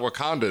 Like a lot of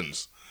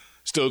Wakandans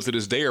still to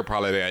this day are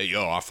probably like,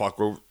 yo, I fuck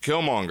with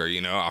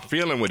Killmonger. I'm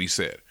feeling what he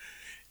said.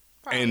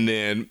 Right. And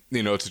then,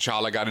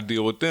 T'Challa got to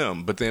deal with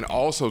them. But then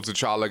also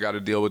T'Challa got to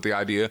deal with the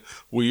idea,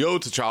 well, yo,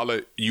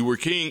 T'Challa, you were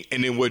king,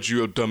 and then what'd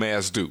your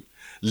dumbass do?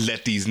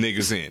 Let these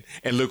niggas in.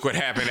 And look what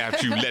happened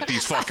after you let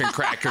these fucking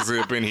crackers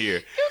up in here.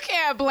 You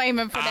can't blame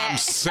him for that. I'm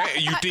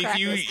saying, you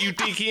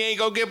think he ain't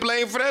gonna get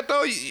blamed for that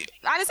though? I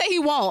didn't say he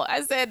won't.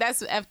 I said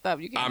that's effed up.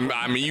 You can't.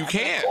 I mean, you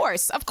can't. Of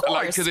course.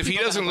 Because if he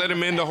doesn't let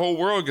him in, the whole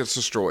world gets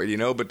destroyed.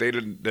 But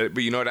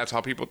but that's how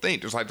people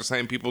think. Just like the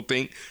same people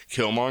think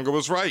Killmonger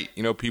was right.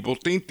 People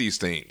think these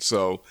things.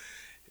 So.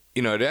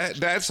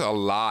 That's a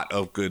lot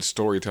of good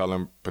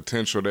storytelling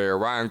potential there.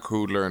 Ryan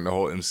Coogler and the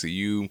whole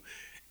MCU.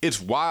 It's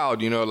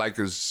wild, like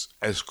as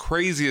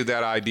crazy as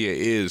that idea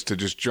is to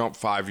just jump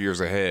 5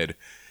 years ahead,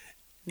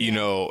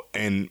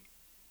 and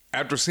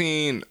after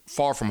seeing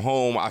Far From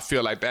Home, I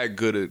feel like that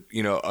good,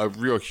 a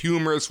real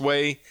humorous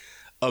way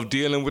of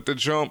dealing with the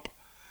jump.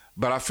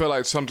 But I feel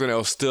like something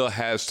else still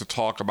has to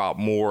talk about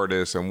more of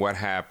this and what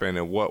happened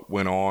and what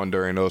went on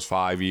during those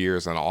 5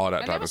 years and all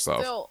that type of stuff.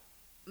 Still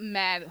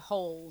mad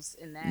holes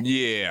in that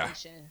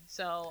explanation.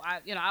 So I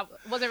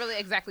wasn't really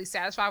exactly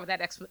satisfied with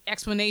that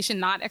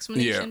explanation,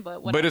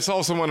 but it's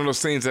also one of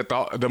those things that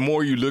the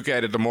more you look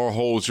at it, the more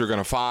holes you're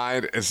gonna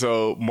find. And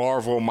so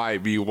Marvel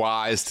might be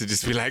wise to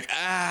just be like,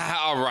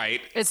 all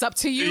right, it's up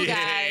to you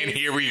guys, and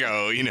here we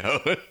go.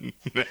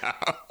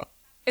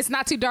 It's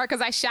not too dark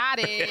because I shot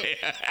it.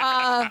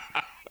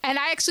 And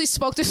I actually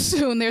spoke too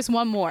soon. There's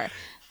one more.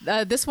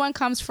 This one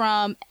comes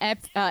from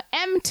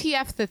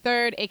MTF the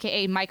Third,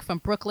 aka Mike from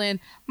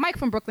Brooklyn. Mike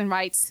from Brooklyn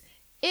writes,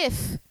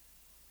 if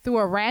through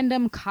a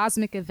random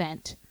cosmic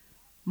event,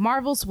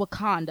 Marvel's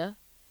Wakanda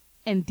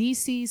and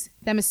DC's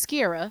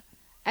Themyscira,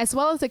 as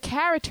well as the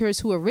characters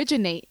who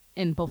originate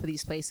in both of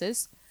these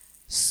places,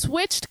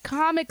 switched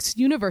comics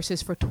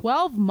universes for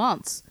 12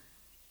 months,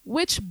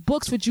 which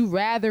books would you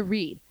rather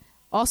read?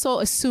 Also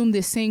assume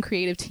the same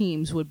creative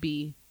teams would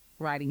be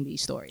writing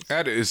these stories.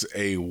 That is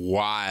a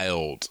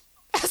wild...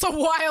 That's a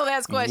wild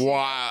ass question.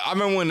 Wow. I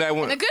remember when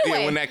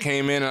when that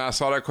came in and I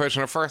saw that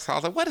question at first, I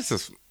was like, what is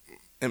this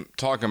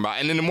talking about?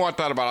 And then the more I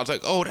thought about it, I was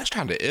like, oh, that's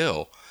kind of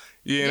ill.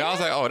 And I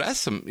was like, oh, that's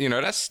some,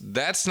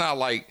 that's not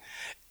like,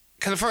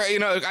 because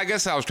I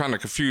guess I was trying to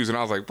confuse and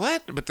I was like,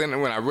 what? But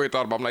then when I really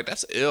thought about it, I'm like,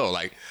 that's ill.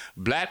 Like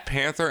Black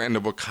Panther and the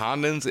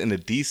Wakandans in the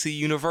DC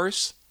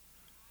universe.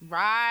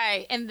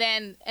 Right.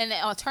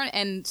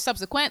 And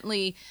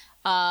subsequently,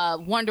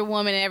 Wonder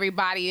Woman and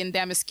everybody in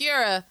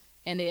Themyscira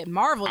and the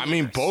Marvel universe. I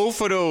mean,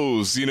 both of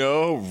those,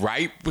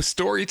 ripe with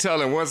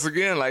storytelling. Once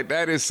again, like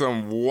that is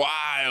some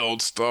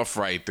wild stuff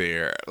right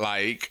there.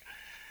 Like,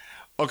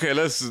 okay,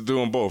 let's do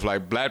them both.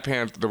 Like Black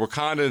Panther, the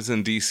Wakandans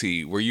in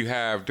DC, where you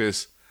have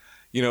this,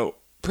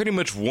 pretty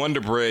much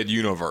Wonder Bread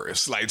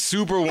universe, like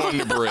super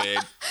Wonder Bread.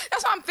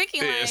 That's what I'm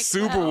thinking. Like,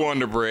 super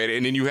Wonder Bread,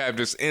 and then you have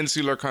this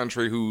insular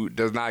country who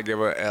does not give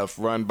a F,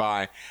 run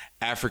by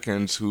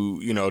Africans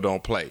who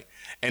don't play.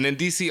 And then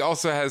DC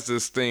also has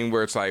this thing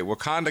where it's like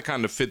Wakanda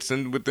kind of fits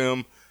in with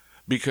them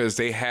because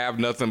they have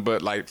nothing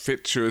but like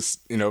fictitious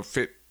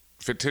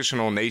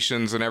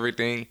nations and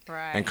everything,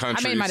 right, and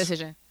countries. I made my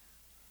decision.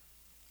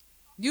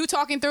 You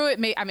talking through it,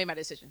 I made my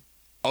decision.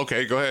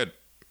 Okay, go ahead.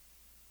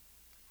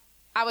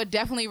 I would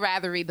definitely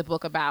rather read the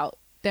book about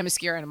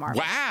Themyscira and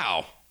Marvel.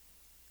 Wow.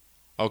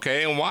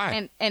 Okay, and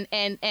why?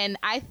 And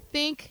I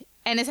think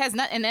And it has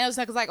nothing. And it's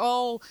like,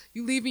 oh,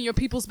 you leaving your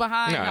peoples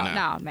behind?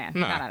 No, man.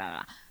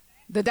 No.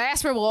 The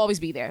diaspora will always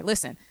be there.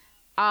 Listen,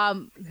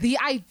 the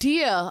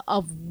idea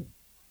of,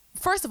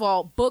 first of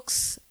all,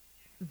 books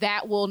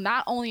that will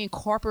not only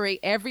incorporate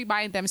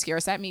everybody in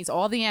Themyscira, so that means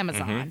all the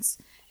Amazons,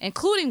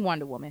 including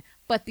Wonder Woman,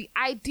 but the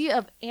idea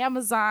of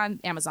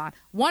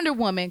Wonder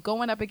Woman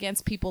going up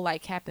against people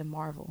like Captain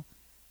Marvel,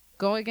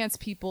 going against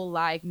people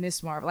like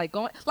Miss Marvel,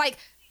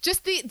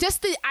 just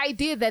the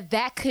idea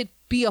that could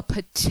be a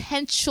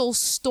potential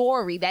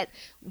story that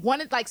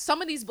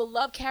some of these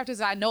beloved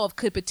characters I know of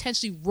could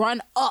potentially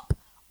run up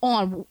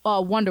on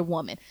Wonder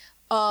Woman.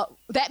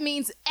 That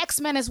means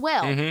X-Men as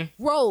well.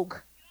 Rogue.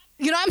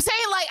 You know what I'm saying?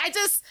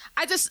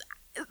 I just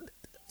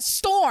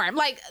Storm.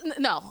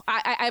 No.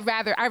 I'd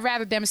rather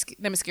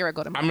Themyscira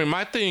go to Marvel. I mean,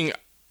 my thing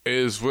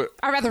is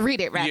I'd rather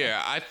read it, rather.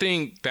 Yeah, I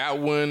think that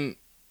one.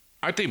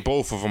 I think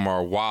both of them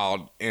are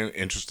wild and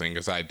interesting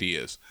as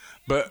ideas,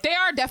 but they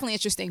are definitely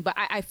interesting. But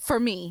I for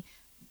me,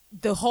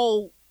 the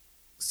whole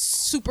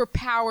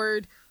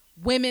superpowered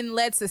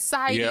women-led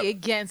society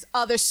against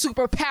other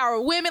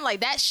superpowered women,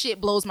 that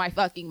shit blows my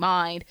fucking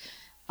mind.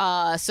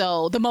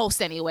 So the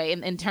most anyway,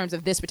 in terms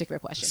of this particular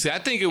question. See, I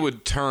think it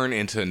would turn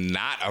into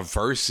not a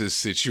versus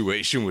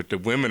situation with the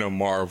women of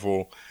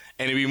Marvel.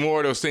 And it'd be more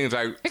of those things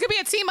like... It could be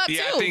a team up too,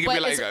 I think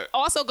but it's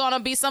also going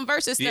to be some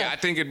versus stuff. Yeah, I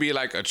think it'd be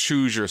like a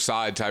choose your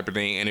side type of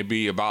thing. And it'd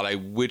be about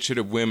which of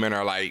the women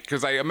are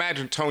because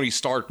imagine Tony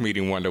Stark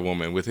meeting Wonder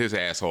Woman with his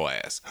asshole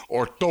ass.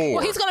 Or Thor.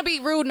 Well, he's going to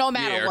be rude no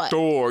matter what.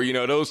 Thor,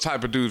 those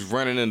type of dudes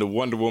running into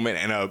Wonder Woman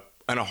and a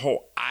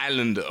whole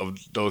island of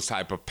those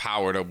type of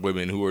powered up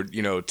women who are,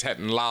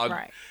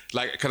 technological.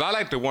 Right. Because I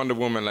like the Wonder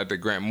Woman that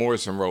Grant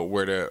Morrison wrote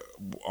where the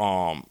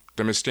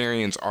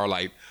Mysterians are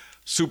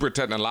super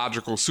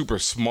technological, super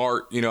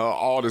smart,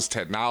 all this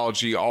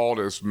technology, all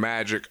this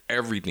magic,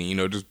 everything,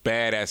 just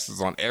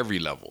badasses on every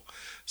level.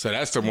 So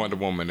that's the Wonder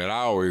Woman that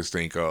I always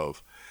think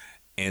of.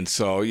 And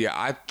so,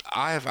 yeah,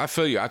 I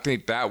feel you. I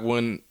think that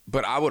one,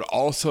 but I would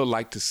also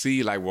like to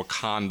see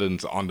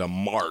Wakandans on the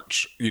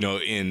march,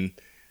 in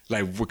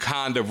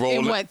Wakanda rolling.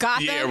 In what,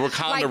 Gotham? Yeah,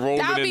 Wakanda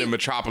rolling into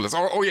Metropolis.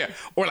 Or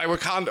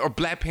Wakanda or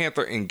Black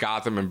Panther in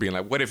Gotham and being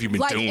what have you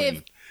been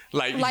doing?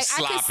 I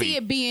could see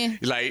it being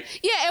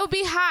it would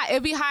be hot. It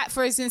would be hot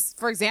for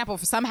example,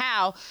 for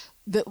somehow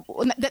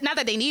not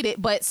that they need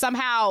it, but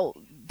somehow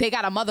they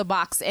got a mother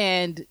box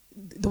and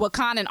the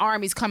Wakandan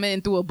army's coming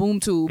in through a boom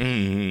tube,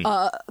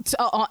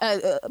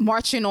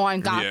 marching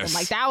on Gotham.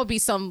 Yes. That would be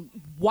some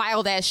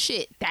wild ass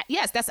shit.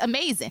 That's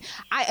amazing.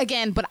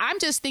 But I'm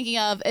just thinking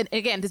of, and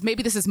again,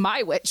 this is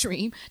my wet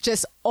dream.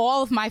 Just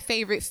all of my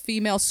favorite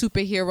female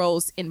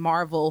superheroes in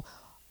Marvel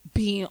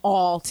being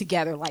all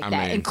together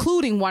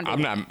including Wonder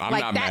Woman. I'm not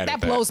mad at that. That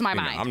blows my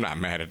mind. I'm not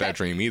mad at that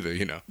dream either.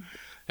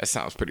 That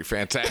sounds pretty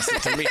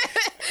fantastic to me.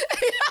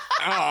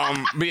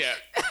 But yeah.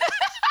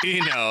 Hey,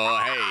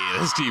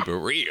 let's keep it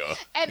real.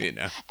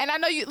 And I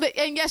know you,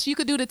 and yes, you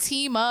could do the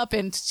team up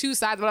and two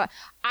sides, but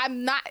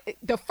I'm not.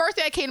 The first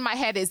thing that came to my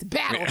head is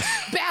battle.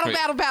 Battle.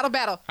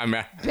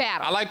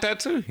 I like that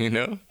too.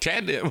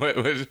 Chad did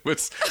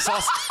with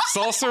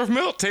saucer of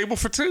milk, table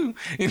for two.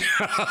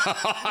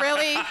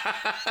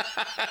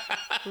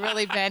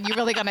 Really, Ben? You're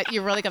really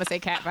gonna say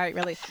cat, right?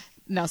 Really?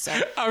 No,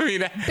 sir. I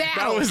mean,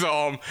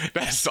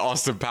 that's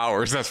Austin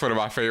Powers. That's one of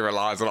my favorite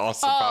lines of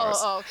Austin Powers.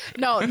 Oh,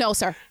 no,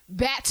 sir.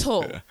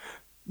 Battle. Yeah.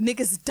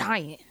 Niggas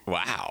dying.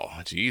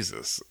 Wow,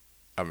 Jesus.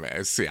 I mean,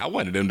 I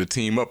wanted them to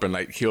team up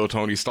and kill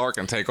Tony Stark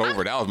and take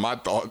over. That was my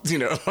thought,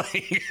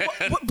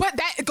 But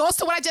that goes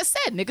to what I just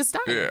said. Niggas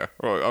dying. Yeah.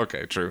 Well,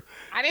 okay, true.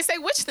 I didn't say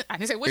which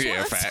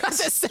one. Facts. I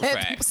just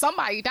said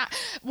somebody died.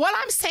 What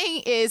I'm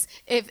saying is,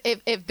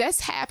 if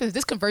this happens,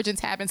 this convergence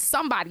happens,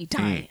 somebody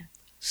dying.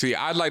 See,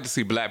 I'd like to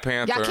see Black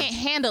Panther Y'all can't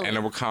handle and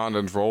the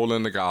Wakandans roll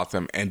into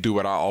Gotham and do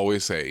what I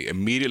always say.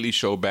 Immediately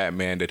show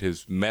Batman that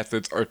his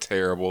methods are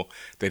terrible,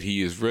 that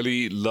he is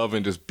really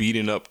loving just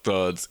beating up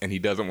thugs and he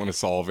doesn't want to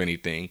solve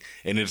anything.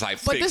 And it's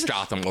fix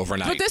Gotham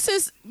overnight. But this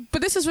is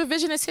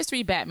revisionist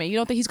history Batman. You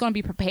don't think he's going to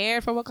be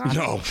prepared for Wakanda?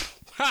 No.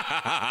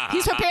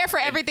 He's prepared for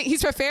everything.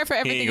 He's prepared for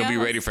everything. He ain't going to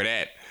be ready for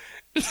that.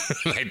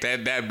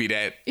 That'd be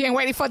that. He ain't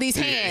ready for these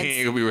hands. He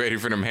ain't gonna be ready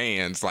for them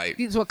hands.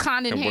 These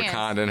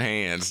Wakandan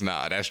hands.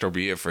 Nah, that's gonna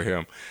be it for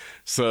him.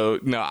 So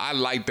no, I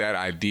like that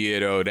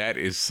idea though. That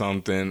is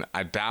something.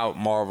 I doubt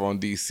Marvel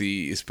and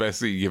DC,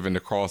 especially given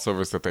the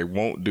crossovers that they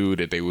won't do,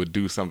 that they would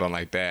do something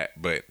like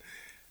that. But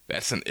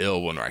that's an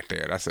ill one right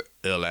there. That's an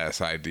ill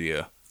ass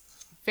idea.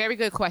 Very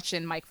good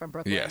question, Mike from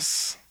Brooklyn.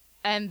 Yes.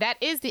 And that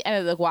is the end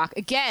of the guac.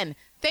 Again,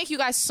 thank you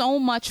guys so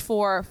much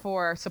for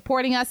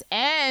supporting us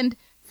and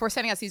for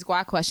sending us these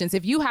guac questions.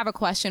 If you have a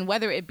question,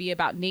 whether it be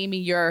about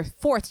naming your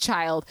fourth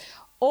child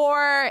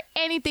or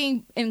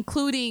anything,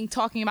 including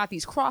talking about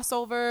these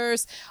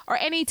crossovers or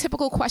any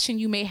typical question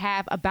you may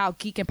have about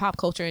geek and pop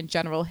culture in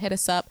general, hit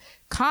us up,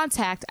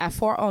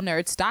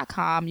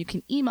 contact@forallnerds.com. You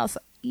can email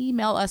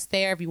us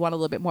there if you want a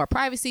little bit more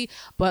privacy,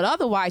 but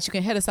otherwise you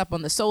can hit us up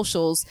on the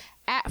socials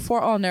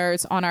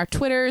 @forallnerds on our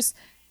Twitters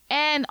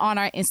and on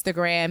our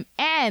Instagram.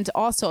 And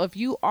also, if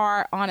you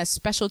are on a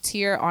special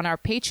tier on our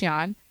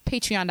Patreon,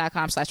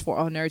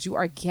 patreon.com/4allnerds, you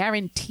are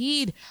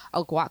guaranteed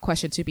a guac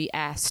question to be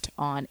asked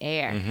on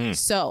air.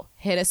 So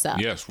hit us up.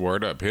 Yes,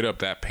 word up. Hit up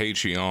that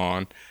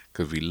Patreon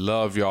because we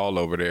love y'all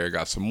over there.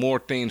 Got some more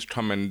things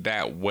coming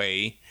that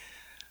way.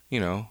 You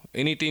know,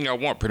 anything y'all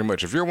want, pretty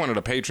much. If you're one of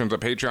the patrons of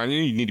Patreon,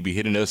 you need to be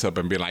hitting us up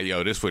and be like,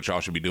 yo, this is what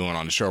y'all should be doing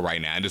on the show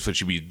right now. And this is what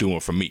you be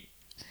doing for me.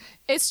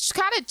 It's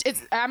kind of,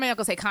 I'm not going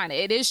to say kind of,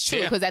 it is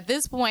true. Because at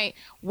this point,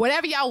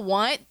 whatever y'all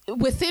want,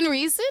 within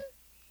reason,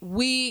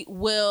 we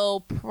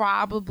will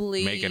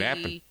probably make it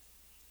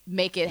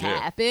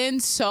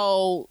happen.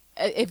 So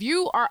if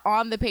you are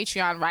on the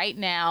Patreon right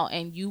now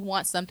and you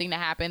want something to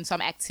happen, some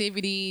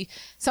activity,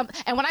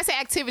 and when I say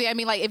activity, I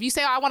mean, like, if you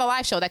say, oh, I want a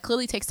live show, that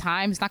clearly takes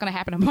time. It's not going to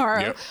happen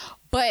tomorrow. Yep.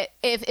 But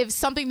if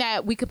something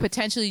that we could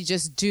potentially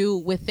just do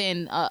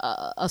within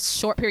a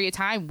short period of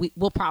time,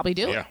 we'll probably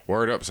do it. Yeah,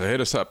 word up. So hit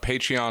us up,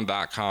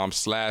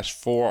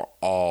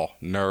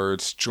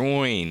 patreon.com/forallnerds.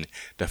 Join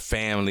the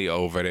family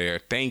over there.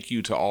 Thank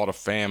you to all the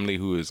family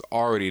who is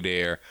already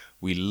there.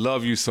 We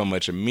love you so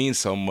much. It means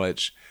so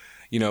much.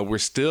 You know, we're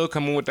still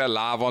coming with that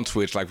live on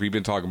Twitch like we've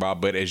been talking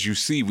about. But as you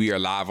see, we are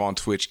live on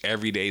Twitch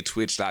every day,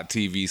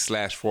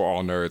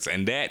 twitch.tv/forallnerds.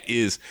 And that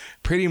is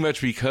pretty much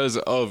because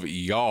of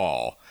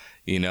y'all,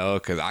 you know,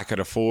 because I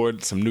could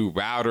afford some new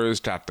routers,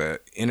 got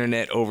the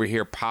internet over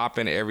here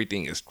popping.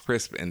 Everything is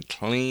crisp and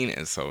clean.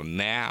 And so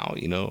now,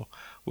 you know,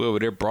 we're over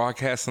there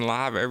broadcasting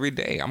live every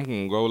day. I'm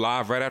going to go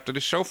live right after the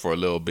show for a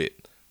little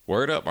bit.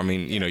 Word up. I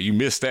mean, you know, you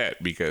missed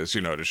that because,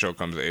 you know, the show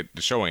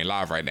ain't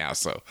live right now.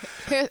 So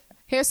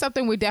here's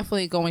something we're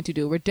definitely going to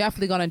do. We're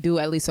definitely going to do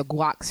at least a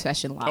guac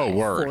session live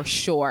for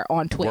sure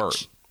on Twitch. Word.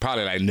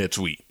 Probably like next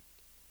week.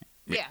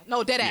 Yeah.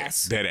 No, dead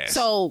ass. Dead ass.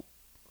 So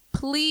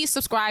please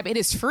subscribe. It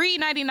is free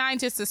 99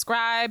 to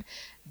subscribe.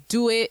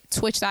 Do it.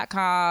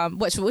 Twitch.com.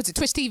 What's it?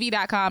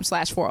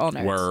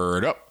 Twitchtv.com/4allnerds.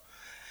 Word up.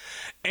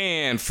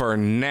 And for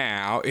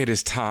now, it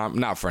is time,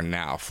 not for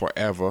now,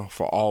 forever,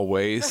 for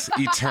always,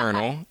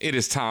 eternal. It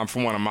is time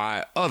for one of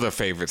my other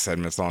favorite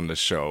segments on the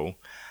show,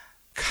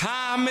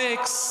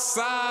 Comics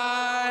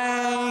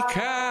I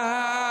Copped.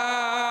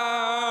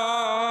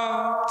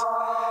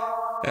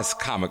 That's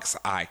Comics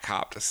I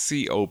Copped,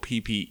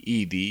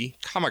 COPPED,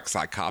 Comics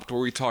I Copped,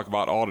 where we talk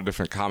about all the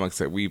different comics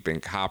that we've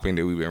been copying,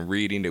 that we've been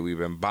reading, that we've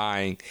been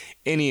buying,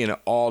 any and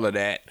all of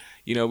that.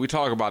 You know, we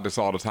talk about this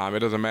all the time. It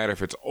doesn't matter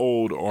if it's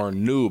old or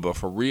new, but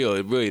for real,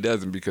 it really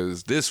doesn't,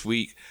 because this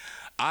week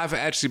I've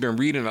actually been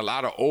reading a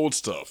lot of old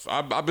stuff.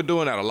 I've been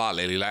doing that a lot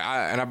lately.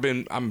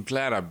 I'm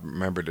glad I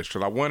remembered this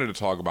because I wanted to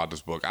talk about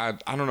this book. I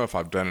don't know if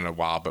I've done it in a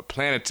while, but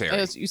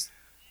Planetary.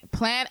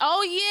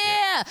 Oh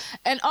yeah.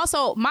 And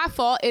also, my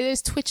fault. It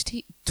is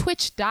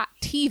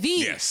twitch.tv.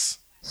 Yes.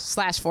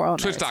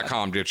 /4allnerds.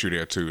 Twitch.com gets you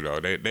there too,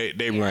 though.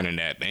 They running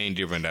that. They ain't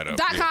giving that up.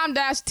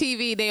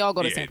 .com-TV. They all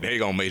go to same. They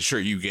gonna make sure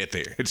you get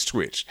there. It's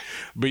Twitch.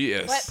 But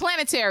yes. But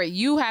Planetary,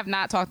 you have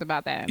not talked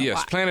about that in a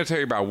while.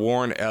 Planetary by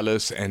Warren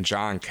Ellis and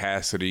John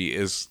Cassidy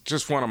is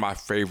just one of my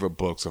favorite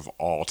books of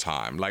all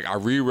time. Like, I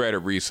reread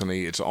it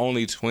recently. It's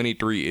only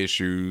 23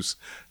 issues,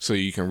 so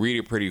you can read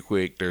it pretty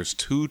quick. There's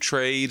 2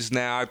 trades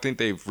now. I think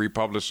they've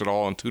republished it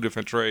all in 2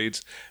 different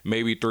trades,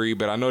 maybe 3,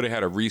 but I know they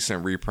had a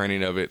recent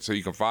reprinting of it, so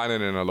you can find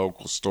it in a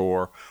local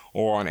store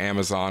or on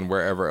Amazon,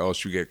 wherever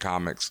else you get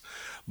comics.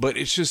 But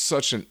it's just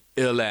such an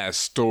ill-ass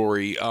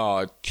story.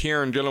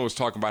 Kieran Gillen was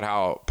talking about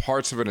how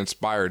parts of it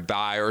inspired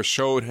Die, or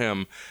showed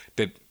him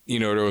that, you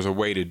know, there was a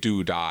way to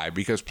do Die,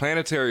 because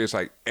Planetary is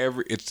like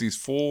it's these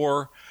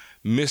 4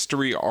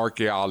 mystery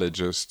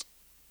archaeologists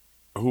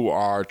who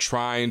are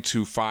trying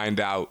to find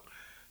out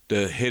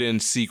the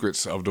hidden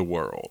secrets of the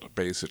world,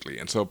 basically.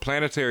 And so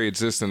Planetary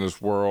exists in this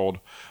world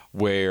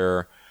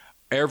where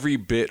every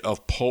bit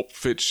of pulp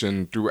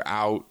fiction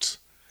throughout,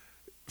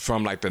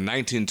 from like the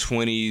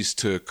 1920s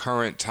to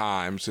current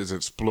times, is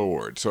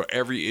explored. So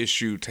every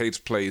issue takes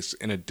place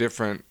in a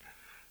different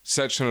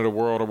section of the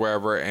world or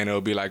wherever, and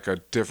it'll be like a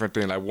different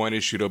thing. Like one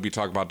issue, they'll be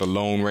talking about the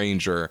Lone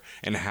Ranger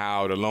and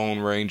how the Lone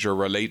Ranger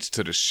relates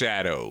to the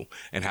Shadow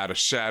and how the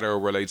Shadow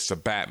relates to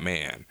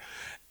Batman.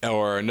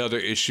 Or another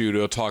issue,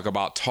 they'll talk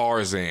about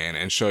Tarzan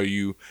and show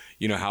you,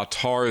 you know, how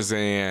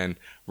Tarzan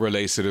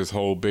relates to this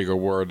whole bigger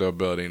world they're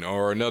building.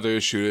 Or another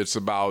issue, it's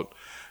about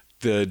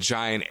the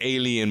giant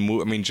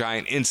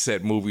giant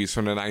insect movies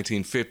from the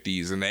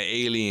 1950s and the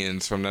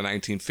aliens from the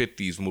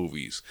 1950s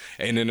movies.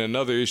 And then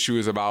another issue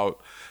is about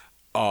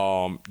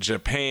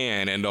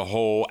Japan and the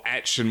whole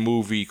action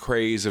movie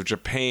craze of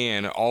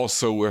Japan,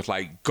 also with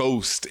like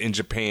ghosts in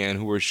Japan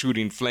who are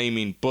shooting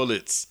flaming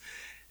bullets.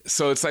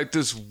 So it's like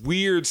this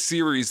weird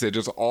series that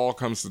just all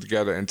comes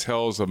together and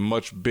tells a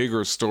much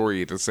bigger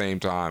story at the same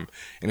time.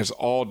 And it's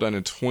all done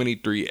in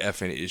 23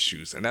 effing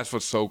issues. And that's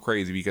what's so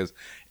crazy, because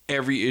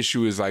every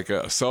issue is like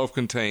a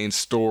self-contained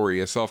story,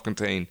 a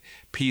self-contained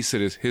piece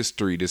of this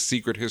history, this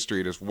secret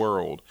history of this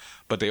world.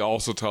 But they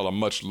also tell a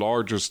much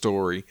larger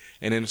story.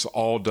 And then it's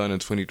all done in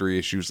 23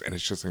 issues. And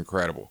it's just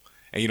incredible.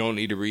 And you don't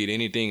need to read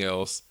anything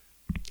else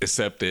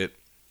except it.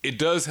 It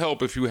does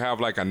help if you have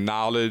like a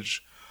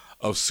knowledge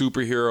of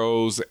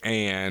superheroes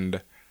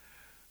and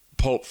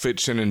pulp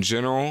fiction in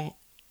general.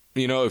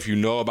 You know, if you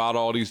know about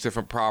all these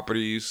different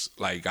properties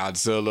like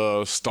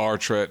Godzilla, Star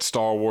Trek,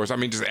 Star Wars, I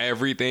mean, just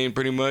everything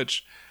pretty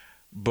much.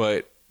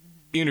 But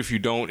even if you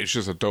don't, it's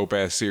just a dope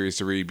ass series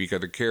to read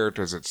because the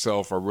characters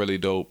itself are really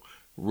dope,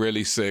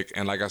 really sick.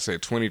 And like I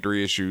said,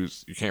 23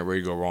 issues, you can't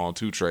really go wrong.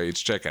 2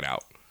 trades, check it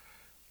out.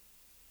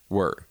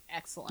 Word.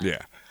 Excellent.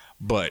 Yeah.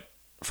 But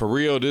for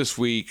real this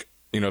week,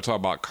 you know, talk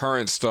about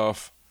current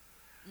stuff.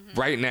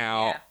 Right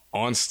now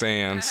on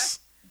stands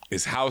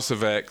is House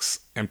of X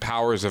and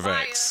Powers of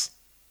X.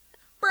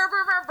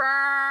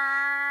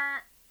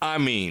 I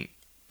mean,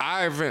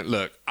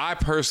 I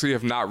personally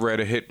have not read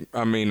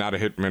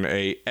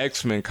a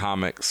X-Men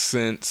comic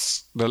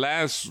since the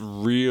last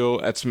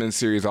real X-Men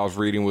series I was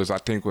reading was, I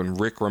think, when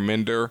Rick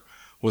Remender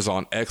was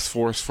on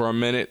X-Force for a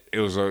minute. It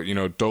was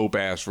a, dope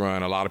ass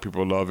run. A lot of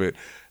people love it.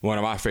 One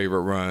of my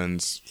favorite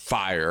runs,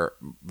 fire,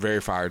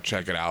 very fire.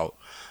 Check it out.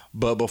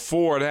 But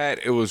before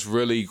that, it was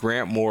really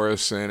Grant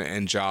Morrison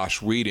and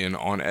Josh Whedon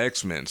on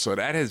X-Men. So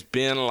that has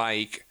been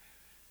like,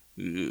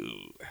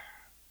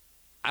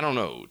 I don't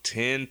know,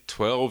 10,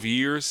 12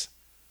 years.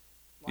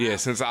 Wow. Yeah,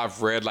 since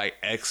I've read like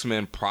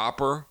X-Men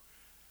proper,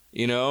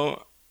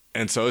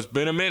 and so it's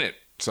been a minute.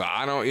 So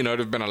I don't,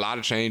 there's been a lot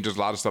of changes, a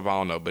lot of stuff I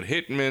don't know. But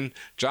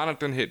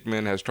Jonathan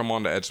Hickman has come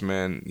on to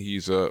X-Men.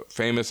 He's a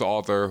famous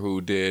author who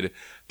did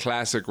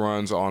classic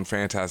runs on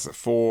Fantastic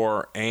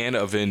Four and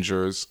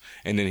Avengers.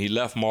 And then he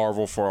left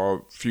Marvel for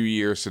a few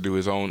years to do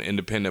his own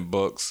independent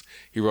books.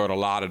 He wrote a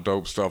lot of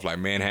dope stuff like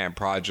Manhattan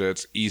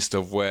Projects, East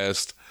of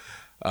West.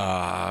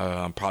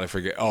 I'm probably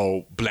forget.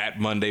 Black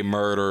Monday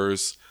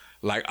Murders.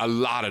 Like a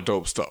lot of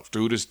dope stuff.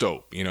 Dude is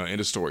dope, in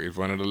the story. He's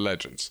one of the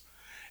legends.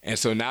 And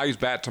so now he's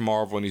back to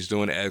Marvel and he's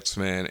doing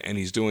X-Men and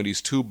he's doing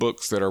these 2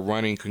 books that are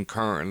running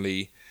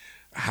concurrently,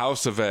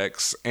 House of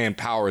X and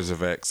Powers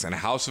of X. And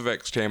House of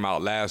X came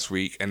out last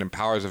week and then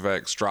Powers of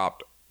X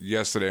dropped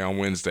yesterday on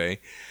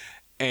Wednesday.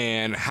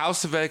 And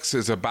House of X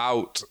is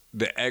about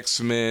the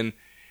X-Men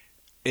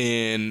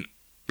in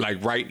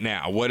like right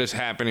now, what is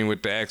happening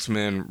with the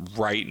X-Men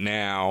right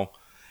now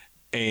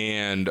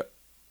and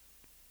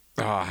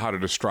how to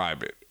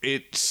describe it.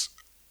 It's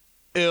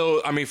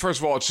ill. I mean, first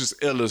of all, it's just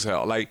ill as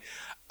hell. Like,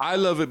 I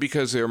love it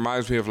because it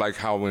reminds me of like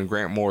how when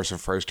Grant Morrison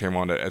first came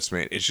on to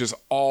X-Men, it's just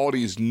all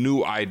these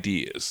new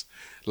ideas.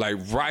 Like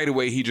right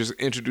away, he just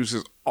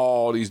introduces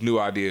all these new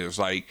ideas.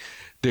 Like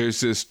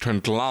there's this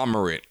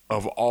conglomerate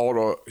of all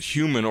the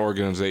human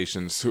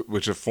organizations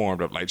which are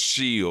formed up, like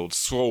S.H.I.E.L.D.,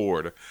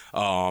 SWORD,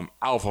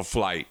 Alpha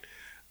Flight.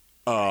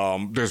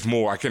 There's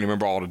more. I can't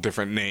remember all the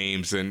different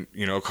names and,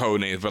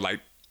 code names, but like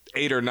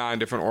 8 or 9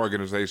 different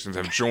organizations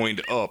have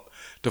joined up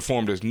to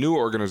form this new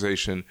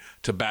organization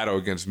to battle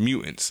against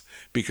mutants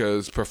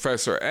because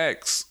Professor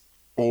X,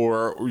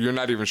 or you're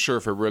not even sure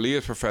if it really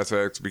is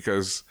Professor X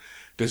because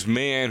this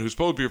man who's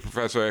supposed to be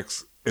Professor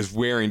X is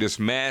wearing this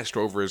mask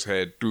over his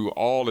head through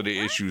all of the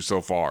issues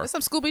so far.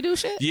 Some Scooby-Doo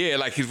shit? Yeah,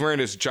 like he's wearing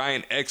this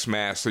giant X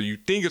mask, so you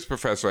think it's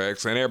Professor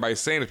X, and everybody's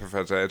saying it's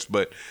Professor X,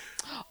 but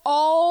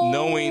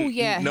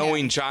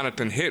knowing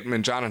Jonathan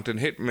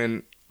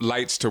Hickman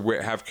likes to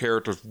have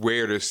characters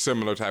wear this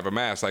similar type of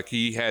mask. Like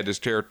he had this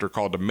character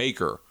called the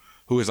Maker,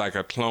 who is like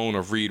a clone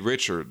of Reed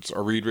Richards,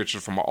 or Reed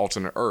Richards from an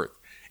alternate Earth.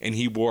 And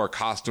he wore a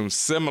costume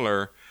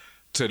similar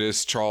to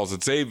this Charles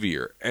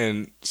Xavier.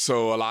 And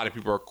so a lot of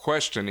people are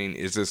questioning,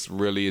 is this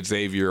really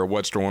Xavier or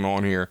what's going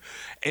on here?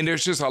 And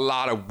there's just a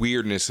lot of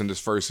weirdness in this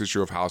first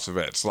issue of House of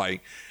X.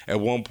 Like at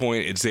one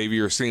point,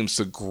 Xavier seems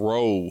to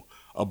grow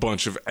a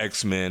bunch of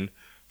X-Men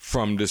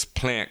from this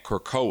plant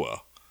Krakoa,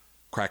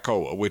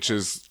 which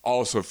is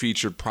also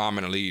featured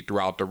prominently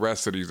throughout the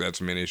rest of these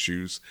X-Men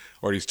issues,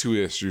 or these 2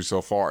 issues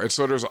so far. And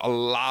so there's a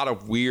lot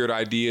of weird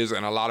ideas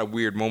and a lot of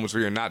weird moments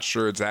where you're not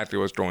sure exactly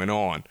what's going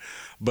on.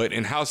 But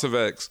in House of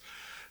X,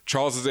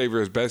 Charles Xavier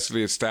has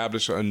basically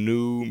established a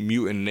new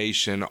mutant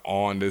nation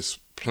on this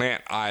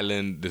plant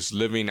island, this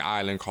living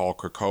island called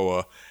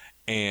Krakoa,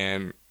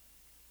 and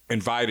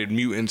invited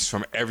mutants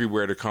from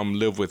everywhere to come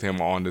live with him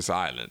on this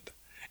island.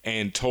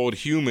 And told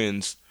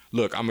humans,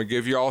 look, I'm going to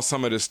give you all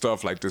some of this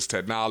stuff, like this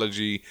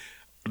technology,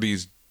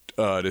 this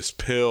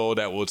pill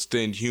that will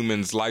extend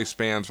humans'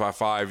 lifespans by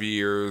 5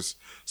 years,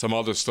 some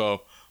other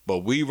stuff. But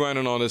we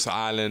running on this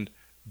island,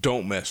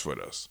 don't mess with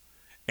us.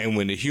 And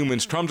when the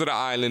humans come to the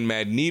island,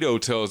 Magneto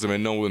tells them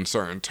in no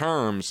uncertain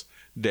terms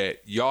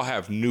that y'all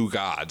have new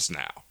gods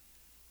now.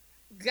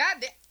 God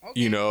damn.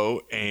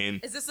 Okay.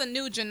 And... Is this a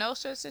new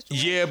Genosha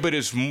situation? Yeah, but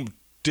it's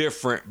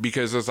different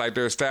because it's like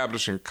they're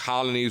establishing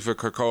colonies with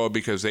Krakoa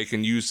because they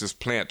can use this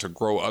plant to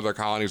grow other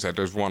colonies. Like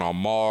there's one on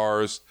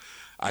Mars.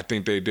 I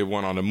think they did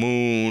one on the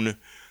moon.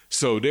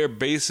 So they're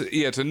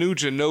basically, it's a new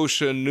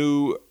Genosha,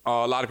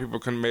 a lot of people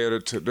compare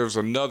it to, there's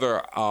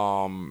another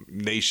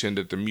nation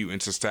that the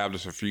mutants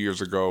established a few years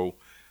ago,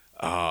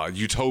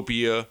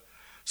 Utopia.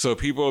 So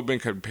people have been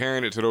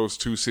comparing it to those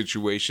 2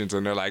 situations,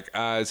 and they're like,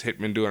 is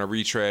Hickman doing a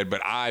retread?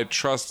 But I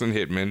trust in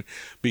Hickman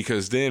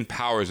because then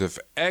Powers of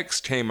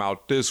X came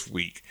out this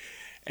week,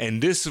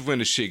 and this is when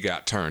the shit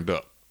got turned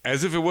up.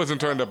 As if it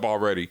wasn't turned up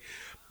already.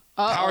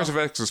 Powers of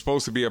X is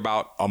supposed to be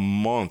about a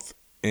month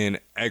in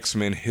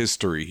X-Men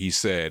history, he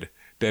said,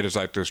 that is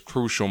like this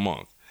crucial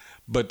month.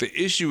 But the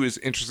issue is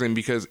interesting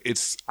because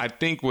I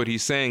think what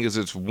he's saying is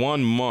it's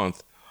 1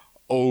 month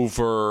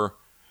over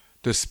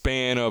the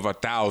span of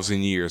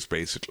 1,000 years,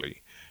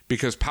 basically.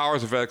 Because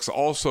Powers of X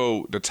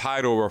also, the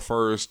title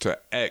refers to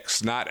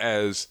X, not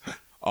as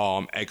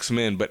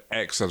X-Men, but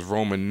X as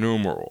Roman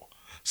numeral.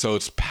 So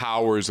it's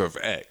Powers of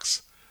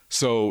X.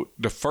 So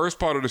the first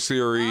part of the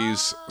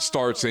series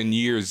starts in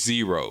year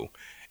 0.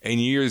 And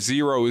year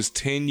 0 is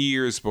 10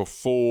 years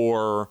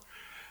before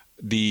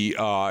the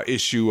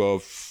issue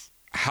of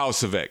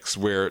House of X,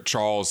 where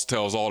Charles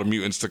tells all the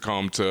mutants to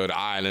come to the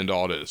island,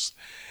 all this.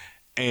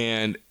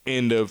 And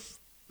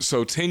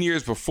so 10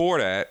 years before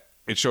that,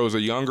 it shows a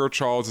younger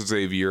Charles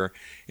Xavier,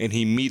 and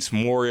he meets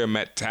Moira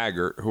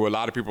McTaggart, who a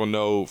lot of people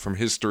know from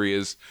history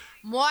as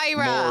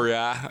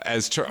Moira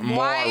as Charles'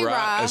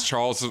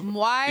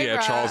 wife.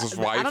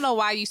 I don't know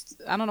why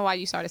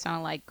you started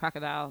sounding like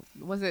Crocodile.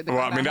 Was it? Well,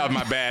 I mean, that was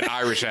my bad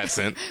Irish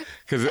accent,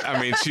 because I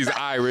mean, she's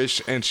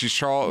Irish and she's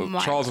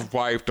Charles'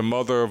 wife, the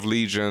mother of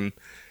Legion,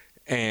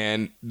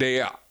 and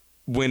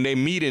when they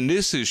meet in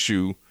this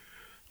issue,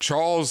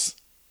 Charles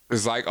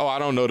is like, "Oh, I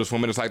don't know this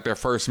woman." It's like their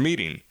first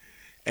meeting.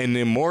 And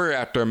then Moira,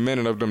 after a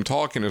minute of them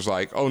talking, is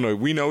like, "Oh no,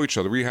 we know each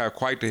other. We have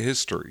quite the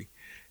history."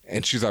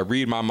 And she's like,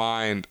 "Read my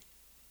mind,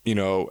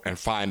 and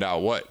find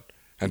out what."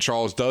 And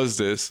Charles does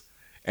this,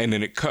 and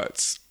then it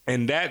cuts.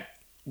 And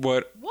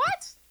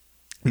what?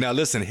 Now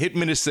listen,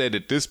 Hickman has said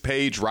that this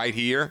page right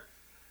here,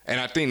 and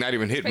I think not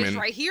even Hickman. Page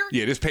right here?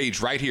 Yeah, this page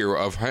right here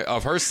of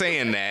her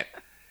saying that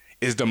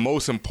is the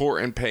most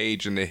important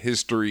page in the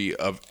history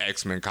of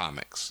X-Men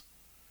comics.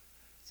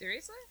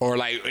 Seriously? Or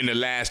like in the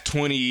last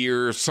 20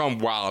 years, some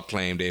wild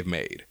claim they've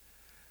made.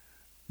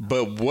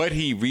 But what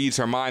he reads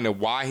her mind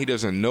and why he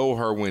doesn't know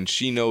her when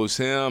she knows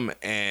him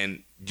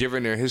and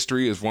given their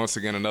history is once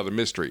again another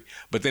mystery.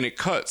 But then it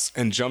cuts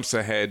and jumps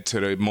ahead to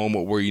the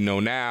moment where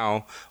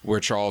now where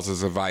Charles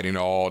is inviting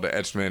all the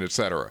X-Men,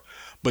 etc.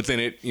 But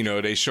then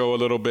they show a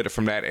little bit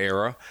from that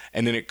era,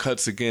 and then it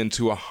cuts again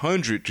to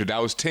 100.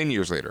 That was 10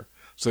 years later.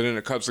 So then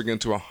it cuts again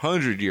to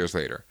 100 years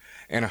later.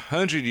 And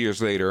 100 years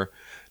later,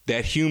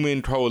 that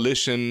human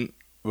coalition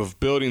of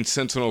building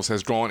Sentinels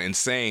has gone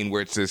insane,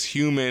 where it's this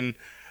human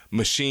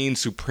machine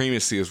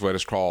supremacy is what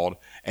it's called,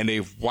 and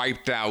they've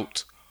wiped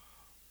out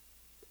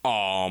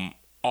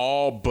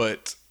all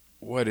but,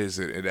 what is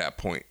it at that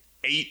point,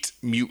 8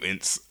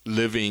 mutants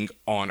living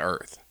on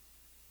Earth.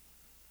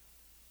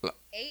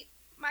 8?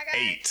 My God.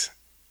 8.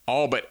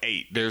 All but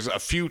 8. There's a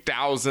few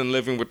thousand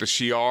living with the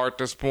Shi'ar at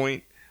this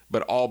point,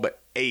 but all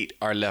but 8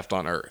 are left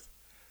on Earth.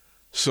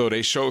 So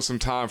they show some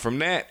time from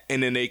that,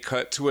 and then they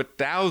cut to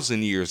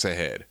 1,000 years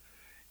ahead.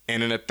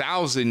 And in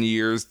 1,000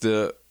 years,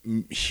 the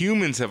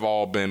humans have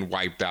all been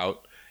wiped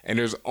out, and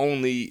there's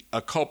only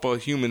a couple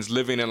of humans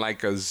living in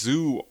like a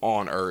zoo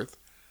on Earth,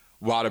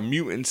 while the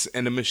mutants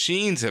and the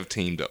machines have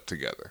teamed up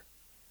together.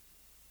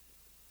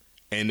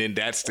 And then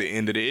that's the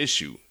end of the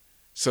issue.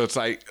 So it's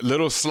like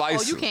little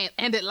slices. Oh, you can't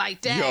end it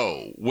like that.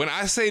 Yo, when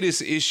I say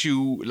this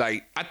issue,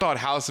 like, I thought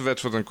House of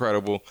X was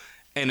incredible.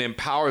 And then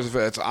Powers of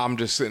X, I'm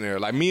just sitting there.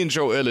 Like, me and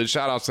Joe Illidge,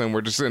 shout out to him,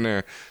 we're just sitting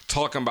there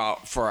talking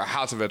about for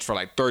House of X for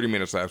like 30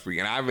 minutes last week.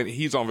 And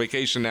he's on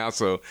vacation now,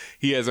 so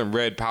he hasn't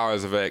read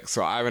Powers of X,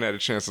 so I haven't had a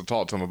chance to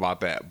talk to him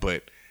about that.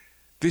 But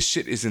this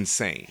shit is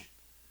insane.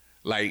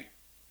 Like,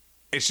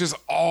 it's just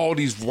all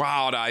these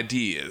wild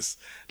ideas.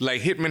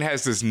 Like, Hitman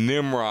has this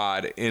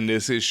Nimrod in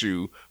this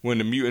issue when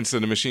the mutants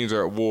and the machines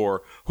are at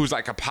war, who's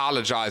like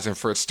apologizing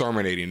for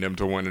exterminating them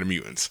to one of the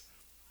mutants.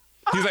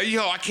 He's like,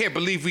 yo, I can't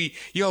believe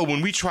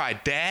when we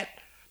tried that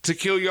to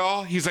kill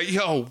y'all, he's like,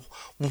 yo,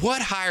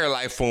 what higher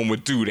life form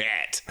would do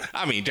that?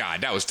 I mean,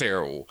 God, that was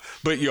terrible.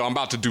 But, I'm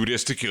about to do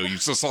this to kill you,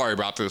 so sorry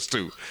about this,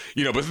 too.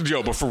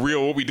 But for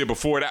real, what we did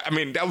before that, I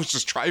mean, that was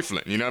just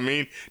trifling, you know what I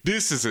mean?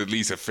 This is at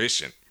least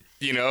efficient,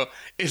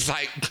 It's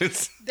like...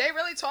 They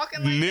really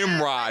talking like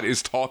Nimrod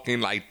is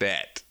talking like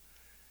that.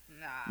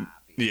 Nah.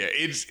 Yeah,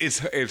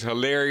 it's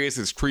hilarious,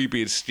 it's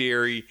creepy, it's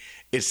scary.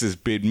 It's this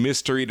big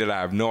mystery that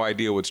I have no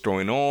idea what's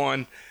going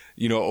on,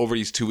 over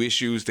these 2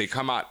 issues. They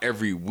come out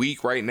every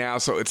week right now,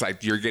 so it's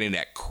like you're getting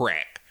that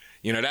crack.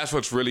 That's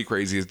what's really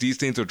crazy is these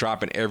things are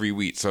dropping every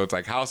week. So it's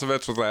like House of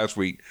X was last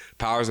week,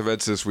 Powers of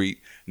X this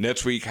week,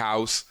 next week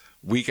House,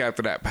 week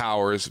after that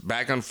Powers,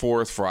 back and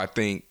forth for, I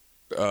think,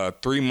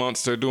 3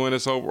 months they're doing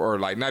this over, or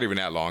like not even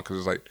that long, because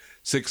it's like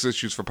 6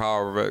 issues for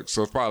Power of X,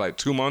 so it's probably like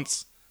 2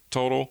 months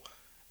total.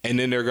 And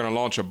then they're going to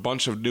launch a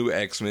bunch of new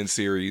X-Men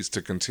series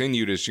to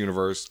continue this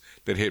universe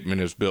that Hitman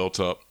has built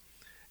up.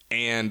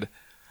 And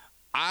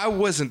I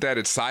wasn't that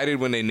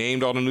excited when they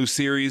named all the new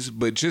series,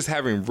 but just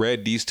having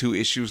read these 2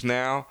 issues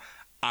now,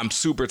 I'm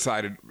super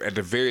excited at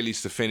the very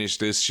least to finish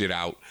this shit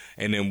out.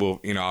 And then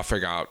I'll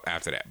figure out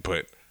after that.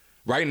 But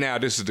right now,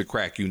 this is the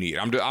crack you need.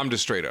 I'm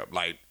just straight up.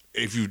 Like,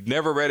 if you've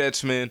never read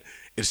X-Men,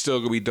 it's still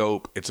going to be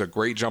dope. It's a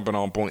great jumping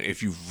on point.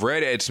 If you've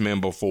read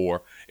X-Men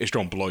before, it's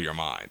going to blow your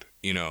mind,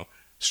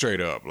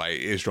 Straight up. Like,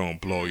 it's gonna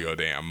blow your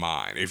damn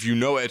mind. If you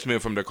know X-Men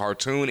from the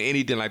cartoon,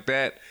 anything like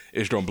that,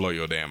 it's gonna blow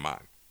your damn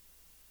mind.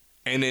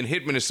 And then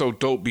Hitman is so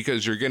dope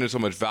because you're getting so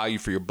much value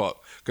for your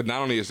buck. Because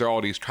not only is there all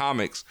these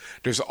comics,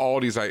 there's all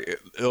these like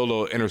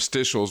little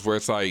interstitials where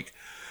it's like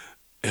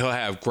he'll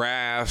have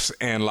graphs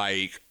and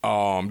like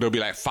there'll be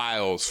like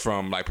files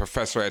from like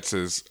Professor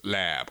X's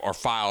lab or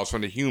files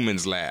from the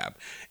humans lab,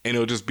 and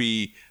it'll just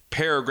be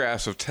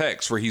paragraphs of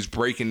text where he's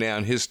breaking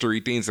down history,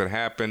 things that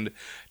happened.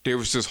 There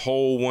was this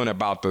whole one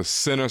about the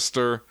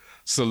Sinister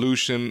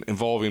solution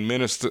involving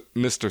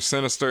Mr.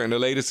 Sinister in the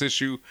latest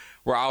issue,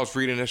 where I was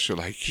reading that shit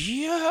like,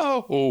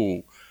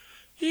 yo,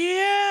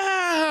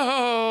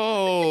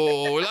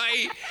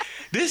 like,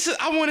 this is,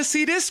 I want to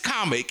see this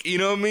comic, you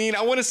know what I mean?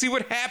 I want to see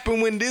what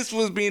happened when this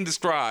was being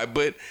described,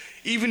 but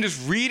even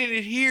just reading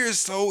it here is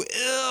so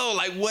ill.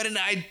 Like, what an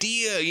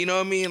idea, you know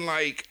what I mean?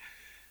 Like,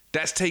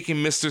 that's taking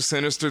Mr.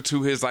 Sinister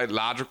to his like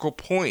logical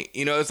point.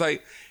 You know, it's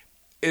like,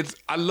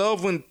 I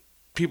love when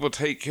people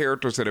take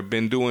characters that have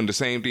been doing the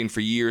same thing for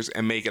years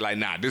and make it like,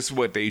 nah, this is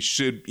what they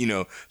should, you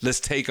know,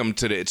 let's take them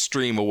to the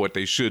extreme of what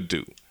they should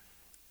do.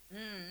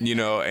 You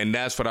know, and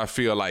that's what I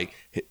feel like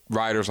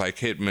writers like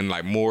Hitman,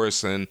 like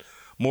Morrison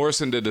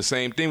did the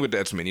same thing with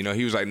X-Men. You know,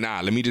 he was like,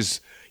 nah, let me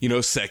just, you know,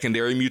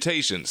 secondary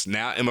mutations.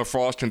 Now Emma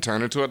Frost can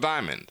turn into a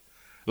diamond.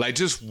 Like,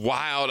 just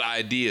wild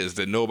ideas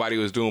that nobody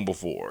was doing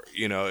before.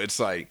 You know, it's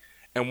like,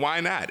 and why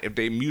not? If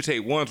they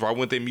mutate once, why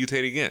wouldn't they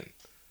mutate again?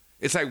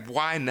 It's like,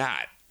 why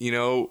not? You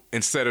know,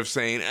 instead of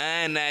saying,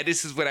 nah,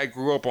 this is what I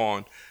grew up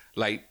on.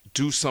 Like,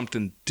 do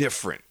something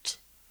different.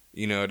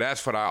 You know,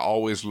 that's what I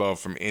always love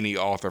from any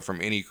author, from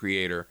any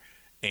creator.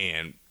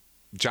 And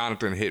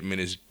Jonathan Hickman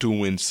is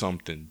doing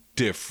something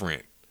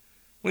different.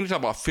 When you talk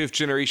about 5th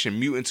generation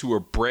mutants who were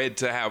bred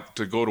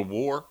to go to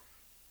war,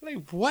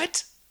 like,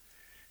 what?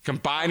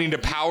 Combining the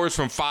powers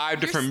from 5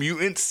 different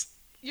mutants?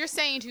 You're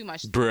saying too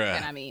much. Bruh.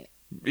 I mean,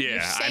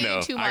 yeah, I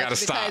know. I gotta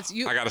stop.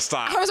 I gotta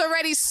stop. I was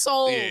already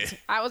sold. Yeah.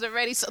 I was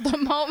already sold. The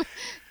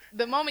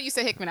moment you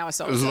said Hickman, I was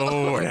sold.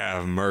 Lord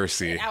have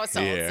mercy. I was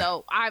sold. Yeah.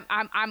 So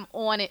I'm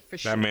on it for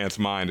sure. That man's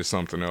mind is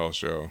something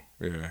else, yo.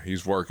 Yeah,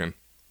 he's working.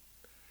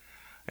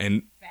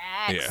 And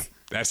Facts. yeah,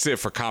 that's it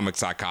for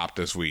comics I copped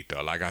this week,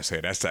 though. Like I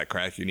said, that's that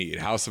crack you need.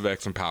 House of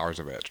X and Powers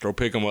of X. Go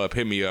pick them up.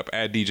 Hit me up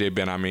at DJ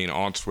Ben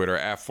on Twitter,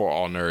 at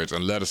ForAllNerds,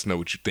 and let us know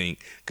what you think,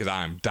 because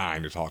I'm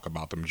dying to talk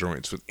about them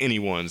joints with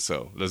anyone.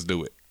 So let's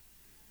do it.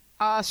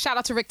 Shout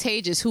out to Rick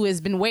Tages, who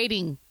has been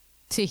waiting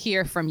to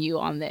hear from you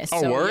on this.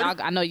 Oh, so word?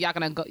 I know y'all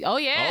gonna go. Oh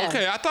yeah.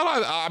 Okay, I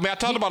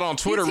talked about it on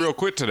Twitter real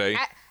quick today.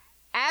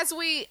 As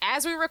we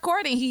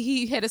recording,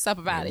 he hit us up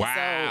about it.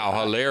 Wow, So,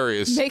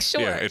 hilarious. Make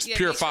sure. Yeah, it's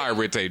pure fire,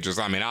 Rick Tages.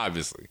 I mean,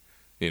 obviously,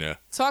 you know.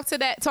 Talk to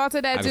that dude.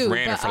 I just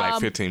ran it for like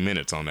 15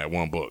 minutes on that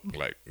one book.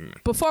 Like,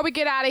 before we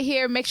get out of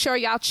here, make sure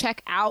y'all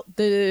check out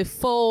the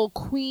full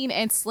Queen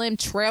and Slim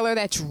trailer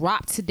that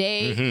dropped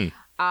today. Mm-hmm.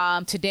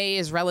 Today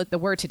is the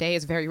word today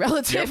is very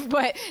relative,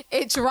 but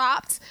it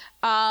dropped.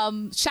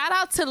 Shout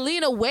out to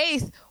Lena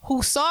Waithe,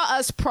 who saw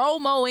us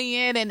promoing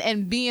it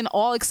and being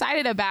all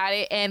excited about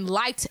it and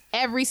liked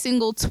every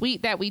single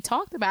tweet that we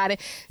talked about it.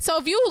 So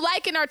if you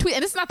liking our tweet,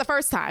 and it's not the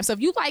first time, so if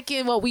you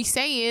liking what we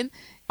saying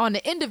on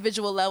the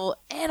individual level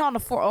and on the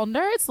For All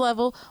Nerds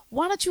level,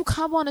 why don't you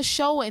come on the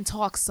show and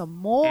talk some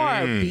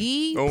more,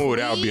 B? Oh,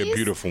 that would be a please?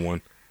 beautiful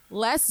one.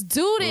 Let's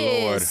do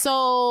this. Lord.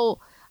 So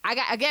I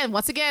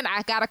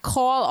got a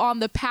call on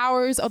the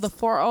powers of the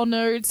For All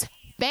Nerds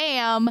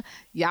fam.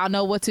 Y'all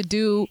know what to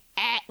do.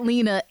 At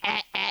Lena,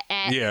 at.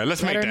 Yeah,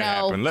 let's make her that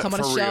know. happen. Come on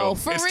for the real. show.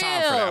 For it's real.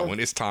 time for that one.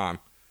 It's time.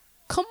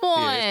 Come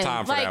on. Yeah, it's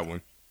time for that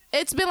one.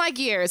 It's been like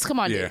years. Come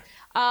on, Yeah.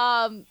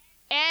 dude.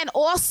 And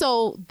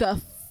also the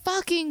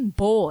fucking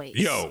boys.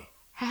 Yo.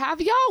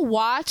 Have y'all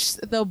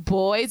watched The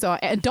Boys?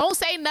 And don't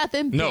say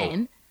nothing, No.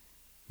 Ben.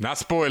 Not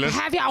spoiling.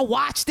 Have y'all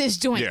watched this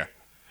joint? Yeah.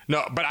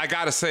 No, but I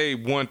got to say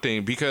one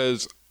thing,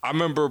 because I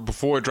remember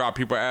before it dropped,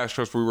 people asked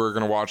us if we were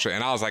going to watch it,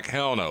 and I was like,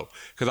 hell no,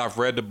 because I've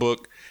read the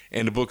book,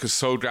 and the book is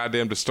so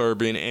goddamn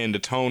disturbing, and the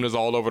tone is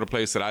all over the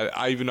place that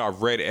I even though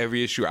I've read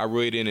every issue, I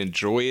really didn't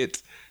enjoy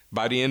it.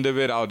 By the end of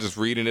it, I was just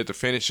reading it to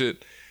finish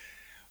it.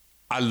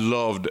 I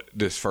loved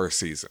this first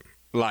season.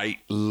 Like,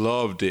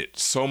 loved it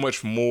so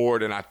much more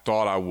than I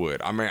thought I would.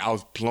 I mean, I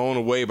was blown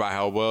away by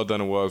how well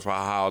done it was, by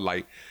how,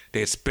 like,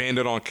 they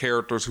expanded on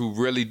characters who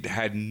really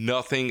had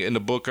nothing in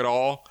the book at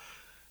all.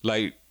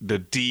 Like, the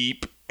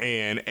Deep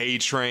and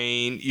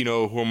A-Train, you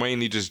know, who are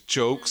mainly just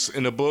jokes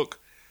in the book.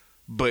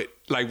 But,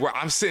 like, where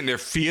I'm sitting there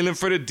feeling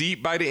for the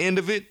Deep by the end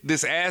of it,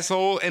 this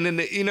asshole. And then,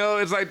 you know,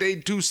 it's like they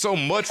do so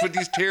much with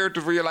these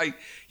characters where you're like,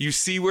 you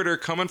see where they're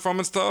coming from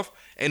and stuff.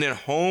 And then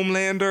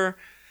Homelander,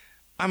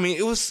 I mean,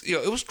 it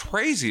was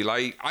crazy.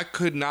 Like, I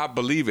could not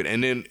believe it.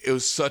 And then it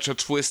was such a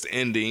twist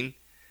ending.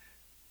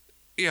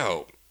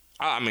 Yo,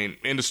 I mean,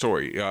 end of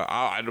story.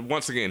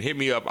 Once again, hit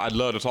me up. I'd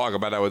love to talk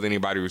about that with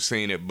anybody who's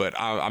seen it, but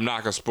I'm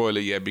not going to spoil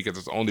it yet because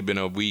it's only been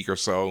a week or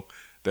so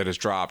that it's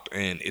dropped,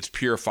 and it's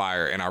pure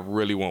fire, and I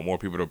really want more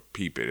people to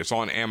peep it. It's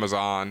on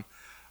Amazon.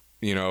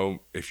 You know,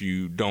 if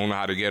you don't know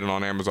how to get it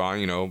on Amazon,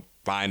 you know,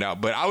 find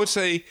out. But I would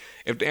say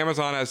if the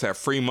Amazon has that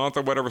free month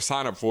or whatever,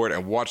 sign up for it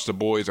and watch The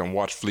Boys and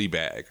watch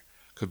Fleabag.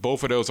 Because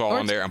both of those are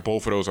on there, and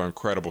both of those are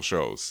incredible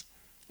shows.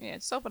 Yeah,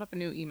 just open up a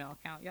new email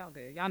account. Y'all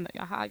good. Y'all know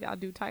how y'all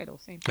do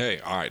titles. Same Hey,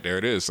 all right, there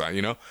it is.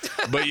 You know,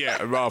 but yeah,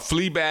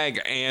 Fleabag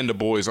and The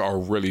Boys are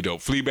really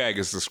dope. Fleabag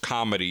is this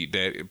comedy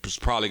that is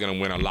probably going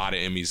to win a lot of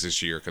Emmys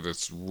this year because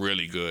it's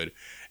really good.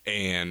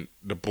 And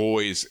The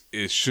Boys,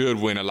 it should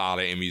win a lot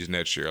of Emmys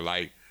next year.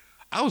 Like,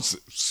 I was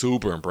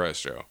super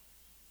impressed, Joe.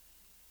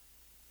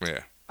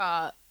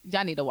 Yeah.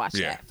 Y'all need to watch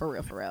that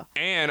for real.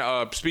 And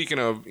speaking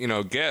of, you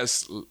know,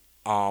 guests.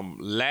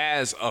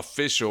 Laz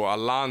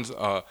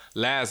Alonso,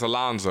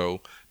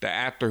 the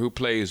actor who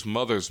plays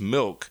Mother's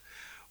Milk,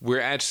 we're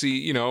actually,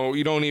 you know,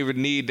 you don't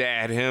even need to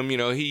add him. You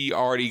know, he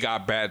already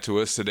got back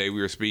to us today.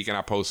 We were speaking.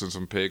 I posted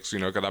some pics, you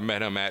know, because I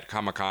met him at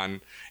Comic-Con.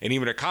 And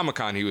even at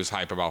Comic-Con, he was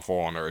hype about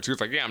For All Nerds. He was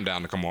like, yeah, I'm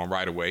down to come on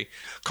right away.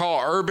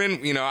 Carl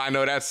Urban, you know, I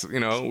know that's, you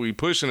know, we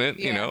pushing it,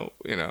 you know.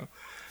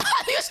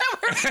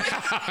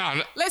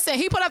 Listen,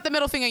 he put up the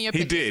middle finger in your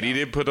picture. He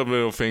did put up the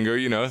middle finger,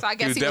 you know. So I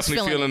guess he was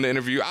definitely feeling the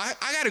interview. I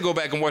got to go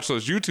back and watch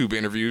those YouTube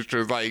interviews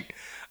because, like,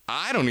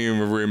 I don't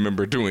even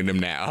remember doing them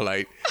now.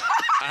 Like,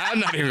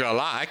 I'm not even gonna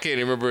lie, I can't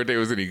even remember if they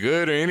was any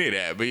good or any of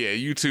that. But yeah,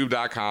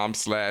 youtube.com/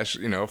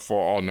 you know,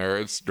 For All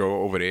Nerds.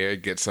 Go over there,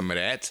 get some of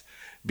that,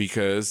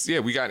 because yeah,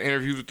 we got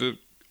interviews with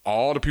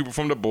all the people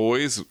from The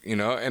Boys, you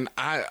know, and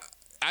I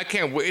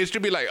can't wait. It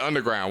should be like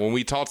Underground when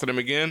we talk to them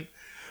again.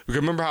 Because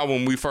remember how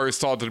when we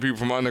first talked to the people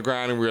from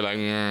Underground and we were like,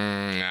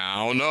 I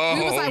don't know.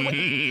 We was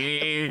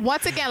like,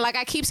 once again, like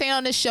I keep saying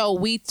on this show,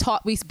 we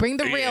bring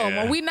the real. And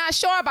when we not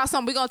sure about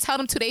something, we gonna tell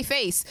them to their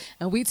face.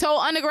 And we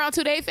told Underground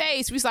to their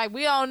face. We was like,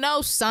 we don't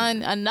know,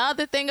 son.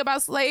 Another thing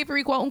about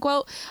slavery, quote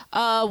unquote.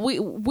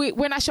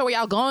 We're not sure where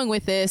y'all going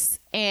with this.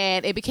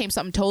 And it became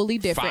something totally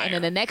different. Fire. And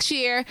then the next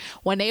year,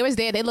 when they was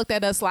there, they looked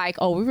at us like,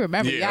 oh, we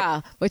remember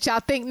y'all. But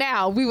y'all think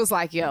now. We was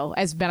like, yo,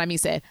 as Ben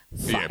said,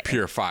 fire. Yeah,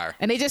 pure fire.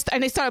 And they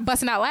started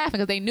busting out laughing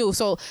because they knew.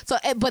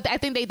 But I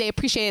think they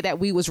appreciated that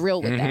we was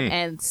real with them.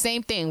 And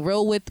same thing,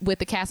 real with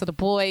the cast of The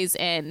Boys.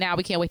 And now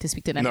we can't wait to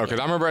speak to them. No, because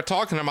I remember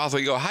talking to them. I was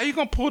like, yo, how you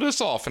gonna pull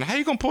this off? And how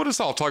you gonna pull this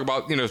off? Talk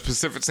about, you know,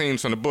 specific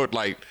scenes from the book,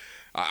 like.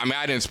 I mean,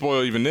 I didn't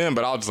spoil even then,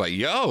 but I was just like,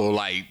 yo,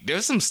 like,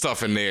 there's some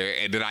stuff in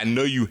there that I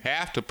know you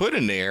have to put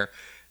in there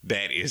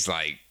that is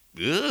like,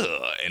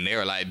 ugh. And they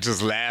were like,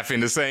 just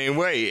laughing the same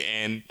way.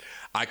 And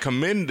I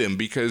commend them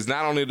because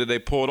not only did they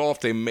pull it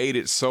off, they made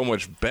it so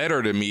much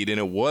better to me than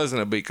it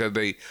wasn't because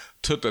they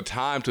took the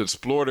time to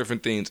explore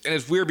different things. And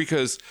it's weird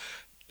because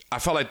I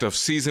felt like the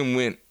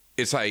season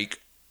it's like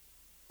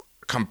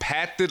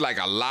compacted, like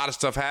a lot of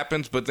stuff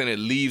happens, but then it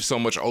leaves so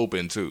much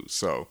open too.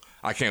 So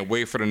I can't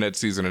wait for the next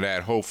season of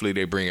that. Hopefully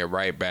they bring it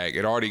right back.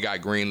 It already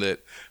got greenlit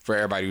for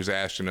everybody who's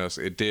asking us.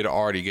 It did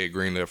already get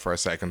greenlit for a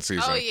second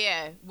season. Oh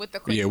yeah, with the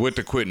quickness. Yeah, with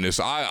the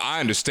quickness. I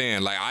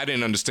understand. Like I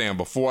didn't understand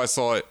before I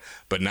saw it,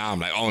 but now I'm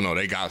like, oh no,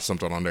 they got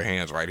something on their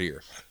hands right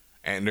here.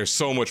 And there's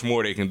so much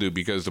more they can do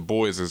because The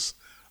Boys is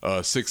a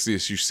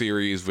 60-issue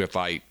series with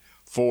like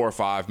 4 or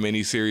 5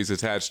 miniseries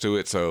attached to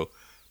it. So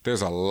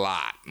there's a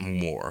lot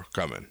more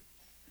coming.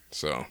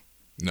 So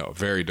no,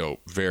 very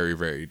dope. Very,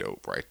 very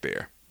dope right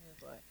there.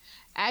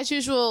 As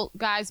usual,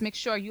 guys, make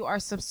sure you are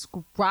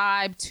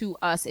subscribed to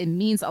us. It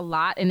means a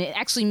lot, and it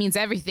actually means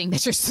everything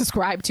that you're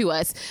subscribed to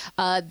us.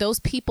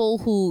 Those people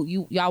who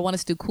y'all want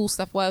us to do cool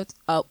stuff with,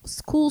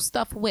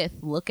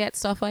 look at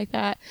stuff like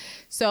that.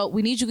 So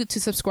we need you to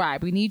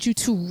subscribe. We need you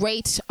to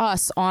rate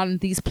us on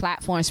these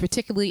platforms,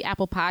 particularly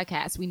Apple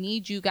Podcasts. We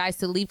need you guys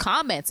to leave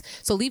comments.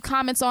 So leave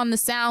comments on the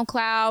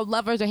SoundCloud,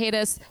 lovers or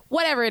haters,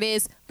 whatever it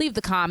is, leave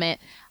the comment.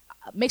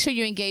 Make sure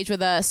you engage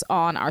with us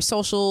on our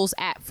socials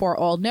at For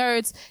All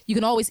Nerds. You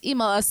can always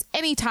email us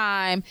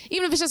anytime,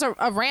 even if it's just a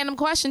random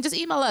question. Just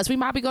email us. We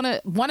might be gonna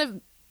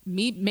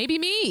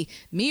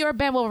me or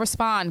Ben will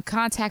respond.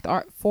 Contact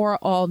our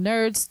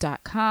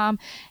forallnerds.com.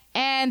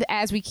 And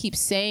as we keep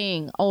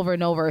saying over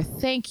and over,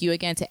 thank you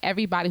again to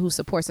everybody who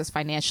supports us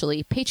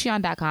financially.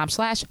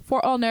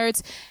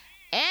 Patreon.com/forallnerds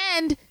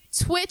and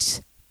Twitch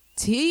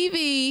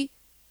TV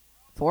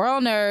For All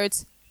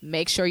Nerds.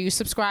 Make sure you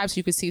subscribe so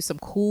you can see some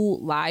cool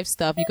live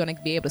stuff. You're going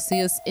to be able to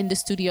see us in the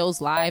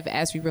studios live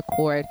as we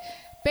record.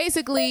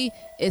 Basically,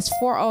 it's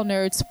For All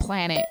Nerds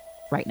Planet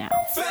right now.